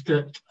believes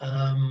that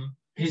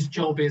his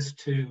job is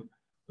to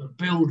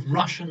build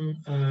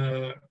Russian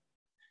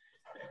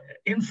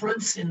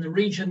influence in the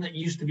region that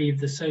used to be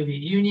the Soviet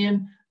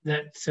Union,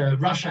 that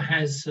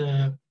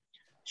Russia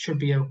should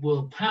be a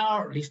world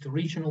power, at least a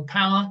regional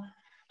power.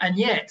 And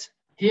yet,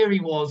 here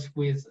he was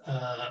with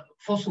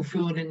fossil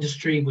fuel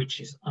industry, which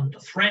is under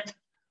threat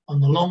on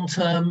the long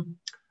term,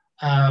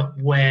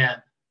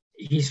 where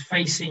he's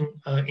facing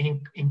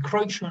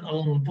encroachment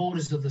along the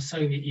borders of the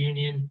Soviet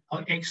Union,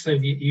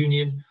 ex-Soviet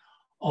Union,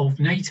 of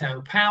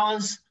NATO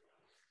powers,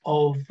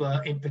 of,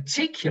 in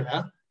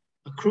particular,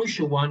 a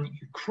crucial one,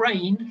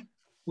 Ukraine,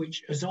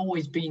 which has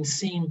always been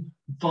seen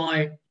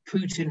by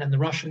Putin and the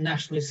Russian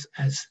nationalists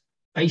as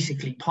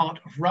basically part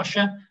of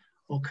Russia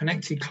or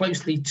connected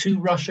closely to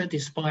Russia,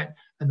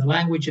 and the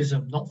languages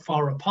are not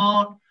far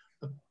apart.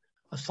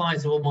 A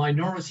sizable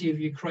minority of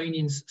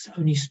Ukrainians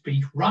only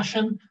speak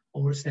Russian,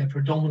 or it's their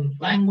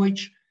predominant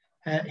language.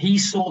 He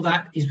saw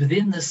that is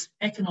within this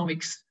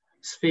economic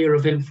sphere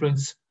of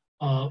influence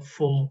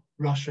for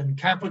Russian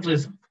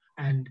capitalism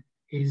and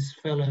his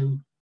fellow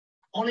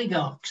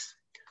oligarchs.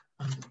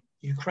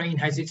 Ukraine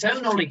has its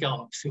own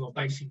oligarchs who are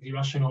basically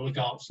Russian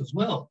oligarchs as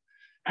well.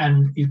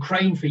 And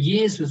Ukraine for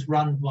years was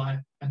run by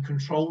and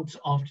controlled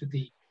after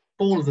the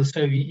fall of the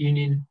Soviet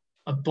Union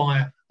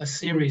by a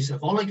series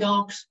of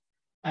oligarchs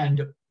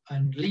and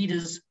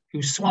leaders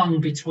who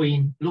swung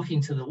between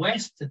looking to the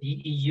West, to the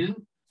EU,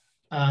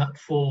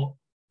 for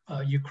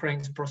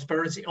Ukraine's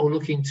prosperity, or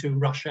looking to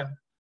Russia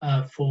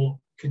for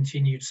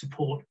continued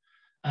support.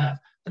 And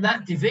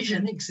that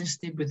division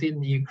existed within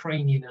the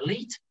Ukrainian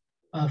elite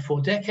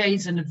for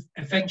decades and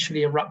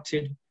eventually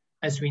erupted,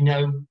 as we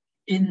know,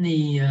 in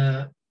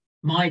the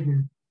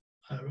Maidan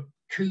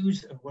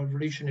coups and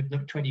revolution of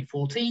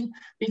 2014.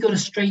 We got a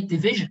straight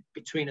division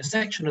between a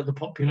section of the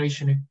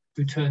population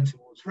who turned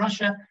towards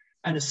Russia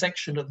and a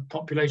section of the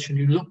population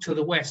who looked to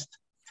the West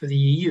for the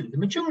EU. The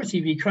majority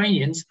of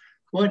Ukrainians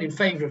weren't in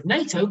favor of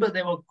NATO, but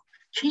they were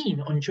keen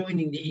on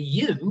joining the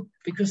EU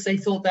because they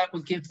thought that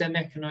would give them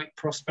economic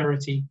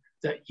prosperity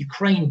that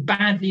Ukraine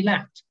badly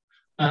lacked.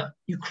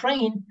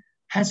 Ukraine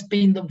has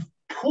been the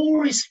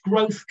poorest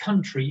growth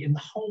country in the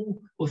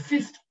whole, or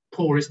fifth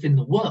poorest in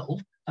the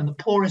world, and the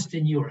poorest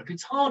in Europe.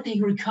 It's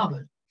hardly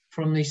recovered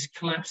from this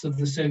collapse of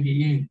the Soviet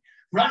Union.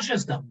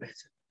 Russia's done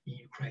better in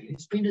Ukraine.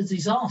 It's been a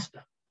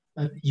disaster,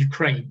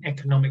 Ukraine,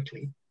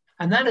 economically.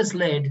 And that has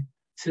led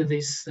to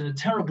this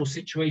terrible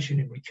situation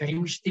in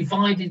Ukraine, which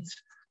divided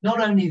not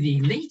only the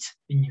elite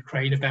in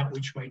Ukraine about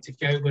which way to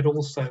go, but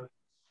also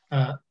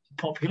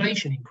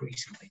population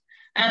increasingly.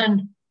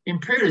 And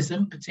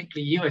imperialism,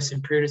 particularly US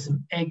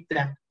imperialism, egged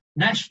that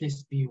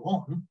nationalist view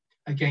on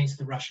against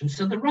the Russians.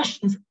 So the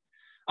Russians,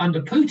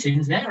 under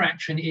Putin, their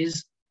action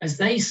is, as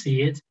they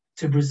see it,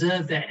 to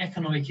preserve their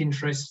economic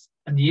interests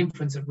and the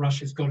influence that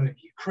Russia's got over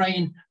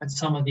Ukraine and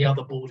some of the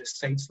other border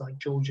states like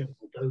Georgia,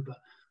 Moldova,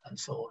 and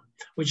so on,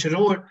 which had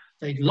already,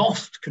 they'd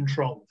lost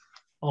control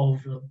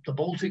of the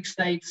Baltic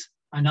states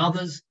and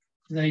others.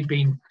 They'd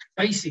been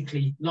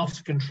basically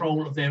lost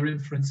control of their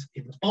influence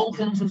in the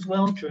Balkans as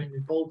well during the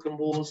Balkan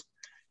Wars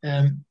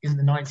in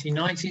the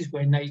 1990s,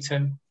 where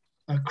NATO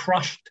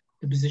crushed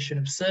the position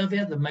of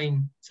Serbia, the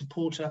main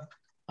supporter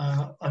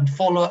and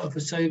follower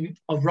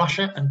of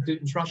Russia and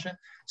Putin's Russia.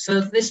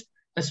 So this,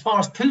 as far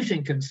as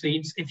Putin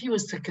concedes, if he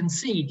was to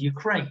concede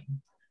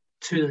Ukraine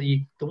to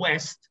the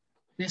West,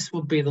 this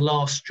would be the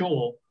last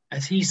straw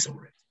as he saw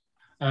it.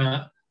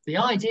 The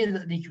idea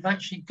that he could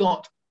actually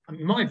got,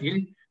 in my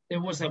view,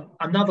 there was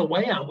another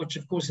way out, which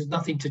of course has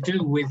nothing to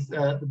do with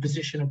the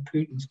position of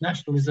Putin's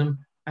nationalism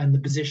and the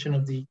position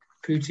of the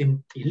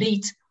Putin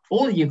elite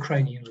or the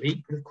Ukrainian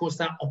elite, but of course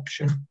that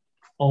option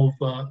of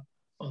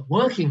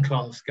working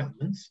class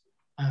governments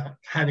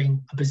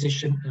having a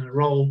position and a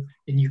role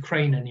in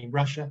Ukraine and in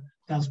Russia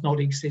does not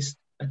exist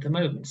at the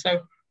moment.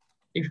 So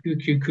if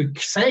you could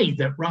say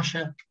that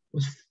Russia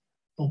was,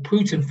 or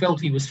Putin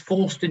felt he was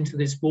forced into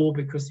this war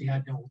because he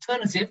had no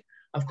alternative,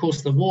 of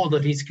course the war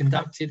that he's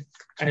conducted,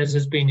 as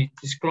has been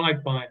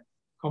described by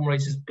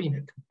comrades, has been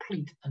a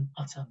complete and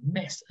utter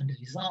mess and a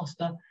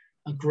disaster,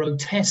 a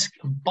grotesque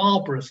and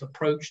barbarous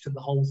approach to the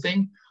whole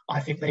thing. I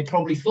think they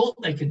probably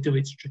thought they could do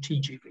it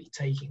strategically,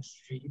 taking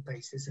strategic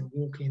bases and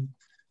walking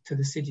to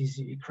the cities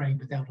of Ukraine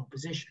without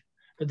opposition.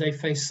 But they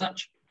faced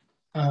such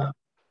a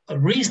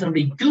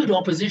reasonably good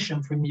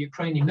opposition from the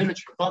Ukrainian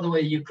military. By the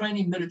way,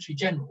 Ukrainian military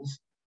generals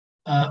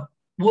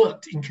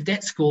worked in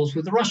cadet schools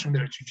with the Russian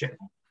military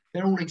general.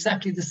 They're all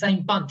exactly the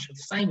same bunch, of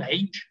the same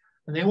age,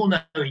 and they all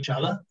know each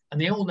other, and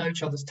they all know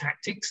each other's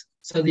tactics.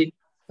 So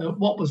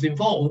what was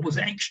involved was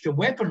extra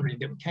weaponry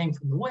that came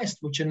from the West,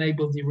 which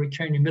enabled the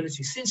Ukrainian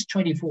military since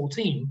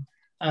 2014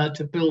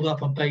 to build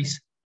up a base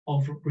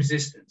of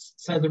resistance.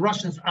 So the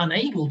Russians,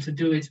 unable to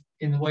do it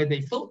in the way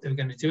they thought they were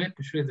going to do it,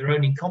 between their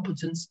own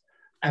incompetence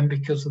and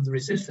because of the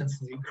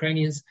resistance of the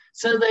Ukrainians,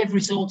 so they've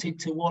resorted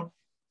to what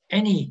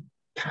any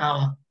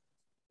power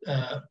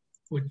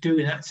would do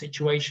in that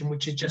situation,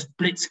 which is just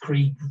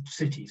blitzkrieg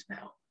cities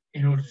now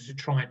in order to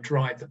try and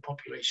drive the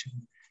population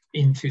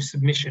into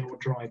submission or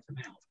drive them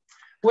out.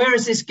 Where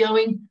is this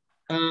going?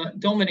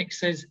 Dominic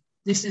says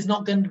this is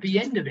not going to be the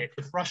end of it.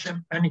 If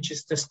Russia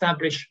manages to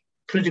establish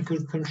political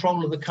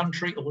control of the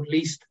country, or at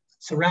least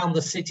surround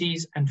the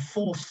cities and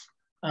force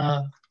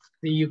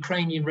the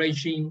Ukrainian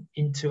regime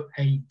into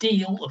a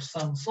deal of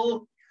some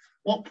sort,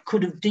 what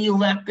could a deal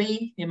that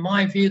be? In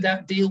my view,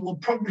 that deal will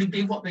probably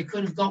be what they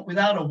could have got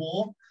without a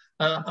war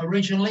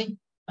originally,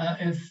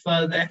 if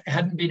they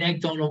hadn't been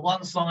egged on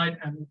one side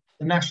and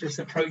the nationalist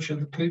approach of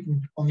the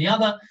Putin on the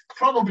other.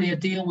 Probably a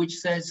deal which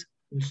says,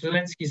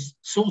 Zelensky's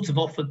sort of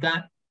offered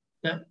that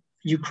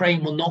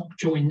Ukraine will not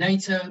join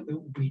NATO, it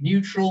will be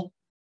neutral,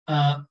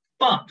 and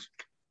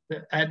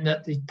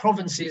that the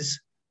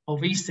provinces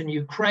of eastern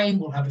Ukraine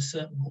will have a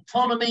certain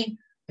autonomy,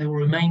 they will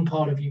remain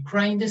part of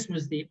Ukraine. This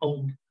was the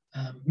old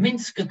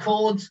Minsk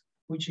Accords,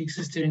 which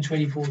existed in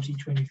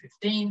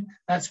 2014-2015.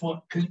 That's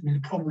what Putin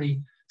would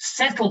probably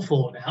settle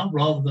for now,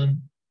 rather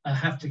than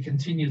have to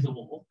continue the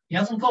war. He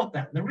hasn't got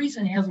that. And the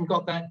reason he hasn't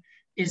got that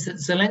is that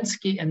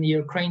Zelensky and the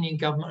Ukrainian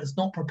government is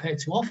not prepared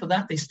to offer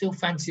that. They still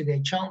fancy their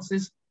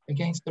chances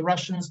against the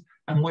Russians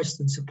and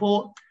Western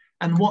support.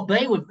 And what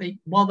they would be,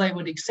 while they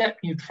would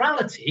accept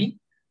neutrality,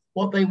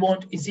 what they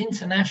want is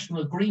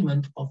international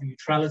agreement of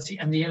neutrality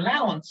and the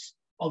allowance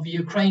of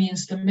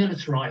Ukrainians to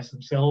militarize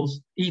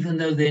themselves, even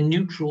though they're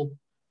neutral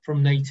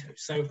from NATO.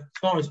 So as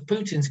far as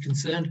Putin's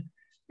concerned,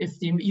 if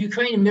the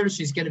Ukrainian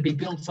military is going to be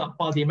built up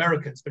by the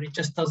Americans, but it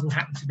just doesn't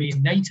happen to be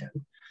in NATO,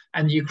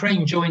 and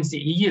Ukraine joins the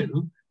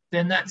EU,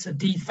 then that's a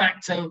de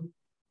facto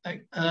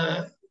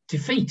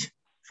defeat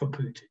for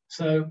Putin.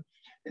 So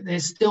they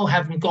still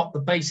haven't got the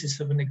basis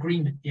of an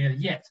agreement here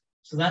yet.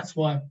 So that's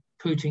why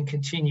Putin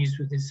continues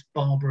with this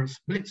barbarous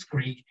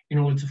blitzkrieg in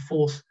order to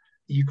force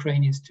the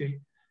Ukrainians to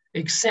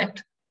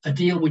accept a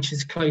deal which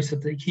is closer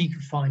that he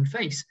could find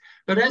face.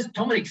 But as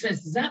Dominic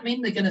says, does that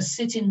mean they're going to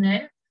sit in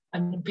there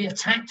and be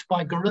attacked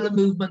by guerrilla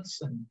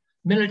movements and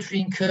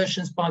military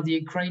incursions by the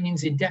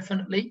Ukrainians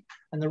indefinitely,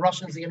 and the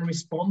Russians are going to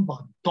respond by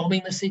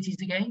bombing the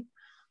cities again?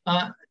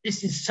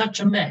 This is such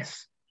a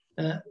mess.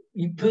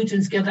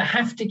 Putin's going to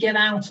have to get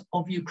out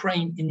of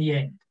Ukraine in the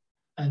end.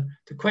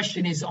 The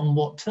question is on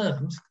what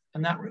terms,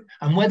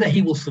 and whether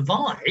he will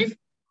survive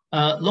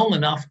long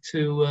enough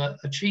to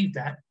achieve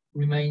that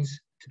remains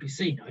to be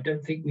seen. I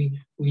don't think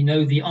we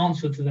know the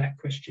answer to that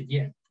question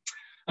yet.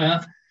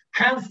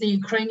 Have the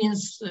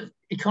Ukrainians'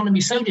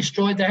 economy so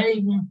destroyed they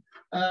haven't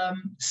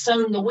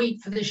sown the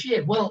wheat for this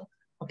year? Well,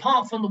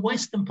 apart from the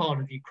western part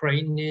of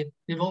Ukraine, near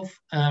Lvov,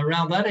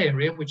 around that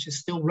area, which is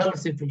still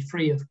relatively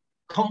free of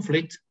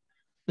conflict,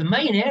 the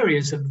main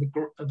areas of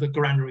the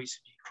granaries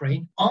of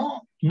Ukraine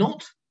are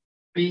not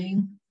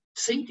being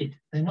seeded.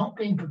 They're not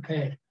being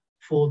prepared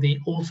for the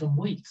autumn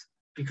wheat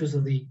because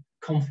of the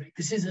conflict.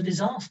 This is a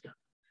disaster.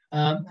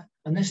 And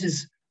this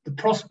is the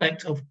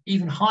prospect of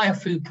even higher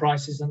food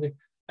prices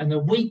and the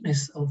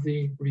weakness of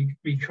the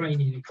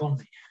Ukrainian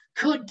economy.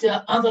 Could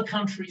other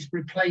countries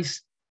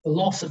replace the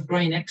loss of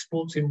grain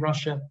exports in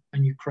Russia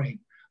and Ukraine?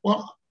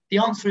 Well, the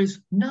answer is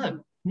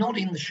no, not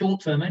in the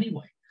short term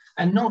anyway,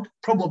 and not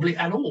probably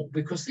at all,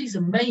 because these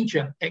are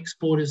major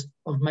exporters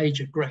of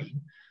major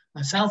grain.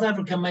 South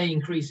Africa may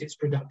increase its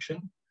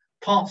production,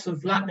 parts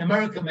of Latin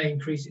America may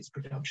increase its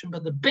production,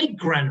 but the big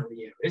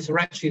granary areas are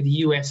actually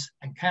the US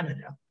and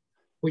Canada,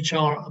 which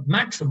are at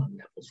maximum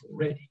levels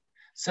already.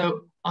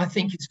 So I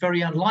think it's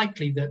very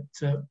unlikely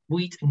that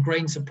wheat and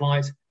grain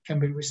supplies can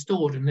be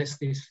restored unless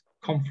this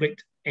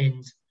conflict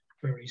ends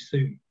very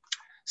soon.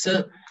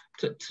 So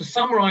to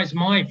summarize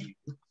my view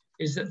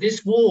is that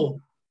this war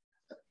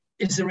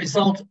is a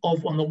result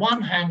of, on the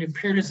one hand,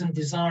 imperialism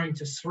desiring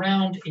to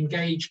surround,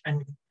 engage,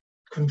 and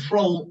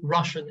control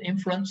Russian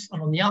influence,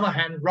 and on the other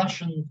hand,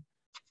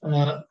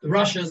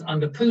 Russia's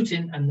under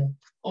Putin and the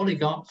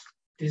oligarchs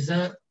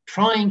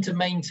trying to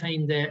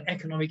maintain their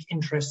economic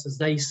interests as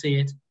they see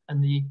it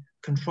and the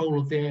control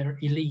of their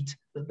elite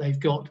that they've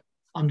got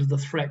under the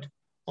threat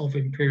of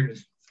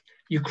imperialism.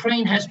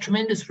 Ukraine has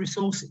tremendous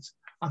resources.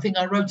 I think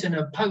I wrote in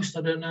a post,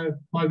 I don't know,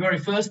 my very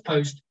first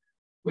post,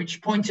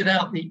 which pointed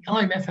out the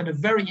IMF had a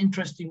very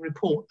interesting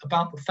report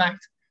about the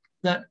fact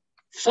that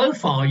so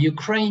far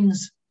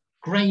Ukraine's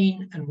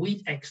grain and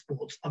wheat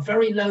exports are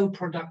very low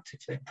productive.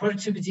 Their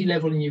productivity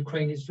level in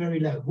Ukraine is very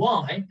low.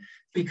 Why?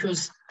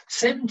 Because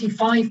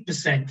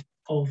 75%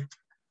 of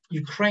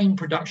Ukraine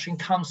production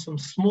comes from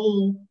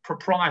small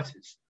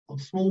proprietors on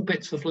small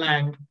bits of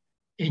land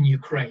in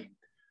Ukraine.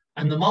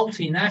 And the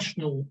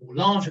multinational or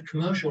larger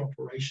commercial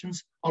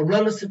operations are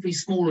relatively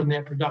small in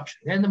their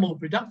production. They're the more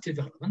productive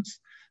elements,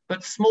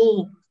 but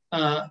small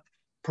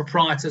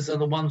proprietors are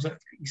the ones that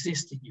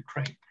exist in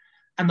Ukraine.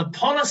 And the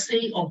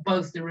policy of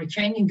both the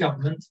Ukrainian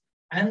government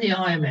and the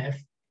IMF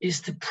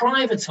is to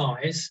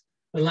privatize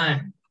the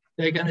land.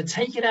 They're going to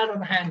take it out of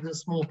the hands of the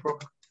small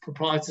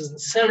proprietors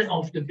and sell it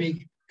off to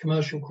big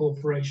commercial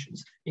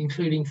corporations,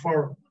 including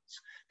foreign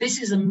ones.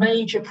 This is a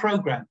major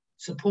program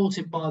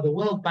supported by the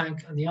World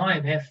Bank and the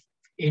IMF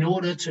in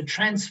order to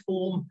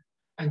transform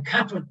and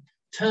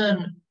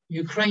turn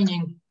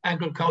Ukrainian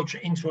agriculture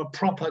into a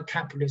proper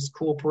capitalist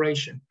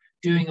corporation,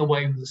 doing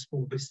away with the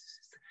small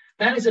businesses.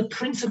 That is a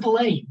principal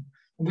aim,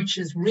 which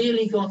has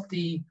really got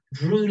the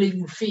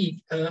drooling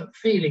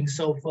feelings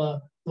of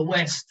the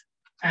West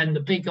and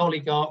the big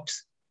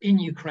oligarchs in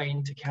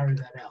Ukraine to carry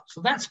that out.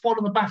 So that's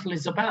what the battle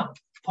is about,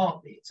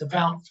 partly. It's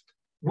about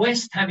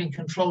West having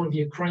control of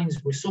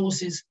Ukraine's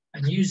resources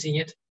and using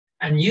it,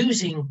 and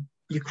using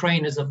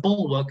Ukraine as a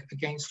bulwark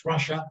against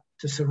Russia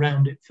to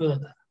surround it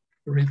further.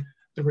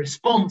 The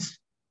response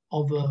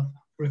of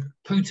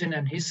Putin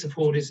and his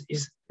supporters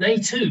is they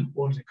too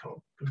want to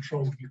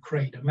control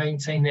Ukraine and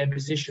maintain their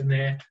position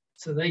there,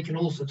 so they can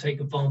also take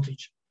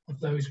advantage of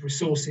those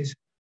resources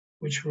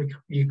which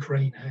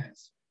Ukraine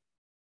has.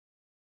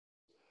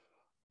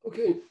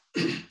 Okay,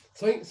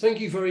 thank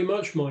you very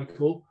much,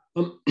 Michael.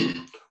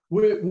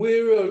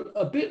 We're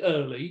a bit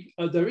early.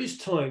 There is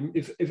time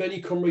if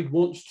any comrade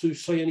wants to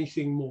say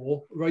anything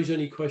more, raise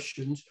any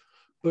questions.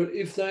 But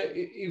if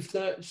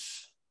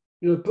that's,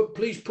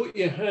 please put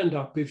your hand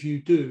up if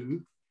you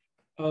do.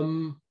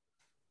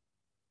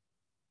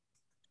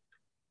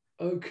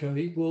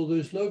 Okay. Well,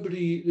 there's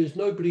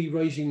nobody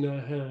raising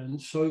their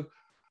hand. So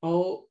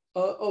I'll.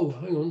 Oh,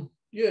 hang on.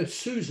 Yeah,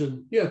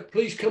 Susan. Yeah,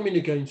 please come in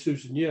again,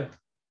 Susan. Yeah.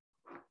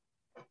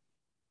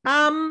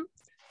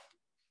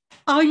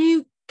 Are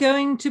you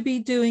going to be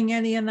doing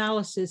any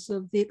analysis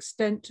of the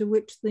extent to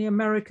which the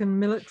American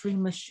military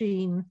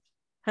machine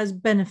has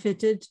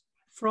benefited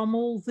from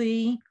all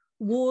the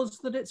wars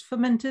that it's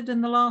fomented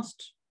in the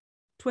last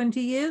 20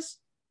 years?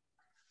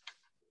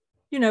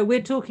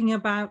 We're talking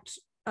about,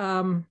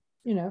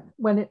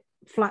 when it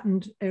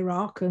flattened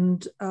Iraq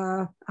and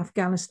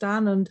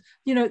Afghanistan, and,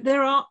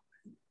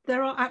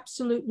 there are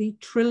absolutely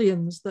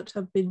trillions that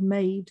have been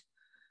made.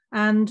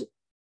 And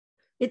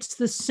it's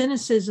the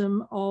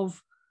cynicism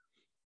of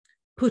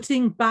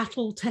putting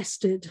battle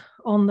tested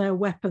on their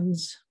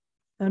weapons.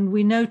 And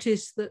we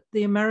noticed that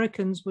the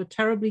Americans were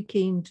terribly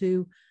keen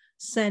to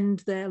send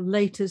their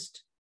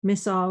latest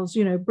missiles.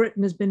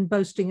 Britain has been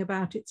boasting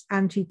about its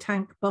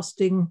anti-tank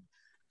busting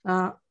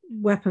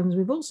weapons.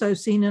 We've also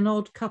seen an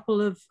odd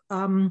couple of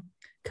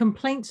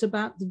complaints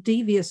about the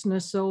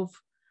deviousness of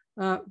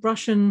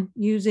Russian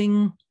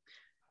using,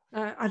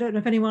 I don't know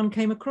if anyone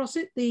came across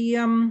it,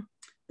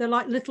 they're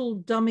like little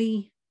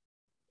dummy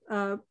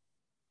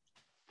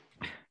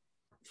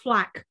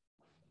flak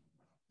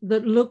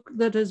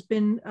that has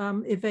been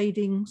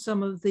evading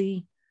some of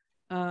the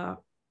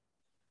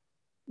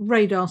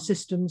radar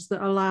systems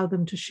that allow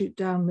them to shoot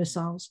down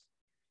missiles.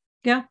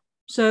 Yeah.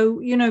 So,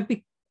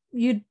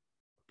 you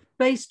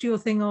based your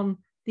thing on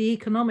the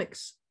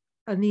economics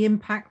and the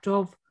impact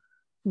of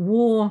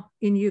war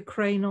in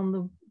Ukraine on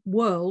the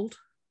world.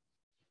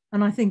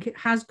 And I think it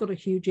has got a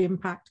huge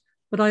impact.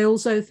 But I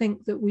also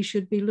think that we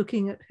should be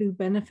looking at who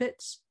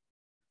benefits,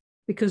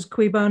 because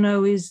cui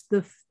bono is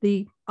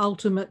the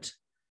ultimate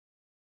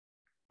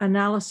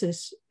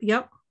analysis,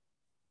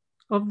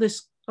 of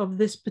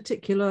this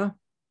particular.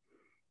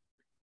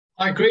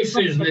 I agree,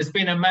 Susan. There's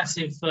been a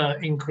massive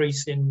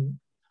increase in,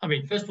 I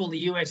mean, first of all, the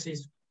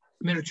US's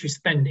military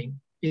spending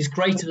is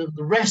greater than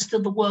the rest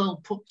of the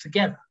world put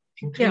together,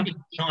 including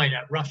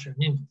China, Russia,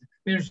 and India.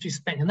 Military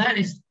spending, and that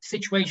is the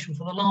situation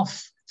for the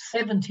last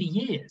 70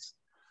 years.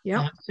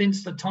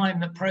 Since the time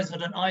that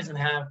President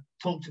Eisenhower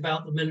talked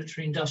about the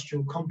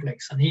military-industrial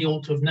complex, and he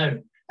ought to have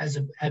known, as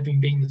having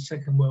been the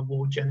Second World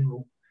War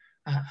general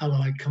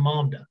Allied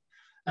commander,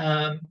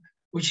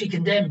 which he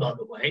condemned, by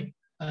the way,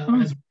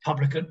 as a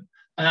Republican.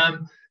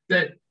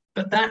 But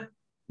that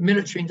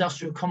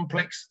military-industrial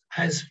complex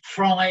has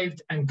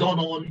thrived and gone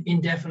on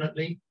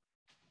indefinitely,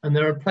 and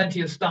there are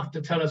plenty of stuff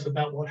to tell us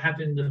about what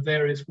happened in the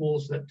various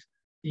wars that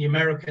the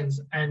Americans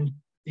and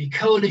the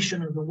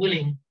coalition of the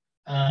willing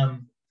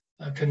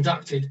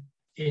conducted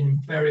in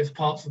various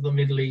parts of the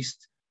Middle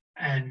East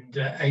and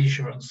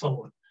Asia and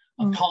so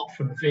on, apart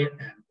from the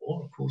Vietnam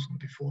War, of course, and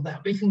before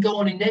that. We can go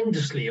on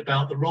endlessly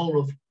about the role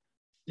of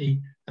the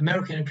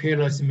American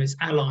imperialism as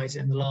allies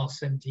in the last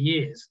 70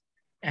 years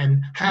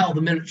and how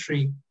the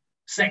military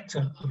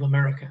sector of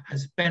America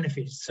has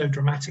benefited so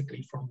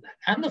dramatically from that,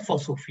 and the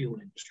fossil fuel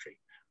industry,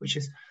 which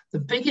is the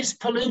biggest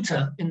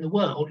polluter in the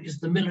world, is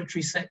the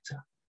military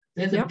sector.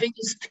 They're the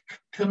biggest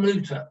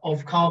polluter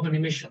of carbon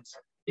emissions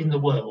in the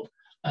world,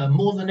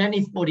 more than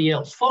anybody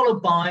else,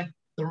 followed by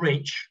the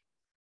rich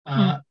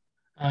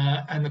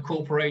and the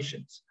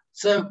corporations.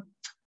 So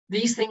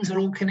these things are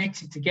all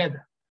connected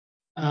together.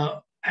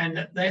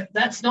 And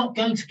that's not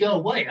going to go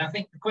away. I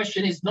think the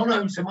question is not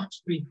only so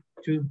much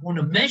to want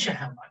to measure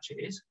how much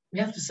it is, we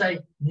have to say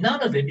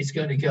none of it is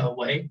going to go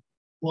away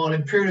while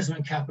imperialism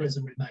and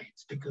capitalism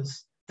remains,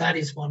 because that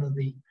is one of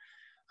the,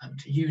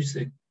 to use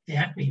the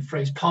Hackney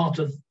phrase, part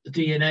of the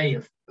DNA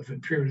of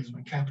imperialism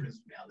and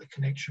capitalism now, the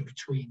connection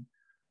between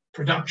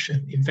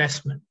production,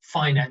 investment,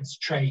 finance,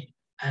 trade,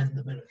 and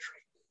the military.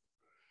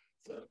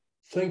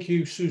 Thank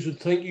you, Susan.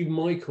 Thank you,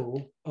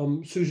 Michael.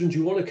 Susan, do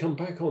you want to come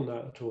back on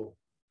that at all?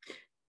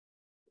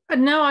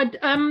 No,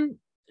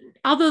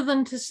 other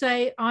than to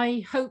say,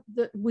 I hope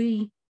that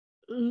we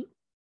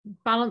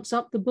balance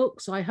up the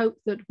books. I hope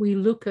that we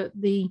look at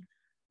the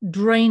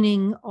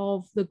draining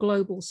of the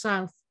global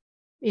south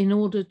in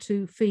order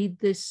to feed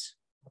this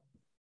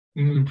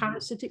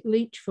parasitic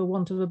leech, for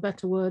want of a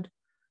better word.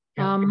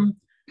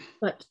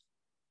 But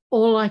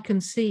all I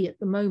can see at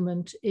the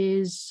moment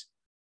is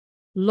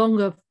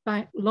longer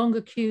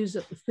queues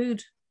at the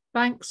food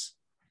banks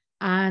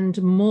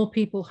and more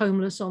people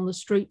homeless on the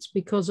streets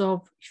because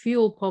of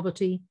fuel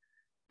poverty,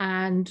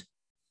 and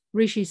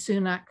Rishi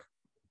Sunak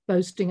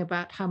boasting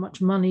about how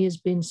much money has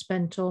been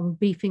spent on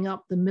beefing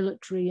up the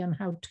military and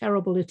how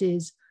terrible it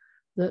is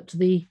that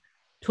the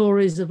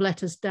Tories have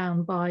let us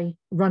down by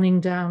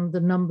running down the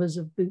numbers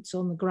of boots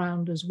on the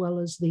ground, as well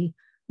as the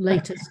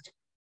latest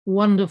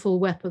wonderful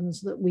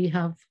weapons that we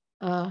have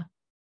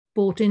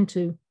bought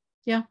into.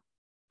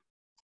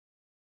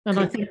 And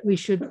I think we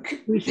should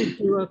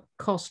do a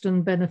cost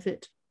and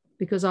benefit,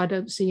 because I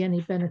don't see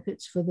any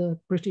benefits for the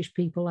British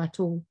people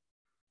at all.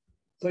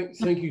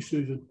 Thank you,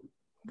 Susan.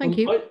 Thank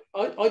you.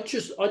 I'd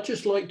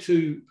just like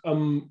to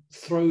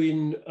throw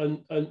in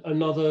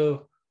another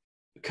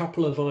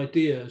couple of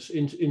ideas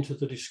into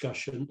the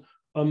discussion.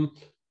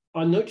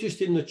 I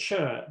noticed in the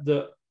chat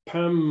that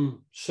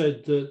Pam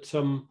said that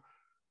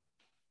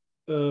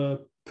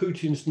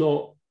Putin's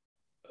not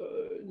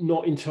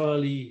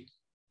entirely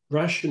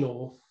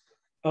rational,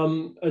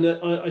 and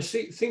I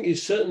think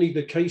it's certainly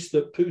the case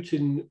that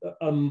Putin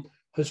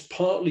has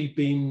partly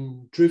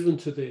been driven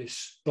to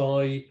this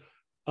by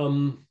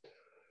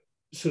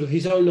sort of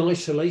his own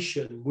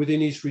isolation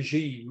within his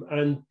regime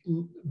and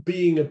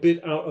being a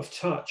bit out of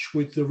touch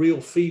with the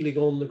real feeling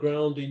on the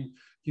ground in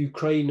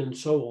Ukraine and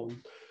so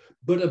on.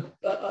 But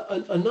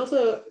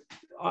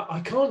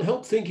I can't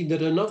help thinking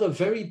that another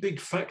very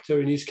big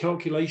factor in his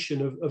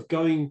calculation of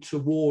going to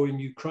war in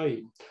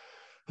Ukraine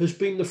has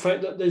been the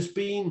fact that there's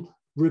been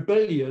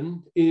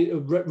revolution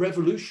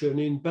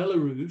in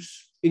Belarus,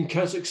 in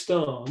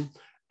Kazakhstan,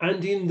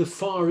 and in the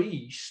Far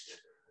East,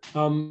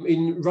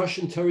 in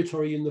Russian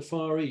territory in the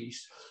Far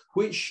East,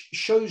 which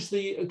shows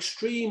the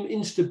extreme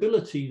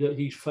instability that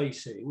he's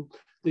facing,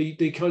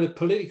 the kind of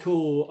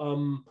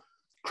political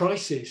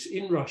crisis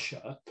in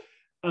Russia.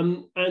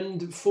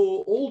 And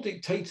for all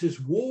dictators,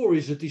 war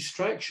is a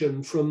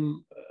distraction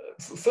from,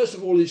 first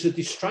of all, it's a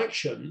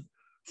distraction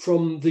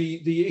from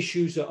the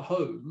issues at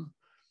home.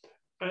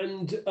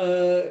 And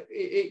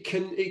it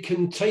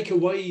can take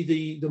away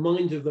the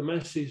mind of the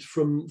masses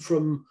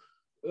from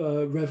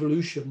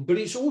revolution, but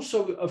it's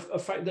also a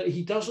fact that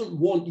he doesn't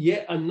want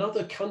yet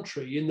another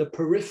country in the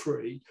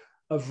periphery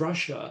of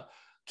Russia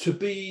to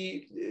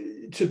be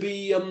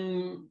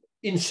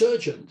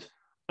insurgent.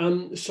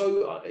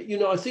 So you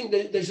know, I think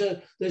that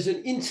there's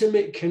an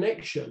intimate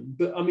connection.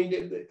 But I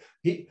mean,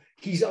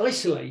 he's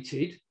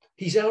isolated,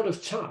 he's out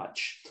of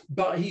touch,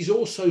 but he's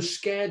also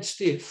scared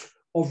stiff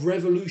of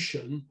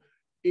revolution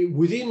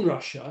within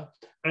Russia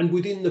and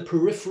within the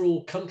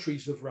peripheral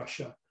countries of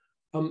Russia.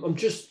 I'm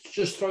just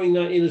throwing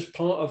that in as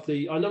part of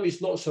the, I know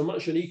it's not so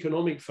much an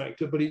economic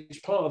factor, but it's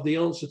part of the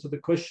answer to the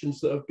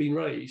questions that have been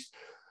raised.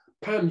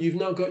 Pam, you've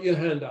now got your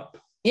hand up.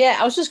 Yeah,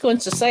 I was just going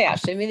to say,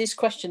 actually, I mean, this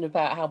question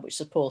about how much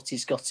support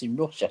he's got in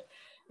Russia,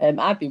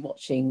 I've been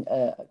watching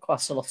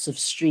quite a lot of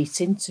street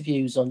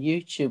interviews on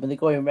YouTube, and they're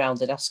going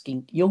around and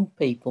asking young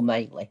people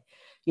mainly,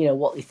 you know,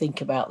 what they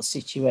think about the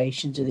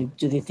situation. Do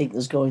they think do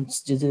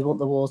they want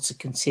the war to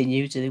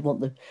continue? Do they want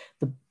the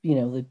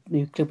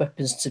nuclear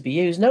weapons to be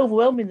used? And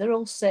overwhelmingly, they're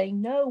all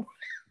saying no.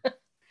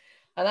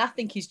 And I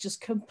think he's just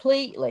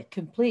completely.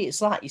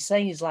 It's like you're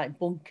saying, he's like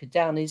bunkered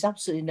down. He's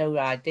absolutely no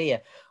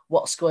idea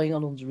what's going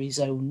on under his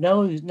own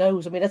nose.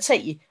 I mean, I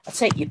take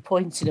your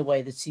point in a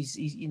way that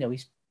he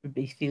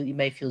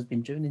may feel he's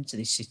been driven into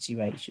this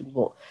situation,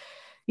 but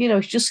you know,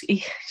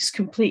 he's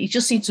completely. He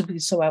just seems to be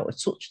so out of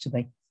touch to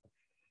me.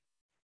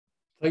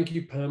 Thank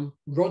you, Pam.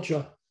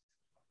 Roger.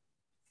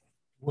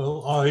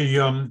 Well,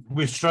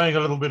 we're straying a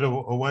little bit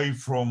away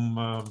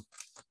from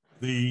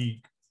the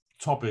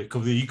topic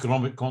of the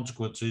economic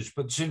consequences,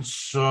 but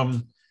since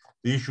the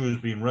issue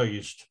has been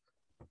raised,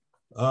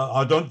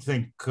 I don't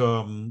think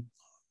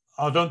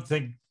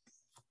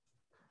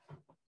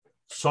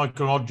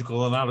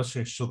psychological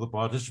analysis of the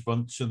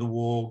participants in the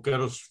war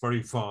get us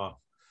very far.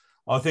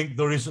 I think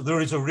there is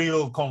a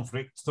real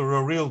conflict, there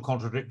are real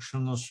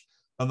contradictions,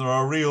 and there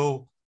are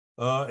real.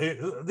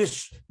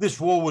 This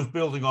war was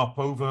building up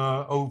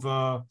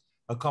over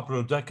a couple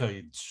of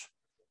decades,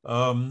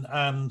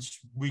 and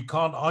we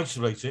can't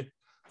isolate it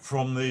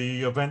from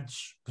the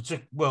events.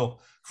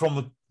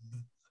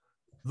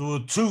 There were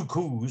two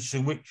coups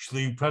in which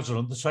the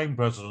same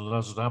president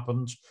as it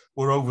happened,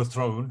 were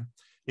overthrown.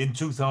 In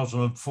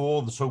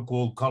 2004, the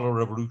so-called Color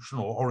Revolution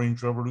or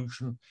Orange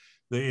Revolution.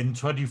 In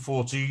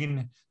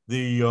 2014,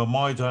 the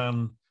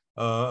Maidan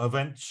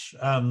events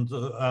and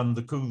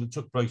the coup that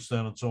took place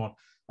then, and so on.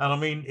 And I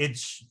mean,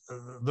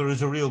 there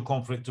is a real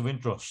conflict of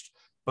interest.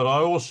 But I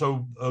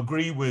also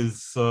agree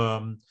with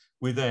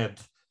Ed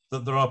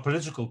that there are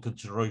political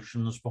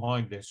considerations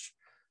behind this.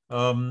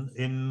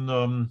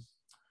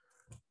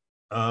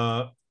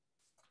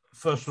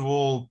 First of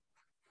all,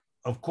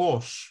 of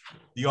course,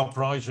 the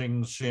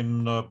uprisings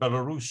in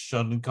Belarus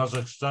and in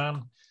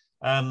Kazakhstan,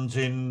 and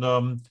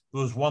there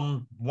was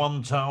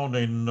one town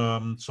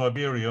in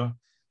Siberia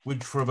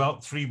which for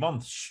about 3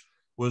 months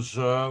was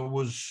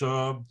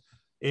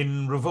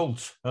in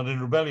revolt and in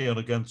rebellion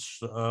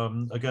against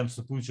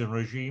the Putin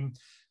regime,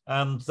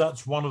 and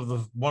that's one of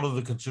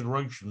the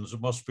considerations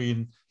that must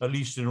be at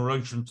least in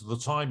relation to the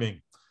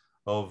timing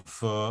of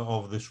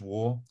this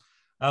war.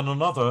 And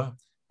another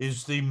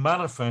is the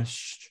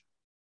manifest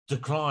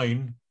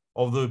decline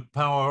of the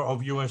power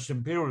of US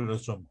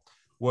imperialism,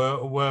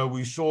 where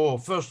we saw,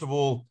 first of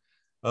all,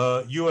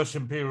 US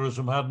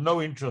imperialism had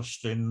no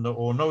interest in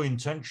or no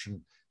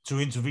intention to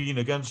intervene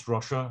against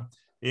Russia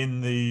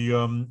in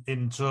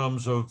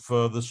terms of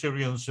the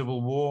Syrian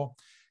civil war,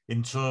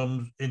 in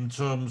terms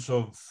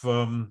of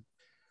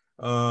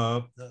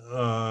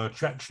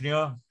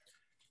Chechnya,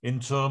 in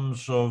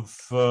terms of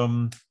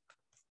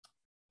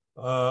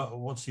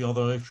what's the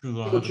other issue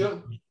that Georgia. I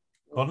had?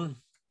 Pardon?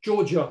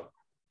 Georgia.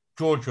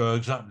 Georgia,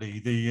 exactly.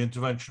 The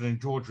intervention in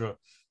Georgia.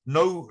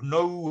 No,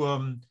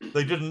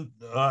 they didn't.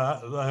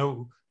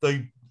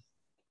 They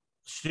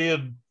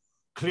steered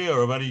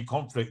clear of any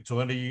conflict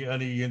or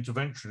any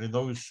intervention in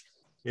those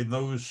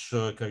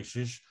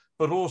cases.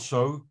 But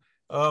also,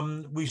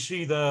 we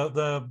see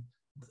their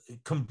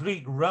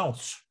complete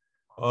rout.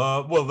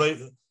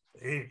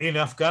 In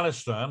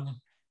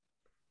Afghanistan,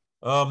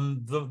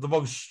 the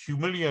most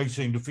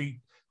humiliating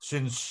defeat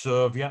since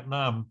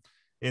Vietnam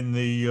in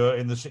the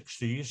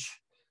 60s.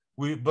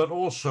 But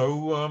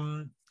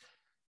also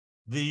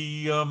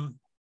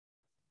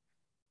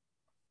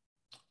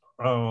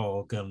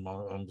again,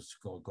 I'm just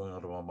going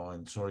out of my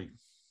mind. Sorry.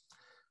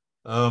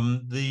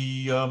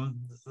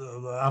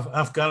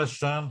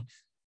 Afghanistan.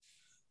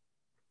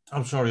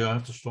 I'm sorry, I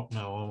have to stop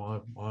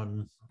now.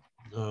 I'm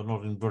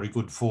not in very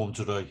good form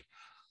today.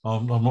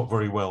 I'm not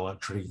very well,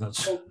 actually.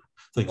 That's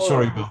thing.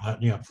 Sorry about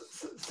that. Yeah.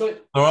 There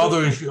are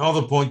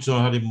other points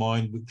I had in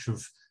mind which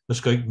have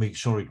escaped me.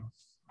 Sorry.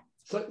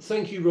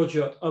 Thank you,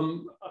 Roger.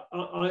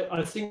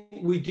 I think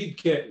we did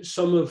get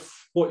some of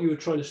what you were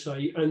trying to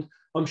say, and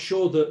I'm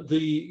sure that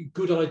the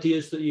good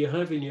ideas that you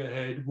have in your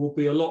head will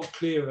be a lot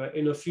clearer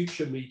in a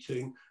future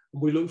meeting.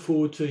 We look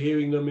forward to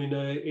hearing them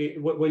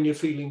when you're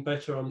feeling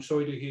better. I'm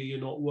sorry to hear you're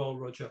not well,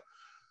 Roger.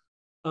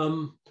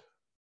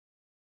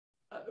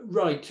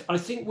 Right, I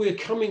think we're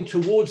coming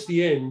towards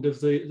the end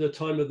of the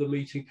time of the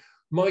meeting.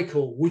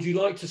 Michael, would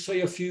you like to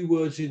say a few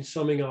words in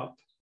summing up?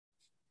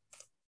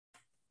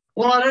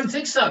 Well, I don't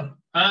think so.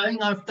 I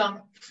think I've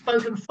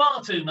spoken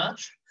far too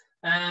much.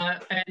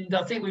 And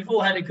I think we've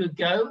all had a good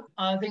go.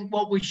 I think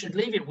what we should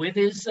leave it with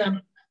is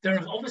there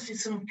are obviously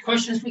some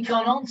questions we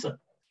can't answer.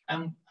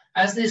 And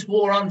as this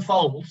war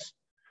unfolds,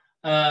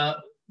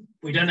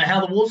 we don't know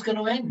how the war's going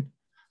to end.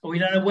 We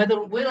don't know whether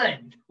it will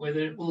end, whether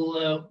it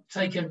will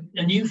take a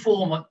new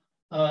form.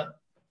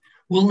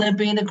 Will there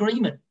be an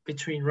agreement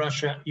between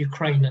Russia,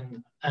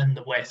 Ukraine, and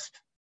the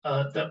West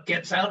that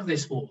gets out of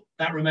this war?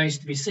 That remains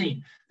to be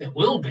seen. There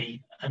will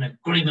be an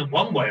agreement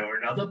one way or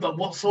another, but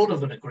what sort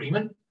of an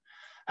agreement?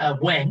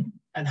 When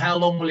and how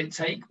long will it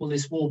take? Will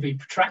this war be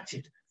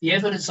protracted? The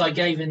evidence I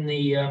gave in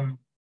the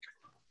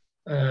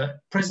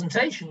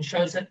presentation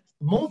shows that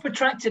the more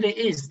protracted it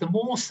is, the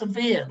more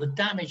severe the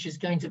damage is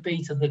going to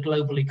be to the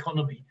global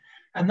economy.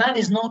 And that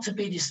is not to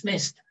be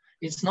dismissed.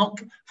 It's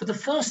not, for the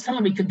first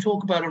time, we can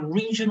talk about a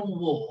regional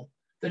war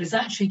that is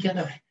actually going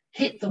to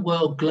hit the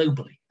world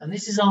globally. And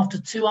this is after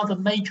two other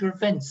major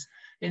events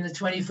in the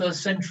 21st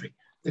century,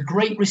 the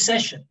Great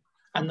Recession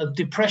and the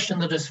depression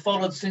that has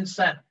followed since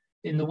that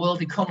in the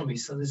world economy.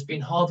 So there's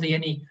been hardly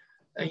any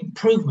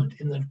improvement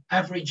in the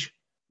average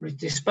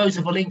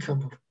disposable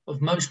income of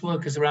most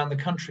workers around the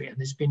country. And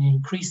there's been an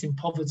increase in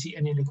poverty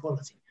and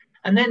inequality.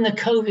 And then the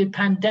COVID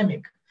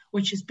pandemic,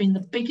 which has been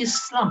the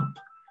biggest slump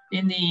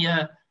in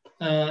the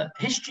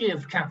history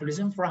of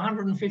capitalism for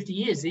 150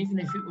 years, even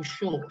if it was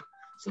short.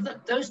 So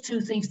that those two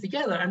things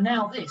together, and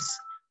now this,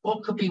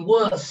 what could be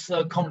worse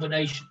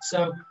combination?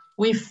 So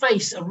we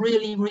face a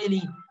really,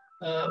 really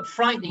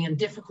frightening and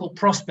difficult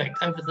prospect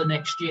over the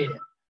next year,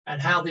 and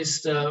how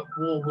this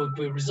war will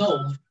be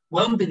resolved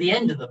won't be the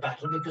end of the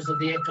battle because of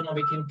the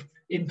economic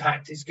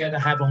impact it's going to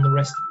have on the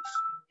rest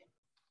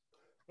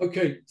of us.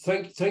 Okay,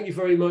 thank you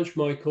very much,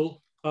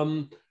 Michael.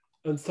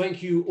 And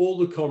thank you all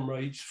the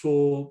comrades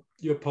for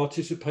your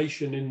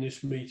participation in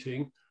this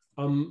meeting.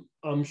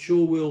 I'm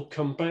sure we'll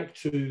come back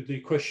to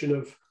the question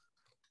of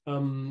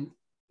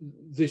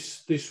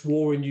this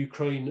war in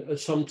Ukraine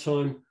at some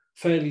time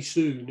fairly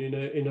soon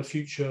in a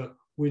future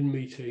WIN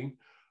meeting.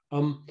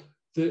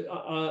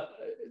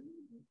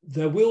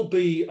 There will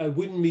be a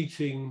WIN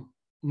meeting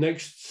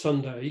next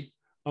Sunday.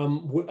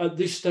 At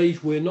this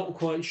stage, we're not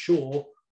quite sure